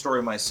the full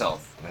story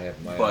myself, I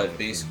have my but own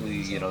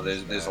basically, opinions on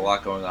there's a that.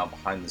 lot going on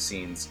behind the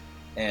scenes,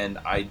 and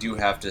I do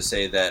have to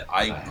say that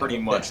I have pretty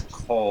a much bet.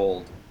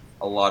 called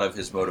a lot of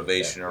his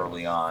motivation Bet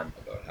early on.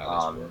 about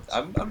how this works.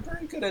 I'm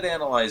very good at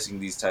analyzing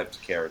these types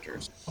of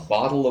characters. A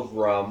bottle of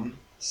rum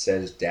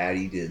says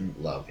Daddy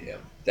didn't love him.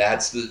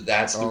 That's the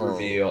Oh.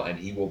 reveal, and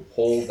he will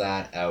pull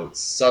that out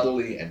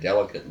subtly and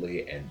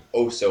delicately and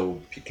oh so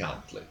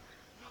piquantly.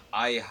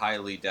 I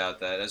highly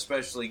doubt that,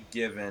 especially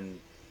given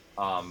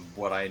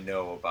what I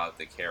know about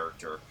the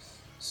character.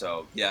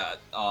 So yeah,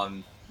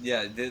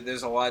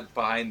 there's a lot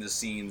behind the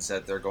scenes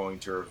that they're going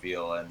to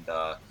reveal, and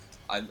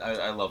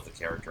I love the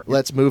character.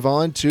 Let's move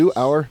on to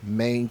our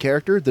main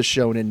character, the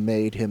shonen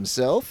maid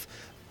himself,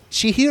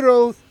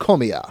 Chihiro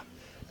Komiya.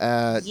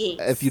 Yes.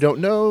 If you don't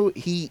know,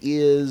 he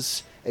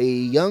is a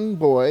young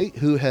boy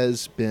who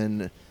has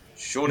been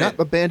Shonen. not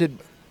abandoned.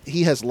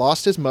 He has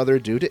lost his mother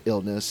due to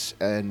illness,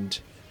 and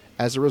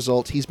as a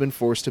result, he's been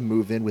forced to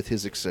move in with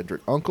his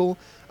eccentric uncle.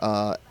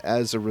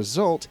 As a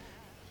result,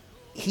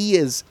 he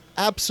is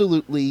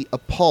absolutely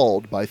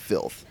appalled by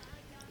filth.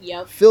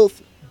 Yep.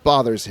 Filth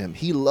bothers him.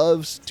 He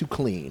loves to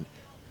clean.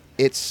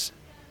 It's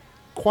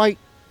quite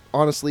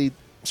honestly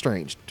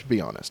strange, to be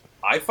honest.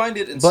 I find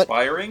it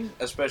inspiring,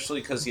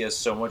 especially because he has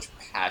so much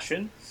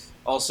passion.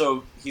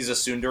 Also, he's a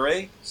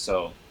tsundere,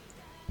 so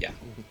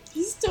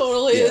He's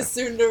totally Yeah. a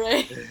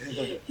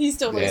tsundere. He's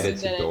totally And a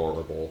it's tsundere.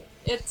 adorable.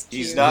 It's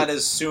cute. he's not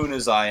as soon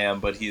as I am,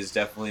 but he is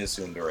definitely a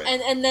tsundere.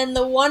 And then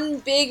the one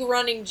big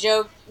running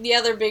joke, the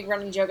other big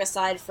running joke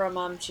aside from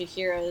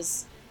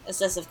Chihiro's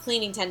excessive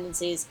cleaning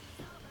tendencies,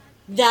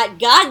 that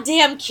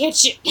goddamn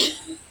kitchen.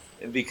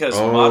 Because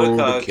Oh,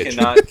 Madoka the kitchen.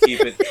 cannot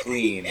keep it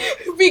clean.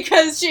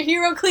 Because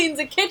Chihiro cleans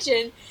a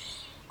kitchen,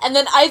 and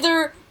then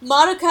either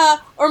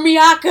Madoka or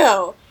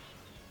Miyako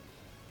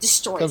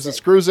destroys Comes and it.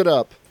 screws it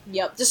up.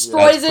 Yep,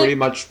 destroys That's pretty it.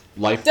 much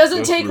life. Doesn't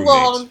with take roommates.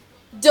 long.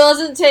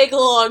 Doesn't take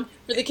long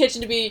for the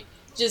kitchen to be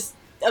just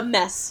a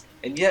mess.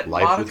 And yet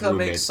Life with Madoka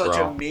roommates, makes such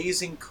bro.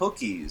 amazing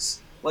cookies.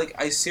 Like,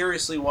 I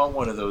seriously want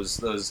one of those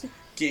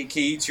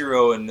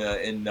Keiichiro and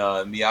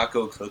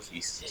Miyako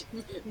cookies.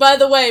 By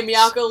the way,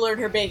 Miyako learned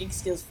her baking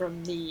skills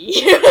from me.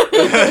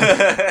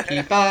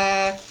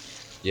 Keepa.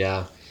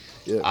 Yeah.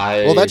 Yeah.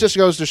 I- Well, that just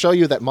goes to show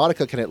you that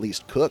Monica can at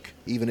least cook,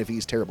 even if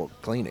he's terrible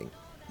at cleaning.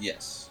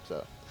 Yes.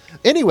 So,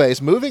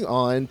 anyways, moving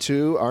on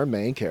to our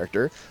main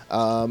character.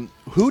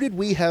 Who did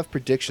we have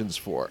predictions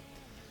for?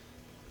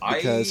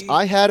 Because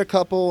I had a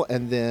couple,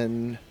 and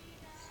then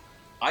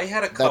I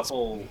had a That's-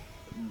 couple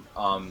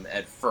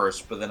at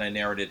first, but then I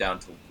narrowed it down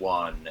to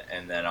one,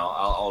 and then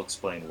I'll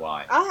explain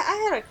why.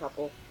 I had a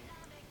couple.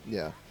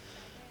 yeah,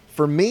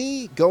 for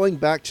me, going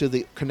back to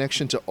the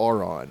connection to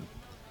Auron,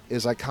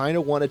 is I kind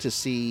of wanted to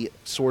see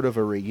sort of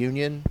a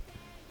reunion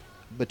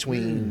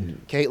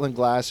between Caitlin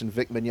Glass and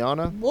Vic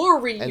Mignogna. More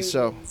reunions. And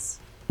so-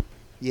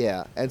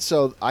 Yeah, and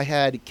so I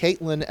had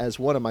Caitlin as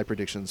one of my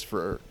predictions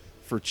for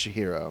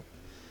Chihiro.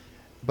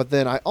 But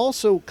then I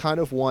also kind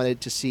of wanted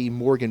to see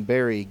Morgan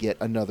Berry get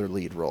another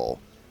lead role.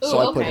 So Ooh,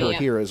 I put okay, her yeah.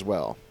 here as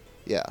well.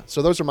 Yeah,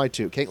 so those are my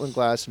two, Caitlin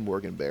Glass and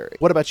Morgan Berry.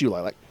 What about you,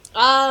 Lilac?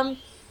 I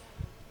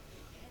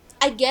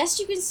guess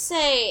you can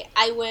say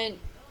I went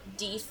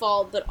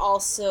default, but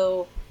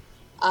also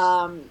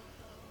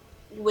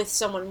with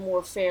someone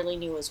more fairly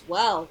new as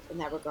well in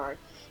that regard.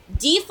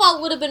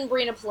 Default would have been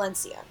Brina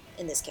Palencia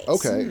in this case.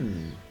 Okay.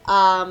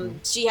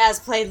 She has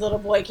played little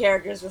boy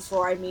characters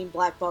before. I mean,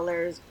 Black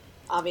Butler is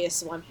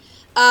obvious one.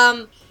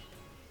 I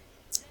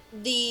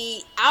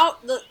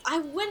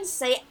wouldn't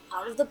say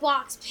out of the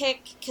box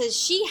pick because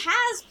she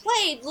has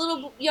played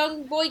little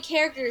young boy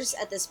characters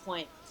at this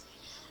point.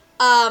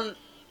 And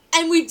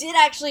we did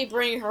actually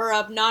bring her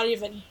up not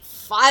even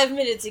 5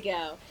 minutes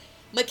ago.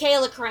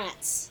 Michaela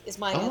Krantz is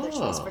my other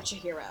choice for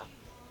Chihiro.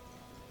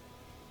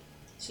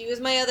 She was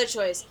my other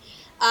choice.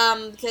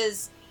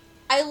 Because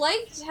I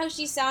liked how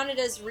she sounded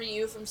as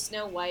Ryu from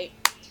Snow White.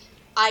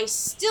 I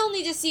still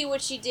need to see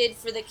what she did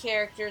for the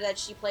character that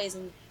she plays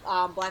in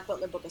Black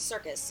Butler Book of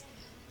Circus.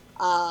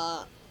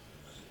 No,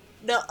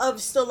 I'm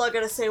still not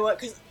going to say what,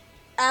 because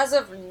as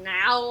of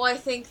now, I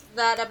think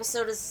that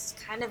episode is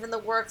kind of in the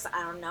works.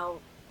 I don't know.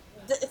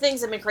 Things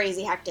have been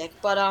crazy hectic,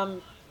 but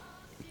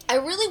I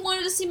really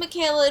wanted to see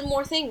Michaela in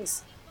more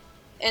things.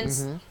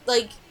 And,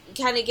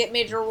 kind of get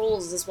major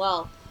roles as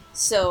well.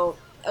 So,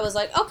 I was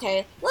like,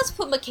 okay, let's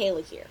put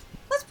Michaela here.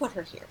 Let's put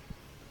her here.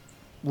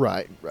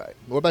 Right.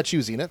 What about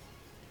you, Zenith?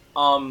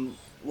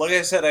 like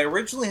I said, I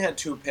originally had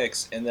 2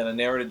 picks, and then I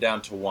narrowed it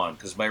down to 1,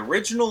 because my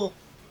original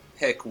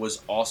pick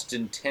was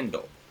Austin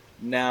Tyndall.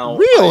 Now,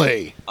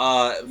 Really?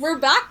 We're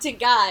back to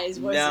guys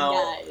voicing now,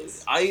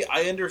 guys.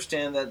 I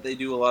understand that they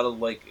do a lot of,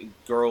 like,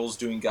 girls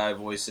doing guy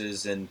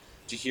voices, and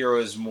Chihiro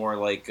is more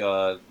like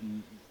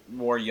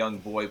more young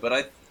boy. But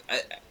I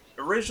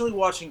originally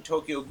watching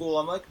Tokyo Ghoul,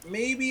 I'm like,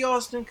 maybe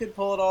Austin could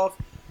pull it off.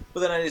 But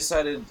then I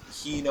decided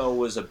Hino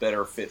was a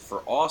better fit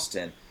for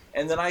Austin.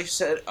 And then I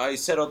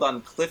settled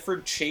on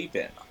Clifford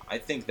Chapin. I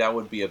think that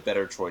would be a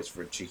better choice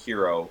for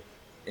Chihiro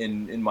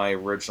in my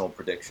original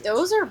predictions.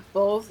 Those are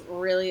both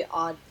really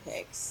odd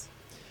picks.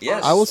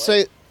 Yes. I will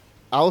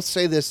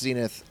say this,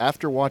 Zenith.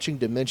 After watching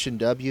Dimension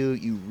W,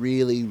 you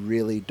really,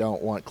 really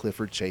don't want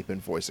Clifford Chapin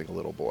voicing a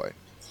little boy.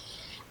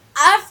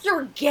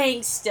 After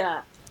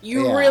Gangsta,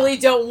 you Yeah. really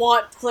don't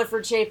want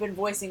Clifford Chapin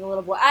voicing a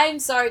little boy. I'm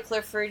sorry,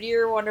 Clifford.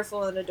 You're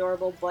wonderful and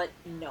adorable, but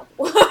no.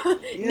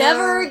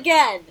 Never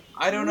again.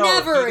 I don't know.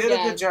 Never He did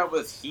again. a good job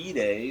with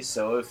Hide,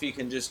 so if he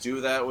can just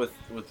do that with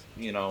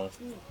you know,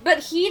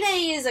 But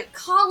Hide is a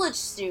college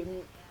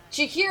student.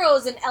 Chihiro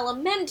is in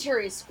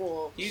elementary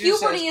school. He just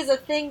Puberty has- is a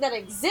thing that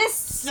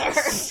exists,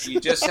 sir.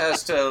 he just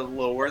has to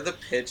lower the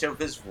pitch of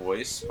his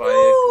voice by No.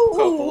 a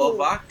couple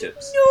of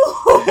octaves.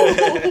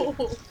 No!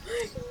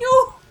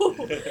 No!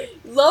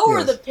 Lower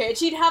Yes. the pitch.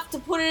 He'd have to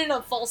put it in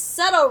a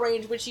falsetto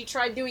range, which he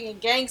tried doing in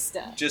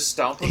Gangsta. Just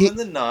stomp him He- in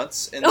the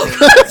nuts, and Oh, then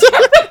God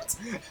damn it!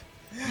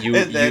 You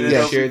And then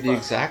it'll share be the fun.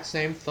 exact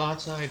same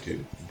thoughts I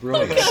do.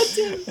 Brilliant.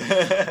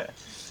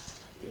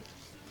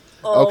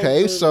 Oh,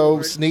 Okay, good so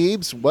Lord.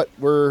 Sneebs, what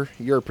were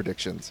your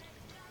predictions?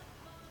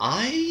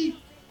 I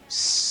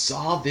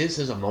saw this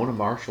as a Mona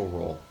Marshall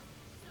role.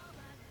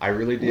 I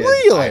really did.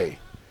 Really?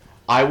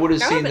 I would have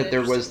That seen would've that been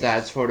there was interesting.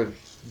 that sort of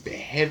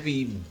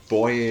heavy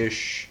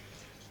boyish,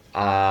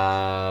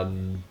 that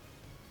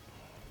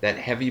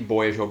heavy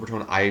boyish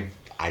overtone.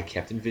 I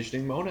kept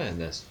envisioning Mona in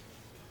this.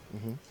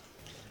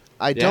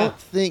 I Yeah. don't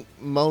think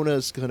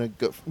Mona's gonna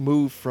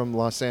move from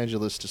Los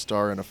Angeles to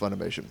star in a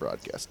Funimation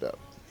broadcast now.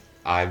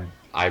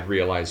 I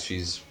realize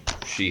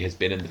she has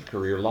been in the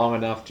career long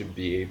enough to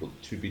be able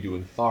to be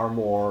doing far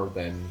more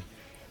than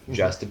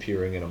just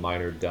appearing in a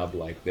minor dub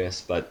like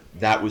this, but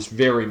that was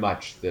very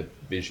much the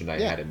vision I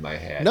Yeah. had in my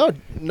head.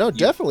 No,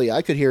 definitely,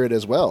 I could hear it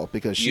as well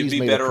because you'd she's be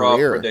made better a off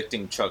career.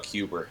 predicting Chuck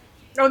Huber.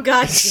 Oh,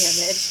 God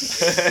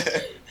damn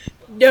it.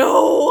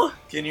 No!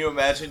 Can you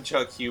imagine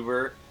Chuck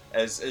Huber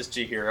as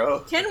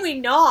Chihiro? Can we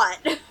not?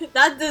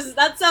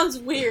 That sounds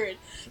weird.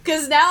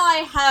 Because now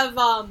I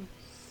have,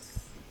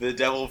 The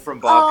devil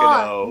from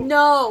Bakano.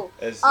 no.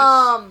 As-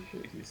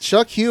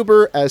 Chuck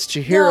Huber as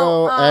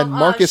Chihiro No, and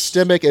Marcus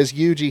Stimmick as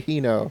Yuji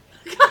Hino.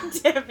 God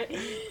damn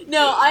it.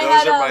 No, I Those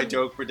had, are my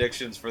joke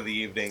predictions for the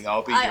evening.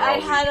 I'll be here I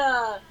all had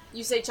week.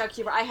 you say Chuck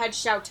Huber, I had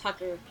Shao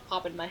Tucker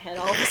pop in my head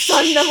all of a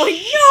sudden. I'm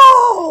like,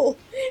 no!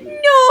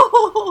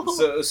 No!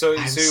 So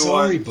I'm you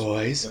sorry, want-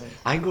 boys.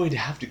 I'm going to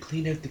have to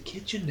clean out the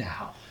kitchen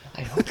now.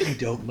 I hope you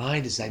don't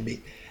mind as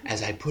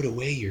I put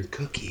away your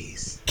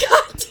cookies.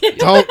 God damn it.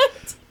 Don't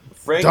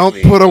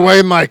Frankly, put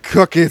away my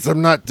cookies.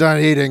 I'm not done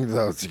eating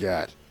those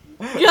yet.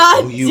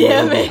 God Oh, you will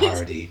damn be, it.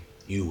 Hardy.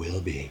 You will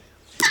be.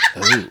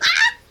 Ooh.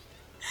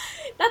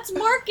 That's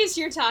Marcus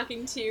you're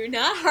talking to,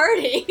 not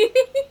Hardy.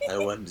 I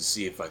wanted to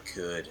see if I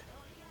could.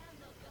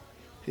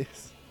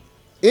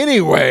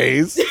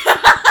 Anyways,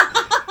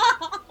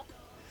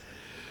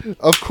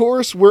 of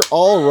course, we're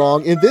all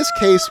wrong. In this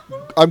case,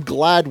 I'm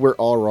glad we're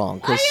all wrong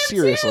I because am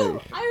seriously,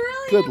 too. I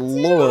really good am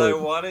too. But I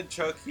lord. wanted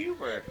Chuck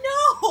Huber.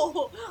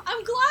 No!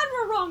 I'm glad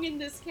we're wrong in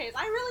this case.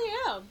 I really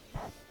am.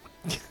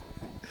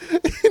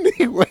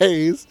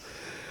 Anyways,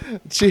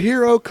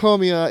 Chihiro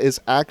Komiya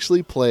is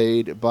actually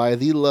played by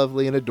the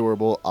lovely and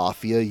adorable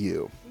Afia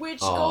Yu.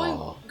 Which,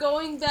 Aw.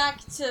 going back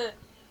to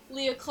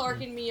Leah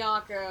Clark and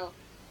Miyako,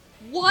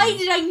 why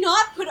did I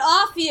not put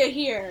Afia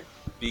here?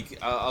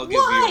 I'll give you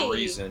Why? a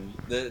reason.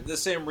 The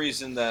same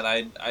reason that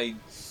I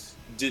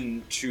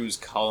didn't choose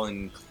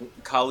Colleen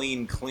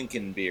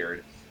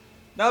Klinkenbeard.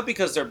 Not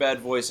because they're bad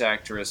voice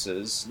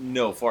actresses.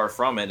 No, far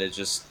from it. It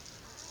just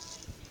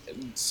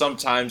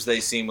sometimes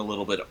they seem a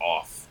little bit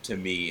off to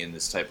me in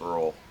this type of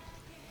role.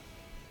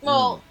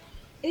 Well,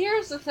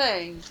 here's the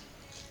thing.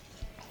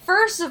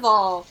 First of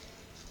all,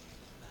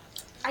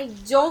 I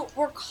don't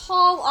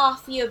recall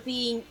Afia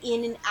being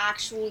in an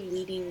actual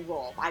leading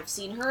role. I've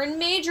seen her in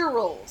major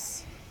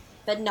roles,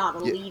 but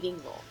not a Yeah.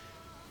 leading role.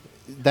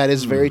 That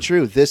is very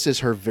true. This is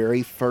her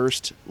very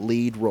first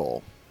lead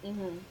role.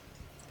 Mm-hmm.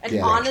 And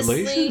Yeah.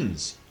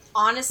 Congratulations.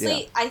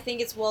 honestly, Yeah. I think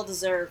it's well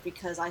deserved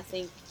because I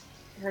think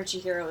her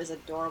Chihiro is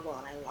adorable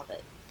and I love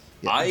it.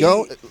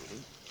 Go.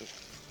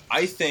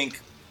 I think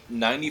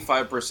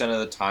 95% of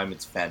the time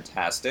it's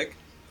fantastic,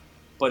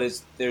 but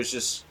there's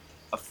just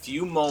a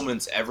few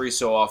moments every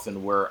so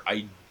often where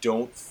I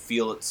don't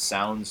feel it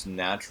sounds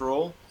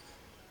natural.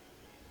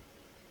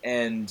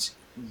 And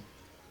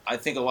I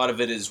think a lot of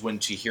it is when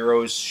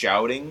Chihiro's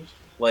shouting,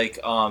 like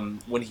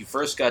when he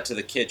first got to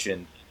the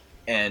kitchen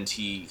and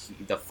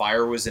the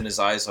fire was in his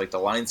eyes, like the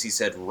lines he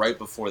said right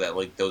before that,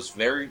 like those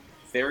very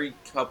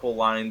couple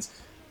lines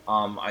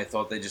I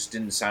thought they just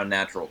didn't sound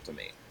natural to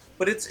me.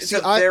 But it's See,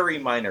 a very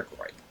minor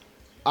gripe.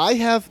 I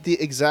have the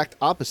exact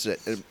opposite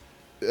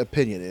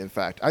opinion, in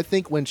fact. I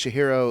think when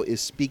Chihiro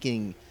is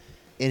speaking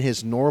in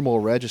his normal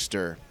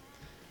register,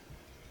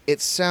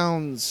 it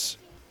sounds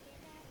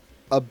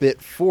a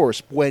bit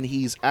forced. When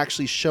he's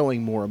actually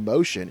showing more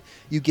emotion,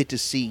 you get to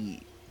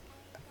see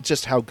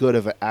just how good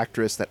of an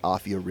actress that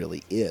Afia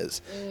really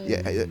is.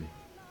 Yeah, Yeah, when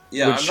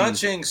I'm not she's-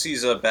 saying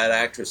she's a bad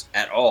actress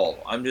at all.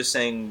 I'm just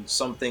saying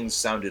some things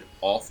sounded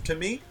off to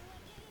me.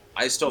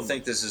 I still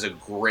think this is a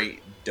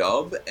great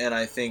dub, and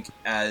I think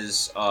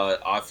as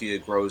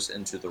Afia grows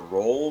into the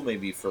role,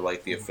 maybe for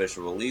like the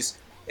official release,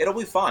 it'll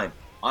be fine.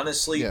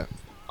 Honestly, Yeah.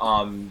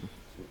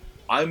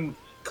 I'm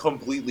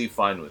completely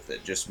fine with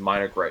it. Just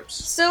minor gripes.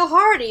 So,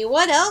 Hardy,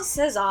 what else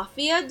has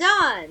Afia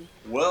done?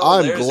 Well,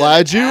 I'm there's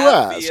glad an you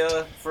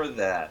Afia for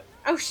that.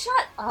 Oh,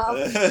 shut up.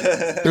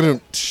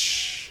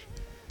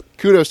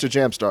 Kudos to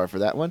Jamstar for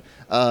that one.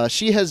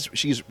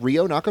 She's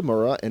Ryo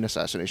Nakamura in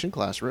Assassination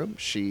Classroom.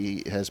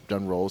 She has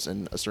done roles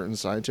in A Certain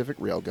Scientific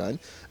Railgun.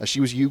 She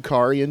was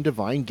Yukari in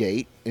Divine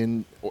Gate.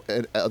 In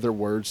other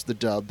words, the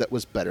dub that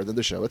was better than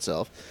the show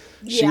itself.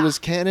 She Yeah. was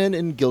Kanon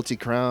in Guilty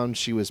Crown.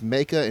 She was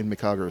Meika in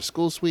Mikagura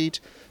School Suite.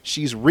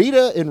 She's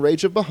Rita in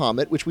Rage of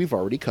Bahamut, which we've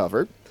already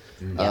covered.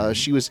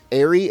 She was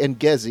Eri and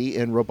Gezi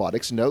in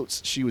Robotics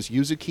Notes. She was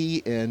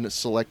Yuzuki in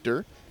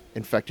Selector,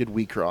 Infected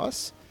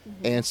Wheatcross,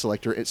 and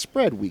Selector at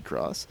Spread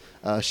Wheatcross.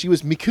 She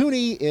was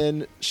Mikuni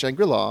in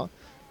Shangri-La.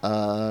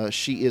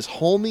 She is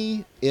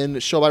Holmi in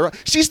Show by Rock.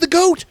 She's the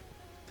goat!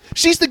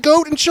 She's the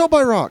goat in Show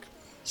by Rock!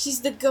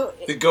 She's the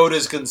goat. The goat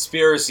is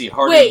conspiracy.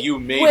 Hardy, Wait, you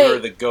made wait. her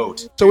the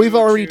goat. So we've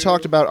already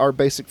talked about our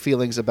basic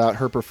feelings about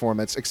her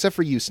performance, except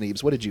for you,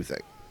 Sneebs. What did you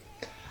think?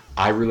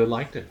 I really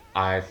liked it.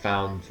 I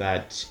found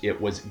that it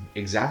was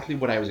exactly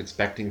what I was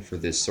expecting for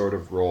this sort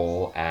of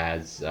role,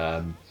 as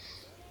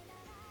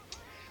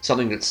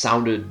something that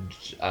sounded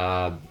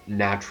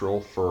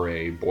natural for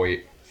a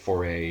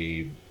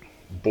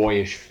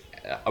boyish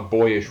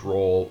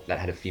role that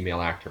had a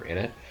female actor in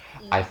it.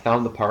 I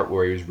found the part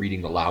where he was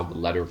reading aloud the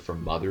letter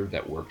from Mother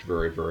that worked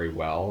very, very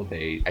well.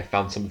 I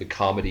found some of the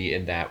comedy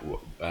in that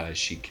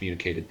she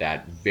communicated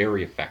that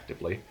very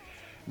effectively.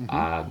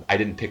 I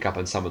didn't pick up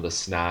on some of the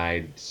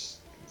snidness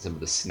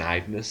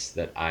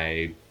that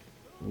I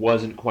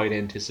wasn't quite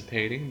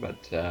anticipating,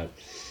 but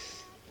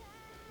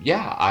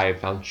yeah, I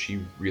found she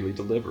really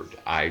delivered.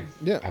 I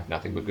have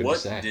nothing but good What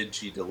to say. did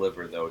she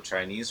deliver, though?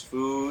 Chinese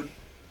food?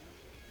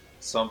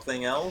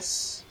 Something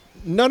else?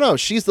 No,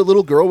 she's the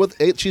little girl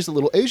she's the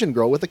little Asian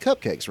girl with the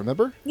cupcakes,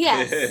 remember?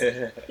 Yes,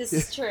 this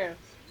is true.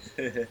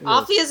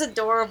 Afia's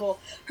adorable.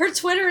 Her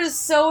Twitter is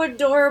so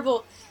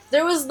adorable.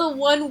 There was the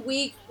 1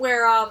 week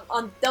where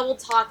on Double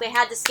Talk they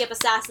had to skip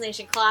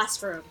Assassination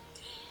Classroom.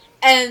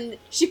 And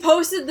she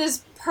posted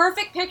this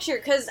perfect picture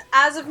because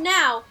as of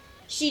now,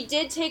 she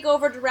did take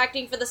over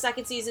directing for the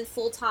second season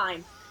full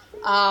time.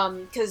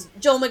 Because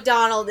Joel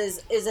McDonald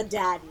is a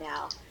dad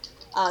now.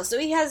 So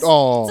he has a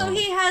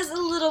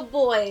little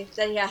boy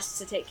that he has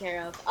to take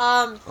care of.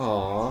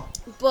 Aww.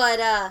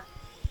 But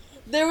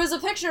there was a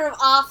picture of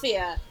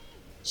Afia.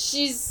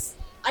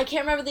 I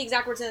can't remember the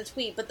exact words in the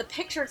tweet, but the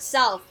picture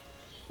itself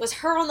was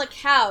her on the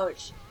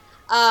couch,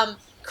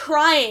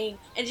 crying,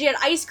 and she had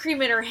ice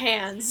cream in her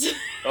hands.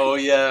 Oh,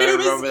 yeah, I It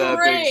was remember that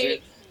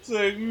great. picture. It's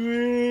like,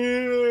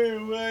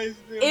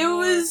 It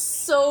was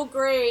so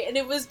great, and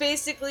it was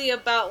basically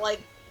about,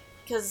 like,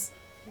 because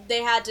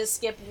they had to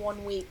skip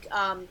 1 week,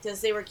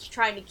 because they were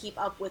trying to keep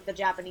up with the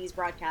Japanese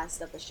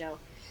broadcast of the show.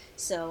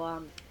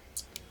 So,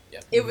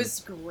 it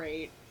was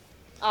great.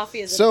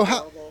 Afia's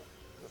adorable.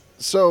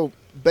 So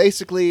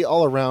basically,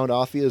 all around,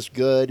 Afia is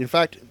good. In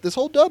fact, this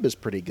whole dub is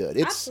pretty good.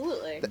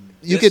 Absolutely.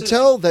 You could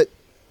tell that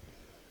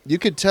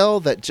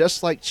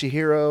just like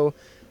Chihiro,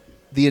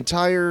 the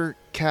entire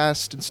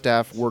cast and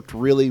staff worked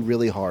really,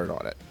 really hard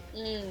on it.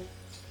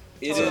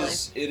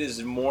 It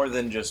is more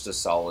than just a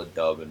solid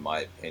dub, in my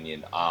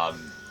opinion.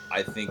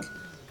 I think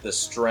the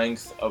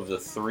strength of the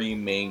three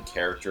main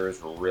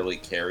characters really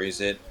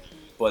carries it,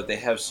 but they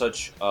have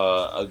such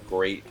a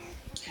great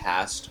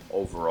cast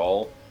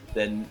overall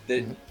that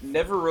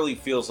never really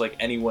feels like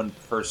any one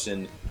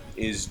person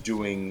is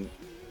doing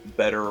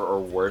better or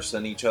worse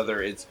than each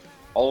other. It's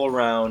all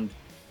around.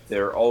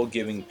 They're all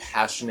giving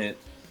passionate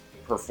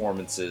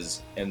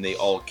performances, and they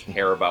all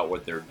care about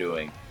what they're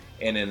doing.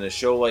 And in a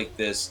show like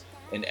this,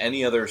 in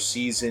any other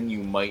season,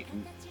 you might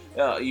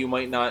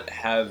not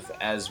have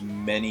as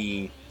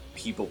many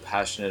people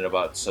passionate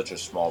about such a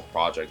small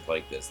project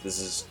like this. This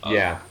is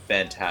a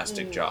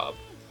fantastic job.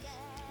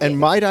 And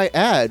might I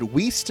add,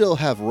 we still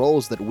have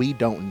roles that we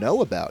don't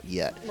know about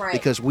yet, Right.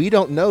 because we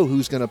don't know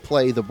who's going to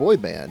play the boy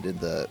band in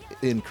the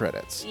end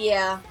credits.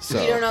 Yeah,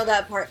 So- you don't know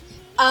that part.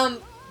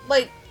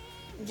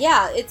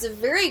 It's a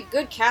very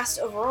good cast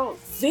overall.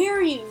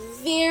 Very,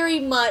 very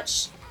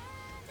much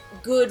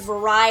good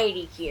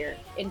variety here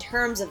in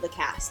terms of the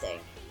casting.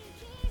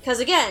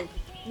 Because again,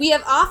 we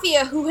have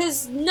Afia, who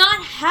has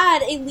not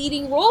had a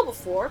leading role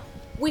before.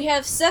 We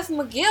have Seth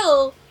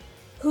McGill,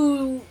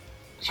 who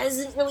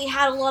hasn't really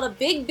had a lot of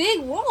big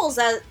roles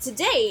to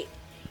date.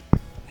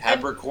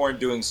 Capricorn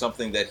doing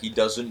something that he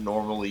doesn't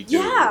normally do.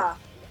 Yeah,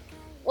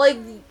 like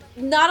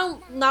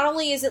not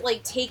only is it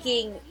like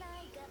taking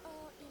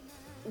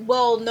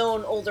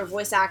well-known older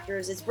voice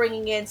actors, it's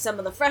bringing in some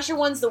of the fresher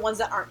ones, the ones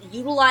that aren't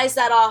utilized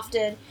that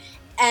often,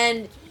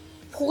 and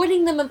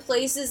putting them in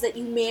places that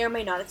you may or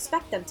may not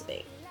expect them to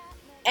be.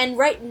 And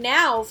right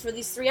now, for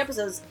these 3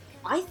 episodes,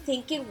 I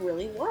think it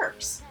really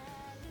works.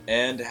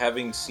 And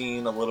having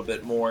seen a little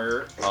bit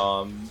more,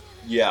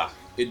 yeah,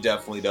 it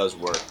definitely does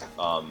work.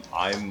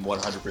 I'm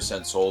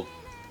 100% sold.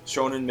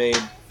 Shonen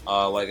Maid,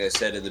 like I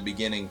said at the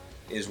beginning,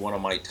 is one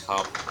of my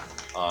top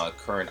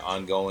current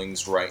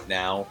ongoings right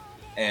now.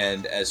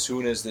 And as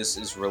soon as this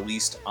is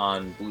released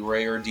on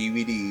Blu-ray or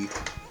DVD,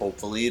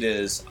 hopefully it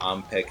is,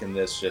 I'm picking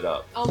this shit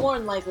up. Oh, more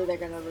than likely they're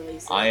going to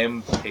release it. I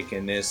am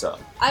picking this up.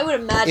 I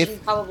would imagine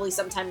probably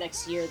sometime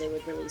next year they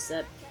would release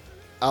it.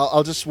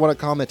 I'll just want to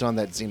comment on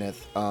that,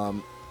 Zenith.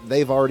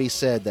 They've already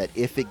said that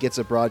if it gets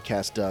a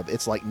broadcast dub,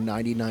 it's like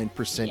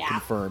 99%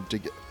 confirmed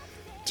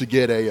to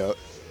get a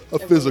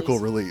physical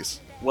release.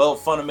 Well,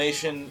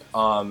 Funimation,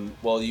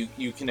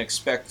 you can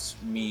expect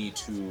me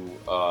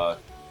to...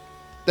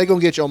 They're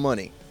going to get your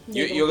money.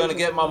 You're going to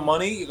get my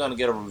money, you're going to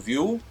get a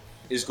review,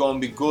 it's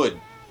going to be good.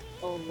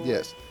 Oh, no.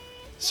 Yes.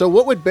 So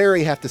what would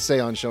Barry have to say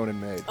on Shonen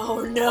Maid?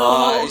 Oh,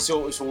 no!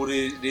 So what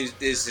is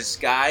this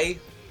guy,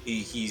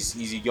 he's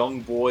a young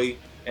boy,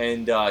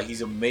 and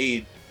he's a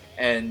maid,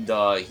 and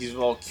he's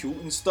all cute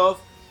and stuff.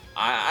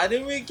 I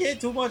didn't really care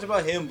too much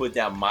about him, but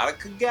that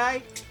Monica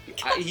guy,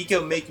 he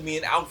can make me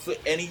an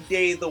outfit any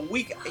day of the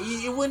week.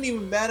 It wouldn't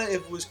even matter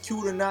if it was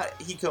cute or not.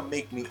 He could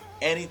make me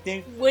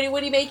anything.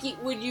 Would he make you?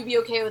 Would you be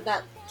okay with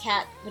that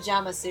cat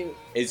pajama suit?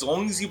 As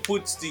long as he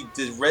puts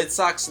the Red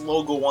Sox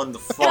logo on the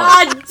front.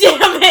 God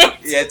damn it!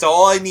 Yeah, that's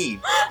all I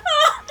need.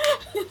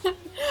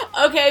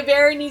 Okay,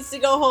 Barry needs to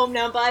go home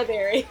now. Bye,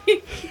 Barry.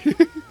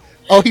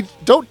 Oh,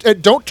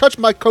 don't touch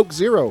my Coke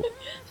Zero.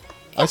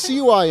 I see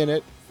you eyeing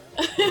it.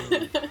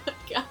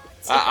 God.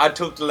 I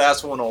took the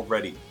last one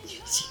already.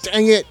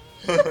 Dang it.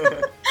 But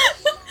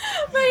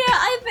yeah,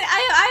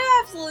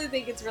 I absolutely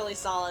think it's really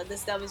solid.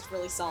 This dub is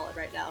really solid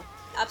right now.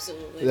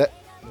 Absolutely.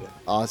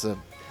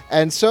 Awesome.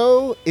 And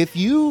so, if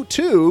you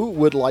too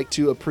would like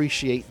to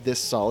appreciate this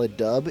solid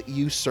dub,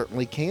 you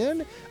certainly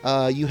can.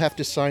 You have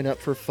to sign up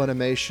for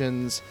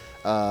Funimation's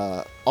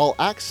All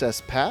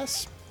Access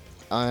Pass.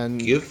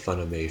 Give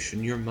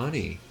Funimation your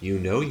money. You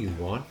know you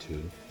want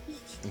to.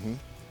 Mm-hmm.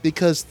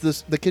 Because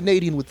the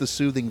Canadian with the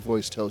soothing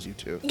voice tells you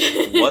to.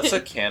 What's a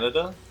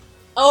Canada?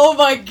 Oh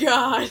my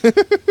god.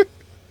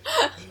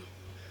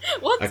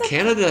 A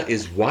Canada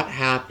is what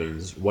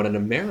happens when an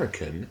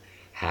American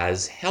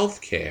has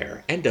health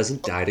care and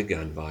doesn't die to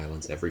gun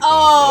violence every 5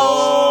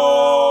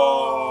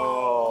 Oh!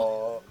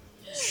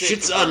 minutes.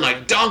 Shit's on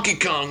like Donkey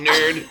Kong,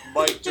 nerd!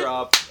 Mic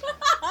drop.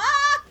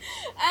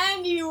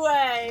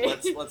 Anyway.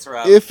 Let's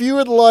wrap. If you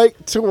would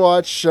like to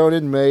watch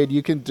Shonen Maid,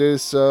 you can do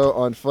so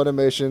on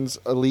Funimation's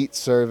Elite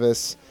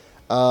service.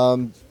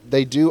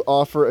 They do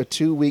offer a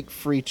 2-week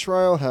free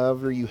trial,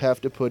 however, you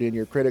have to put in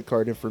your credit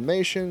card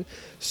information.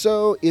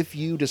 So if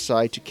you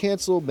decide to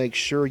cancel, make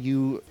sure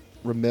you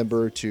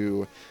remember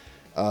to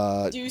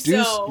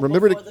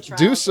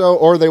do so,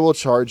 or they will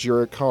charge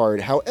your card.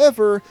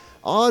 However,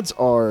 odds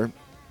are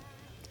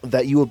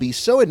that you will be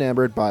so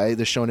enamored by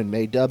the Shonen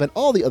Maid dub and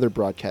all the other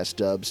broadcast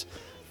dubs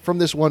from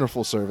this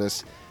wonderful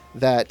service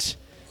that...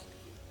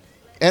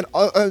 And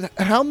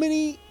how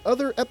many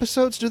other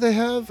episodes do they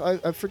have?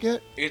 I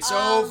forget. It's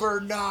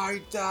over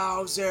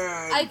 9,000.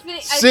 I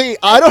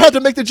don't have to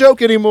make the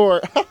joke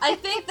anymore. I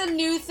think the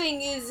new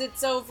thing is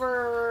it's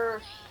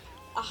over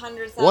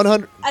 100,000.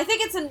 100. I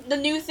think it's the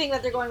new thing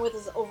that they're going with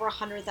is over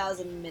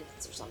 100,000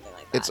 minutes or something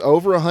like that. It's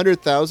over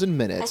 100,000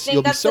 minutes.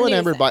 You'll be so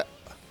enamored by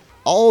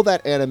all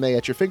that anime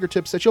at your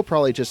fingertips that you'll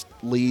probably just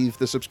leave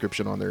the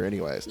subscription on there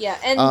anyways. Yeah,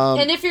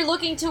 and if you're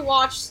looking to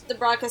watch the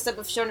broadcast of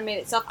Shonen Maid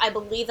itself, I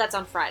believe that's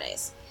on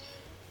Fridays.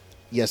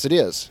 Yes, it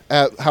is.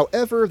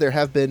 However, there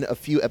have been a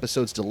few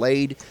episodes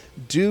delayed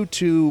due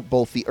to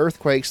both the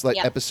earthquakes.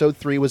 Like Episode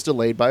 3 was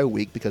delayed by a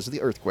week because of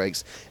the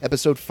earthquakes.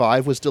 Episode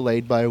 5 was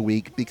delayed by a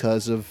week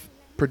because of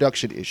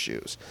production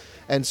issues.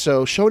 And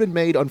so Shonen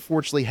Maid,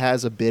 unfortunately,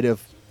 has a bit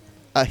of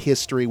a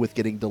history with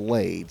getting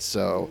delayed.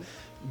 So...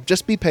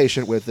 just be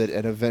patient with it,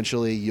 and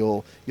eventually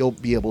you'll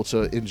be able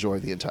to enjoy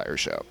the entire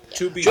show.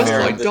 To be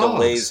fair, the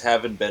delays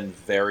haven't been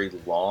very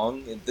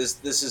long.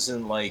 This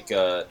isn't like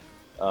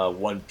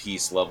One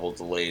Piece level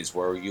delays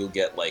where you'll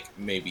get like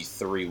maybe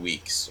 3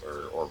 weeks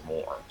or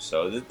more.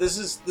 So this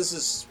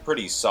is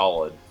pretty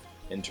solid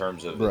in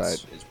terms of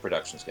its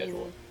production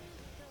schedule.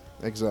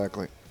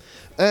 Exactly.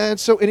 And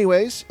so,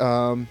 anyways,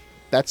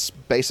 that's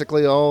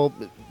basically all.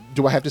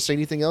 Do I have to say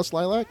anything else,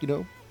 Lilac?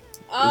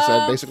 Is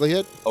that basically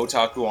it?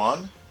 Otaku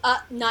on?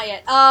 Not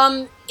yet.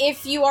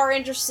 If you are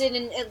interested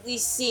in at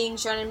least seeing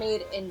Shonen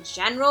Maid in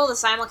general, the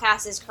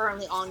simulcast is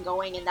currently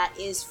ongoing, and that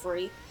is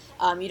free.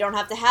 You don't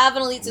have to have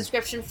an Elite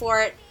subscription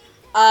for it.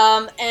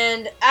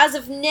 And as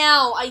of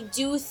now, I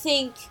do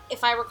think,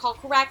 if I recall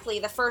correctly,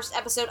 the first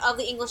episode of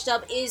the English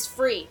dub is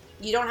free.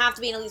 You don't have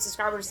to be an Elite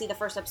subscriber to see the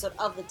first episode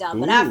of the dub,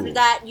 but after Ooh.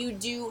 that, you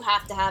do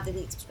have to have the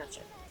Elite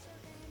subscription.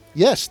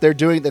 Yes,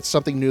 that's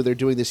something new they're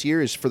doing this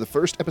year is for the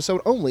first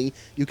episode only,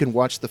 you can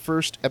watch the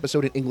first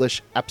episode in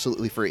English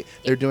absolutely free.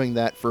 They're doing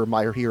that for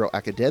My Hero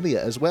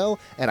Academia as well,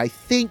 and I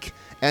think,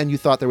 and You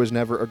Thought There Was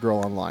Never a Girl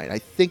Online, I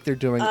think they're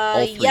doing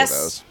all three yes. of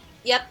those.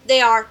 Yep, they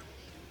are.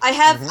 I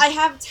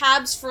have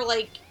tabs for,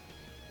 like,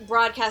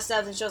 broadcast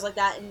dubs and shows like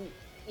that, and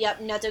yep,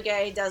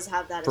 Netoge does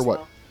have that For as what?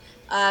 well.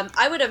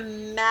 I would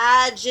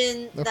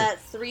imagine that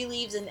Three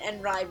Leaves and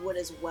End Ride would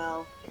as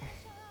well.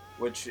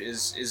 Which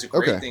is a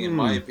great Okay. thing in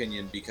my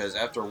opinion, because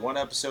after one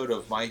episode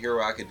of My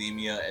Hero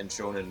Academia and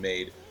Shonen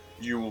Maid,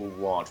 you will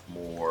want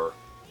more.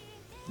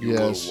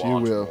 Yes, you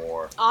will.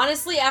 More.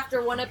 Honestly,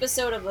 after one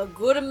episode of a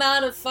good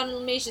amount of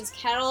Funimation's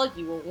catalog,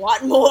 you will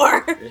want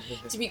more.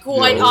 To be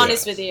quite Yeah.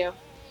 honest with you.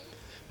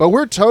 But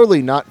we're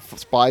totally not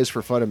spies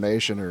for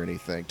Funimation or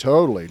anything.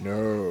 Totally,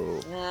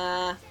 no.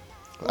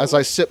 As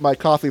I sip my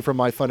coffee from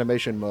my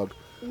Funimation mug.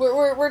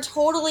 We're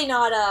totally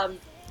not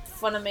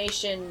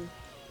Funimation.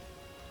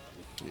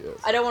 Yes.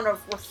 I don't want to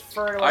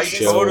refer to I us as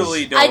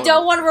totally don't. I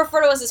don't want to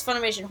refer to us as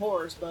Funimation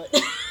whores, but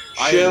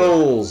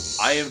Chills.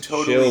 I am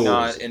totally Chills.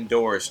 not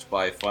endorsed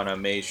by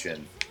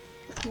Funimation.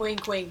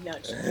 wink, wink,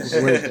 nudge.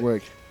 Wink,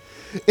 wink.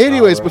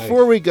 Anyways, All right.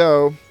 before we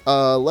go,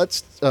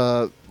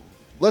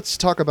 let's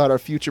talk about our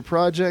future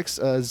projects.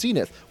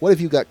 Zenith, what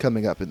have you got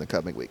coming up in the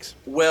coming weeks?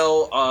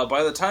 Well,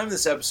 by the time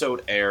this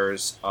episode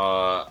airs,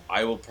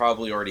 I will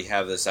probably already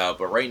have this out.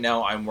 But right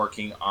now, I'm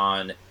working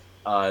on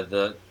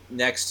the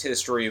next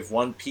history of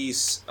One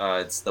Piece.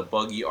 It's the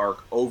Buggy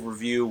Arc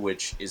overview,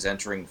 which is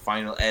entering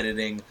final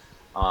editing.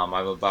 I'm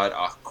about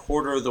a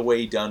quarter of the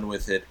way done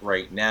with it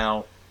right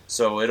now,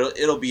 so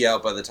it'll be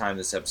out by the time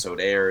this episode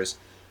airs.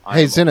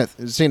 Hey, Zenith.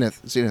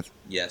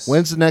 Yes.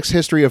 When's the next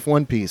history of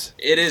One Piece?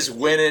 It is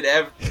when it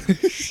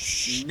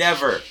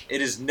never.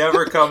 It is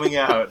never coming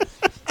out.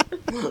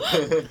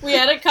 We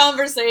had a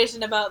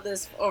conversation about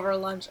this over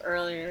lunch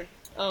earlier.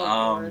 Oh,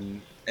 Lord.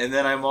 And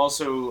then I'm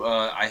also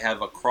I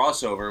have a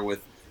crossover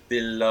with the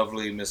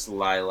lovely Miss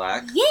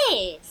Lilac.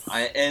 Yes!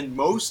 And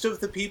most of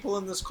the people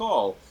in this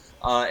call,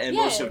 and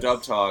most of Yes.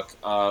 Dub Talk,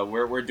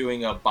 we're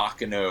doing a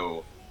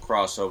Bakano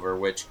crossover,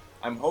 which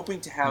I'm hoping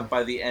to have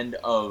by the end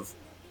of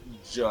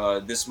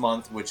this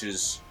month, which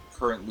is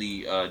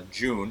currently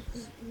June.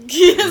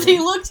 As he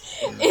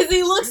looks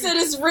at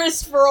his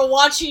wrist for a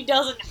watch he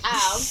doesn't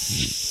have.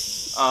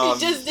 He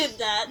just did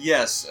that.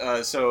 Yes,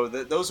 so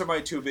those are my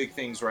two big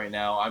things right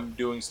now. I'm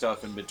doing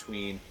stuff in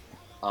between,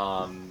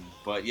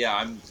 but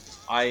yeah,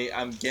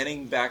 I'm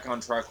getting back on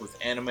track with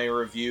anime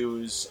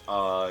reviews.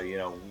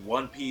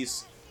 One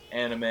Piece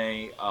anime,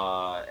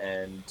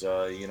 and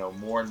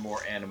more and more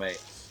anime.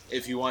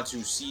 If you want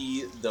to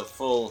see the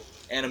full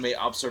anime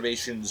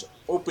observations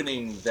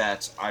opening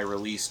that I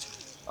released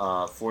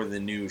for the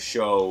new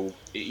show,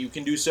 you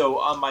can do so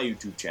on my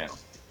YouTube channel.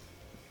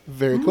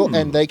 Very cool.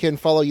 And they can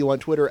follow you on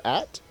Twitter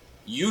at?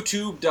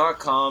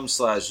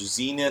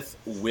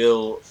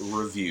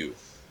 youtube.com/ZenithWillReview.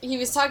 He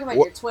was talking about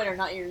What? your Twitter,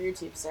 not your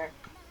YouTube, sir.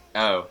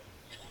 Oh.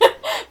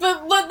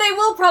 But they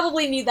will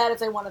probably need that if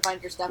they want to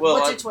find your stuff. Well,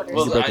 What's your Twitter?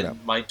 You break it up.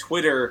 my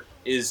Twitter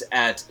is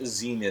at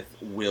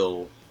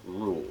ZenithWillRule.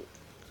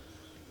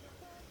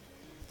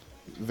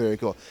 Very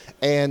cool.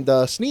 And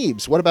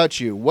Sneebs, what about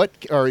you? What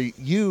are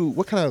you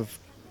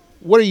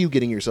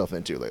getting yourself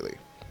into lately?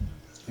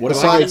 What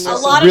Besides- a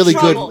about lot really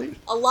of good- trouble.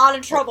 A lot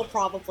of trouble,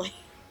 probably.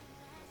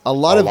 A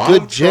lot of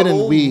good gin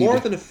trouble, and weed. More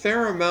than a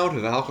fair amount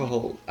of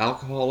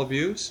alcohol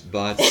abuse,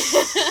 but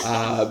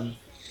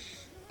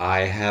I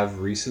have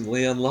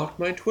recently unlocked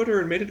my Twitter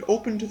and made it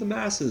open to the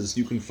masses.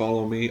 You can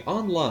follow me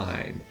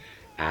online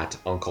at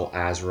Uncle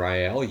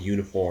Azrael,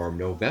 Uniform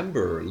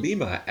November,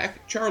 Lima,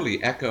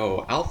 Charlie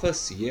Echo, Alpha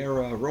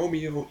Sierra,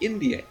 Romeo,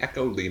 India,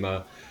 Echo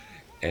Lima,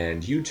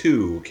 and you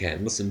too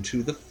can listen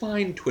to the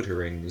fine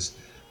twitterings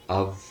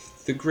of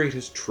the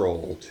greatest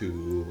troll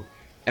to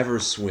ever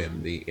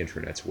swim the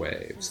internet's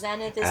waves.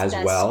 Zenith is As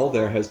best. well,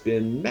 there has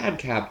been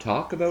madcap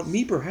talk about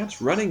me perhaps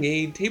running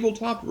a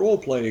tabletop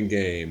role-playing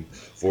game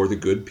for the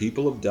good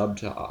people of Dub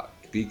Talk,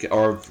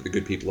 or for the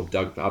good people of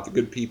the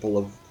good people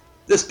of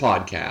this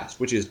podcast,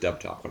 which is Dub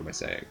Talk. What am I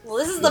saying? Well,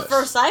 this is the Yes.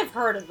 first I've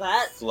heard of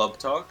that. Flub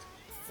Talk?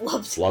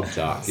 Flub. Flub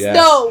Talk, yes.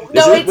 No,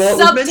 This no, is- it's well, it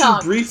was mentioned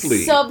Sub-Talk.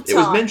 briefly. Sub-Talk. It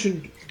was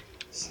mentioned.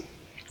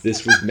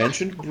 This was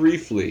mentioned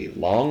briefly,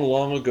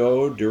 long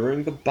ago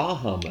during the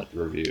Bahamut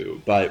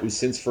review, but it was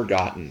since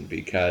forgotten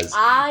because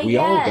we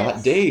all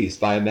got dazed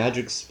by a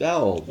magic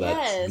spell that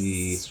Yes,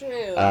 the it's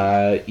true.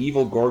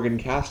 evil Gorgon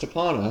cast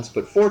upon us,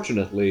 but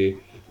fortunately,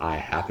 I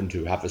happen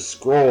to have a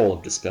scroll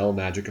of Dispel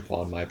Magic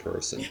upon my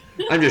person.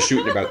 I'm just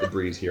shooting about the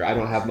breeze here. I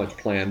don't have much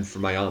planned for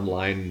my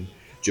online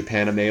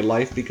Japanime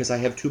life because I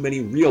have too many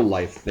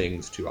real-life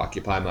things to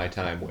occupy my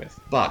time with.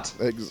 But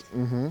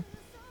Mm-hmm.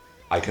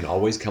 I can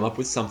always come up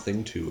with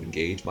something to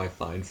engage my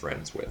fine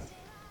friends with.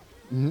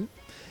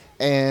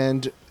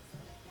 And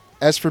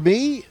As for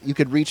me, you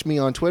could reach me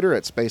on Twitter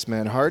at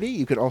Spaceman Hardy.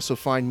 You could also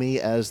find me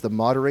as the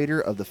moderator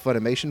of the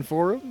Funimation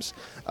forums.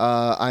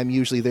 I'm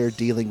usually there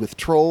dealing with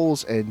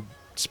trolls and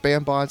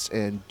spam bots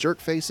and jerk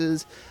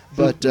faces.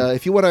 But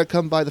if you want to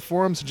come by the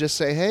forums and just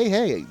say,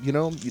 hey,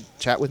 you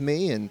chat with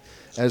me, and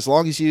as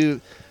long as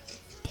you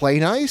play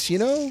nice,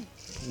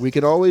 we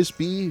can always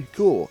be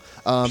cool.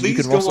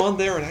 Please go on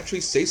there and actually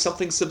say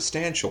something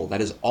substantial.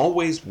 That is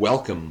always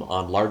welcome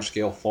on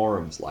large-scale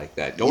forums like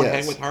that. Go and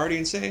hang with Hardy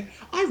and say,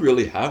 I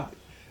really have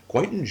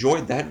quite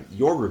enjoyed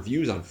your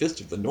reviews on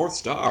Fist of the North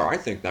Star. I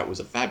think that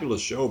was a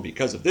fabulous show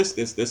because of this,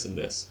 and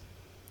this.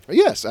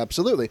 Yes,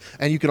 absolutely.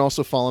 And you can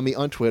also follow me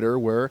on Twitter,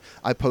 where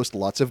I post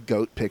lots of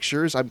goat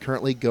pictures. I'm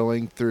currently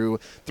going through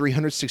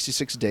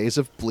 366 days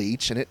of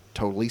Bleach, and it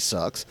totally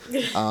sucks.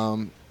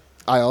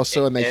 I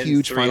also am a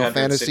huge Final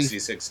Fantasy.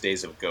 366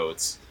 days of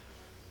goats.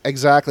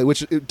 Exactly,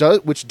 which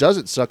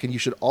doesn't suck, and you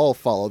should all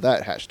follow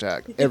that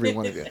hashtag, every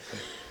one of you.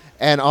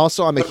 And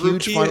also, I'm a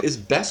huge Rukia is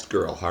best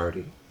girl,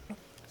 Hardy.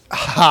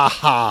 Ha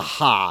ha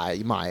ha!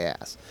 My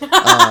ass.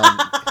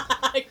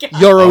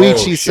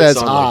 Yoroichi says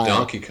hi. Like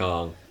Donkey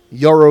Kong.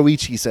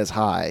 Yoroichi says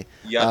hi.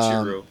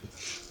 Yachiru.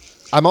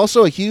 I'm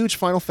also a huge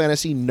Final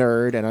Fantasy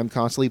nerd, and I'm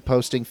constantly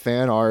posting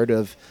fan art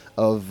of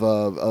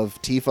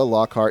Tifa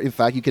Lockhart. In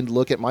fact, you can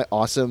look at my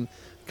awesome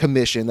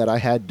commission that I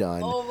had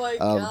done. Oh my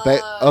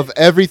god! Of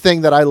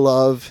everything that I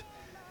love,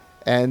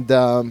 and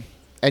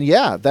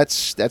yeah,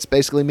 that's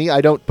basically me.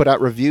 I don't put out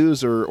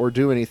reviews or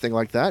do anything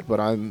like that, but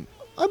I'm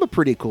a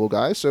pretty cool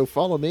guy. So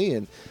follow me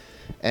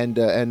and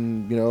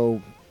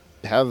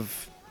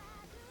have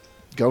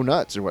go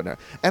nuts or whatnot.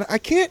 And I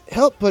can't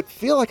help but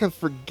feel like I'm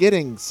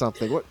forgetting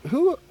something. What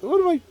am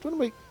I?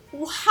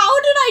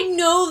 How did I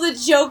know the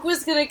joke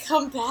was gonna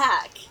come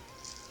back?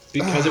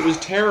 Because it was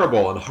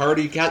terrible, and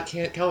Hardy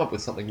can't come up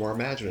with something more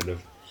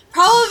imaginative.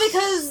 Probably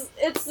because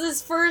it's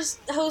this first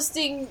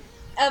hosting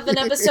of an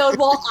episode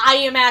while I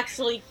am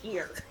actually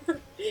here.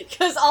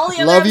 Because all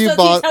the other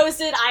episodes he's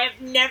hosted, I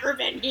have never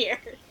been here.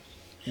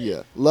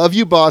 Yeah, love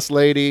you, boss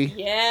lady.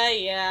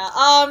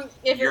 Yeah.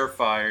 If you're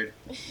fired.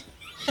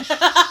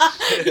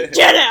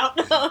 Get out.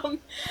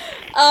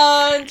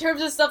 In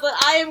terms of stuff that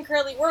I am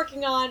currently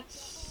working on,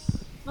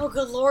 oh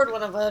good lord,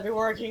 what have I been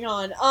working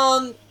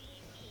on?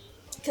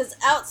 Because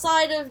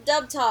outside of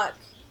Dub Talk,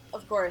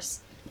 of course,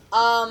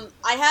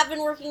 I have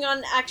been working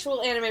on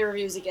actual anime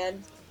reviews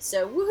again.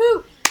 So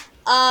woohoo!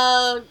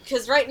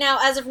 Because right now,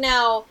 as of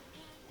now,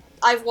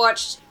 I'm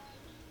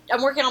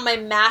working on my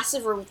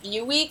massive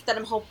review week that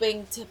I'm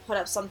hoping to put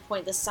up some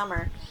point this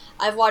summer.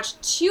 I've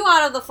watched 2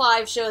 out of the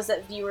 5 shows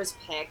that viewers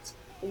picked.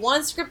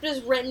 1 script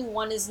is written,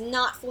 1 is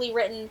not fully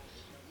written,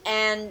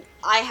 and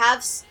I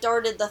have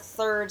started the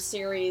 3rd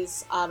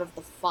series out of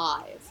the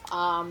 5.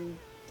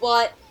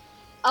 But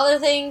other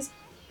things,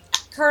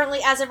 currently,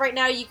 as of right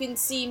now, you can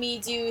see me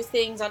do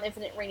things on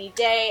Infinite Rainy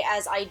Day,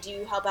 as I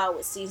do help out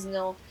with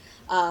seasonal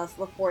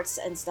reports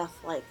and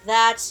stuff like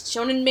that.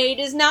 Shonen Maid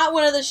is not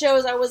one of the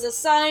shows I was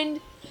assigned,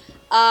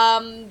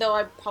 though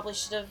I probably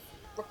should have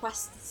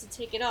requested to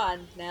take it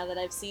on, now that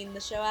I've seen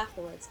the show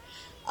afterwards.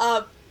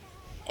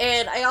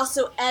 And I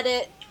also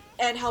edit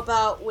and help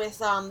out with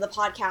the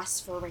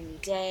podcasts for Rainy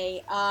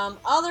Day.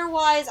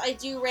 Otherwise, I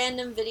do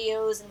random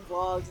videos and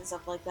vlogs and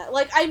stuff like that.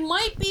 Like, I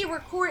might be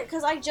recording,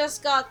 because I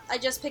just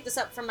picked this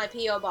up from my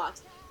P.O.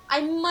 box.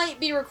 I might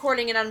be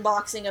recording an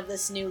unboxing of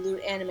this new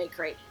Loot anime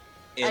crate.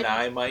 And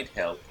I might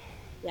help.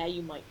 Yeah,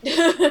 you might.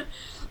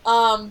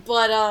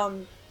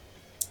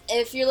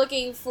 If you're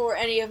looking for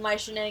any of my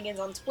shenanigans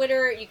on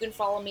Twitter, you can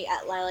follow me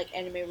at Lilac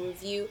Anime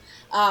Review.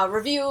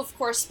 Review, of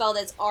course, spelled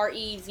as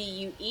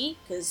REVUE,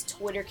 because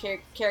Twitter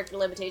character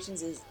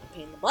limitations is a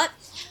pain in the butt.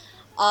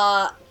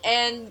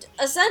 And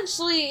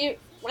essentially,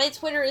 my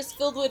Twitter is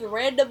filled with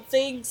random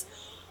things,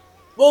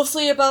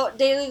 mostly about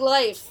daily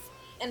life,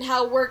 and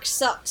how work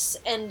sucks,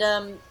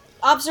 and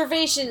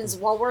observations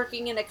while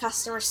working in a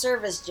customer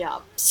service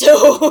job.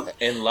 So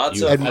and lots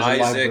of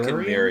Isaac and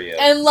Miria.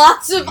 And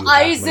lots of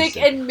Isaac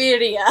and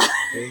Miria.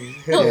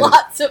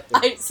 Lots of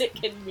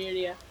Isaac and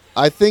Miria.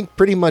 I think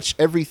pretty much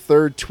every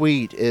 3rd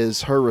tweet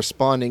is her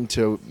responding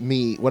to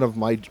me, one of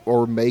my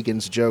or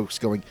Megan's jokes,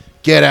 going,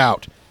 "Get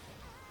out."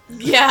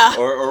 Yeah.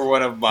 Or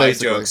one of my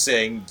jokes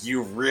saying,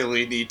 "You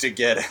really need to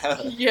get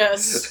out."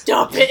 Yes,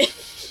 stop it.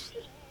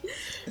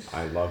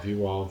 I love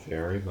you all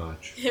very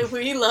much.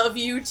 We love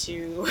you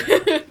too.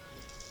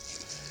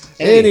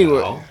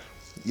 Anyway,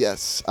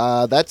 yes,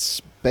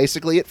 that's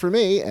basically it for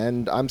me,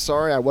 and I'm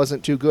sorry I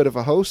wasn't too good of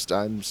a host.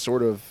 I'm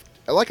sort of,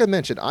 like I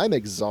mentioned, I'm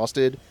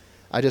exhausted.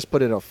 I just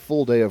put in a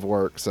full day of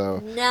work, so...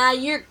 Nah,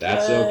 you're good.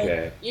 That's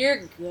okay.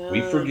 You're good.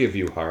 We forgive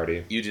you,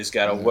 Hardy. You just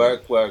gotta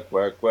work.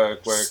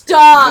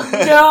 Stop!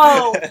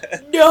 No!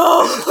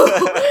 No!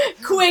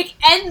 Quick,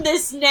 end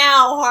this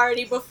now,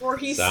 Hardy, before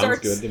he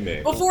starts... Sounds good to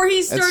me. Before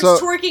he starts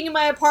twerking in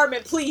my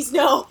apartment, please,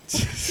 no.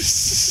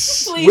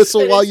 Please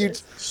whistle while you...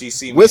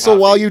 Whistle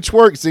while you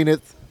twerk,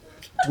 Zenith.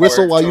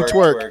 Whistle while you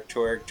twerk.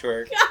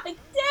 Twerk. God damn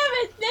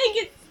it,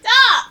 make it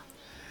stop!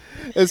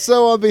 And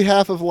so, on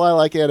behalf of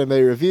Lilac Anime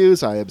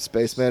Reviews, I am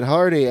Spaceman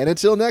Hardy, and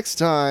until next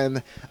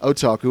time,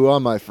 otaku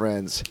on, my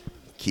friends.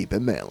 Keep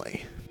it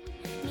manly.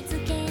 見つ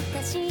け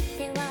出し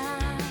て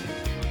は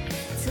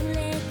連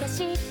れ出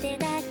して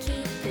だ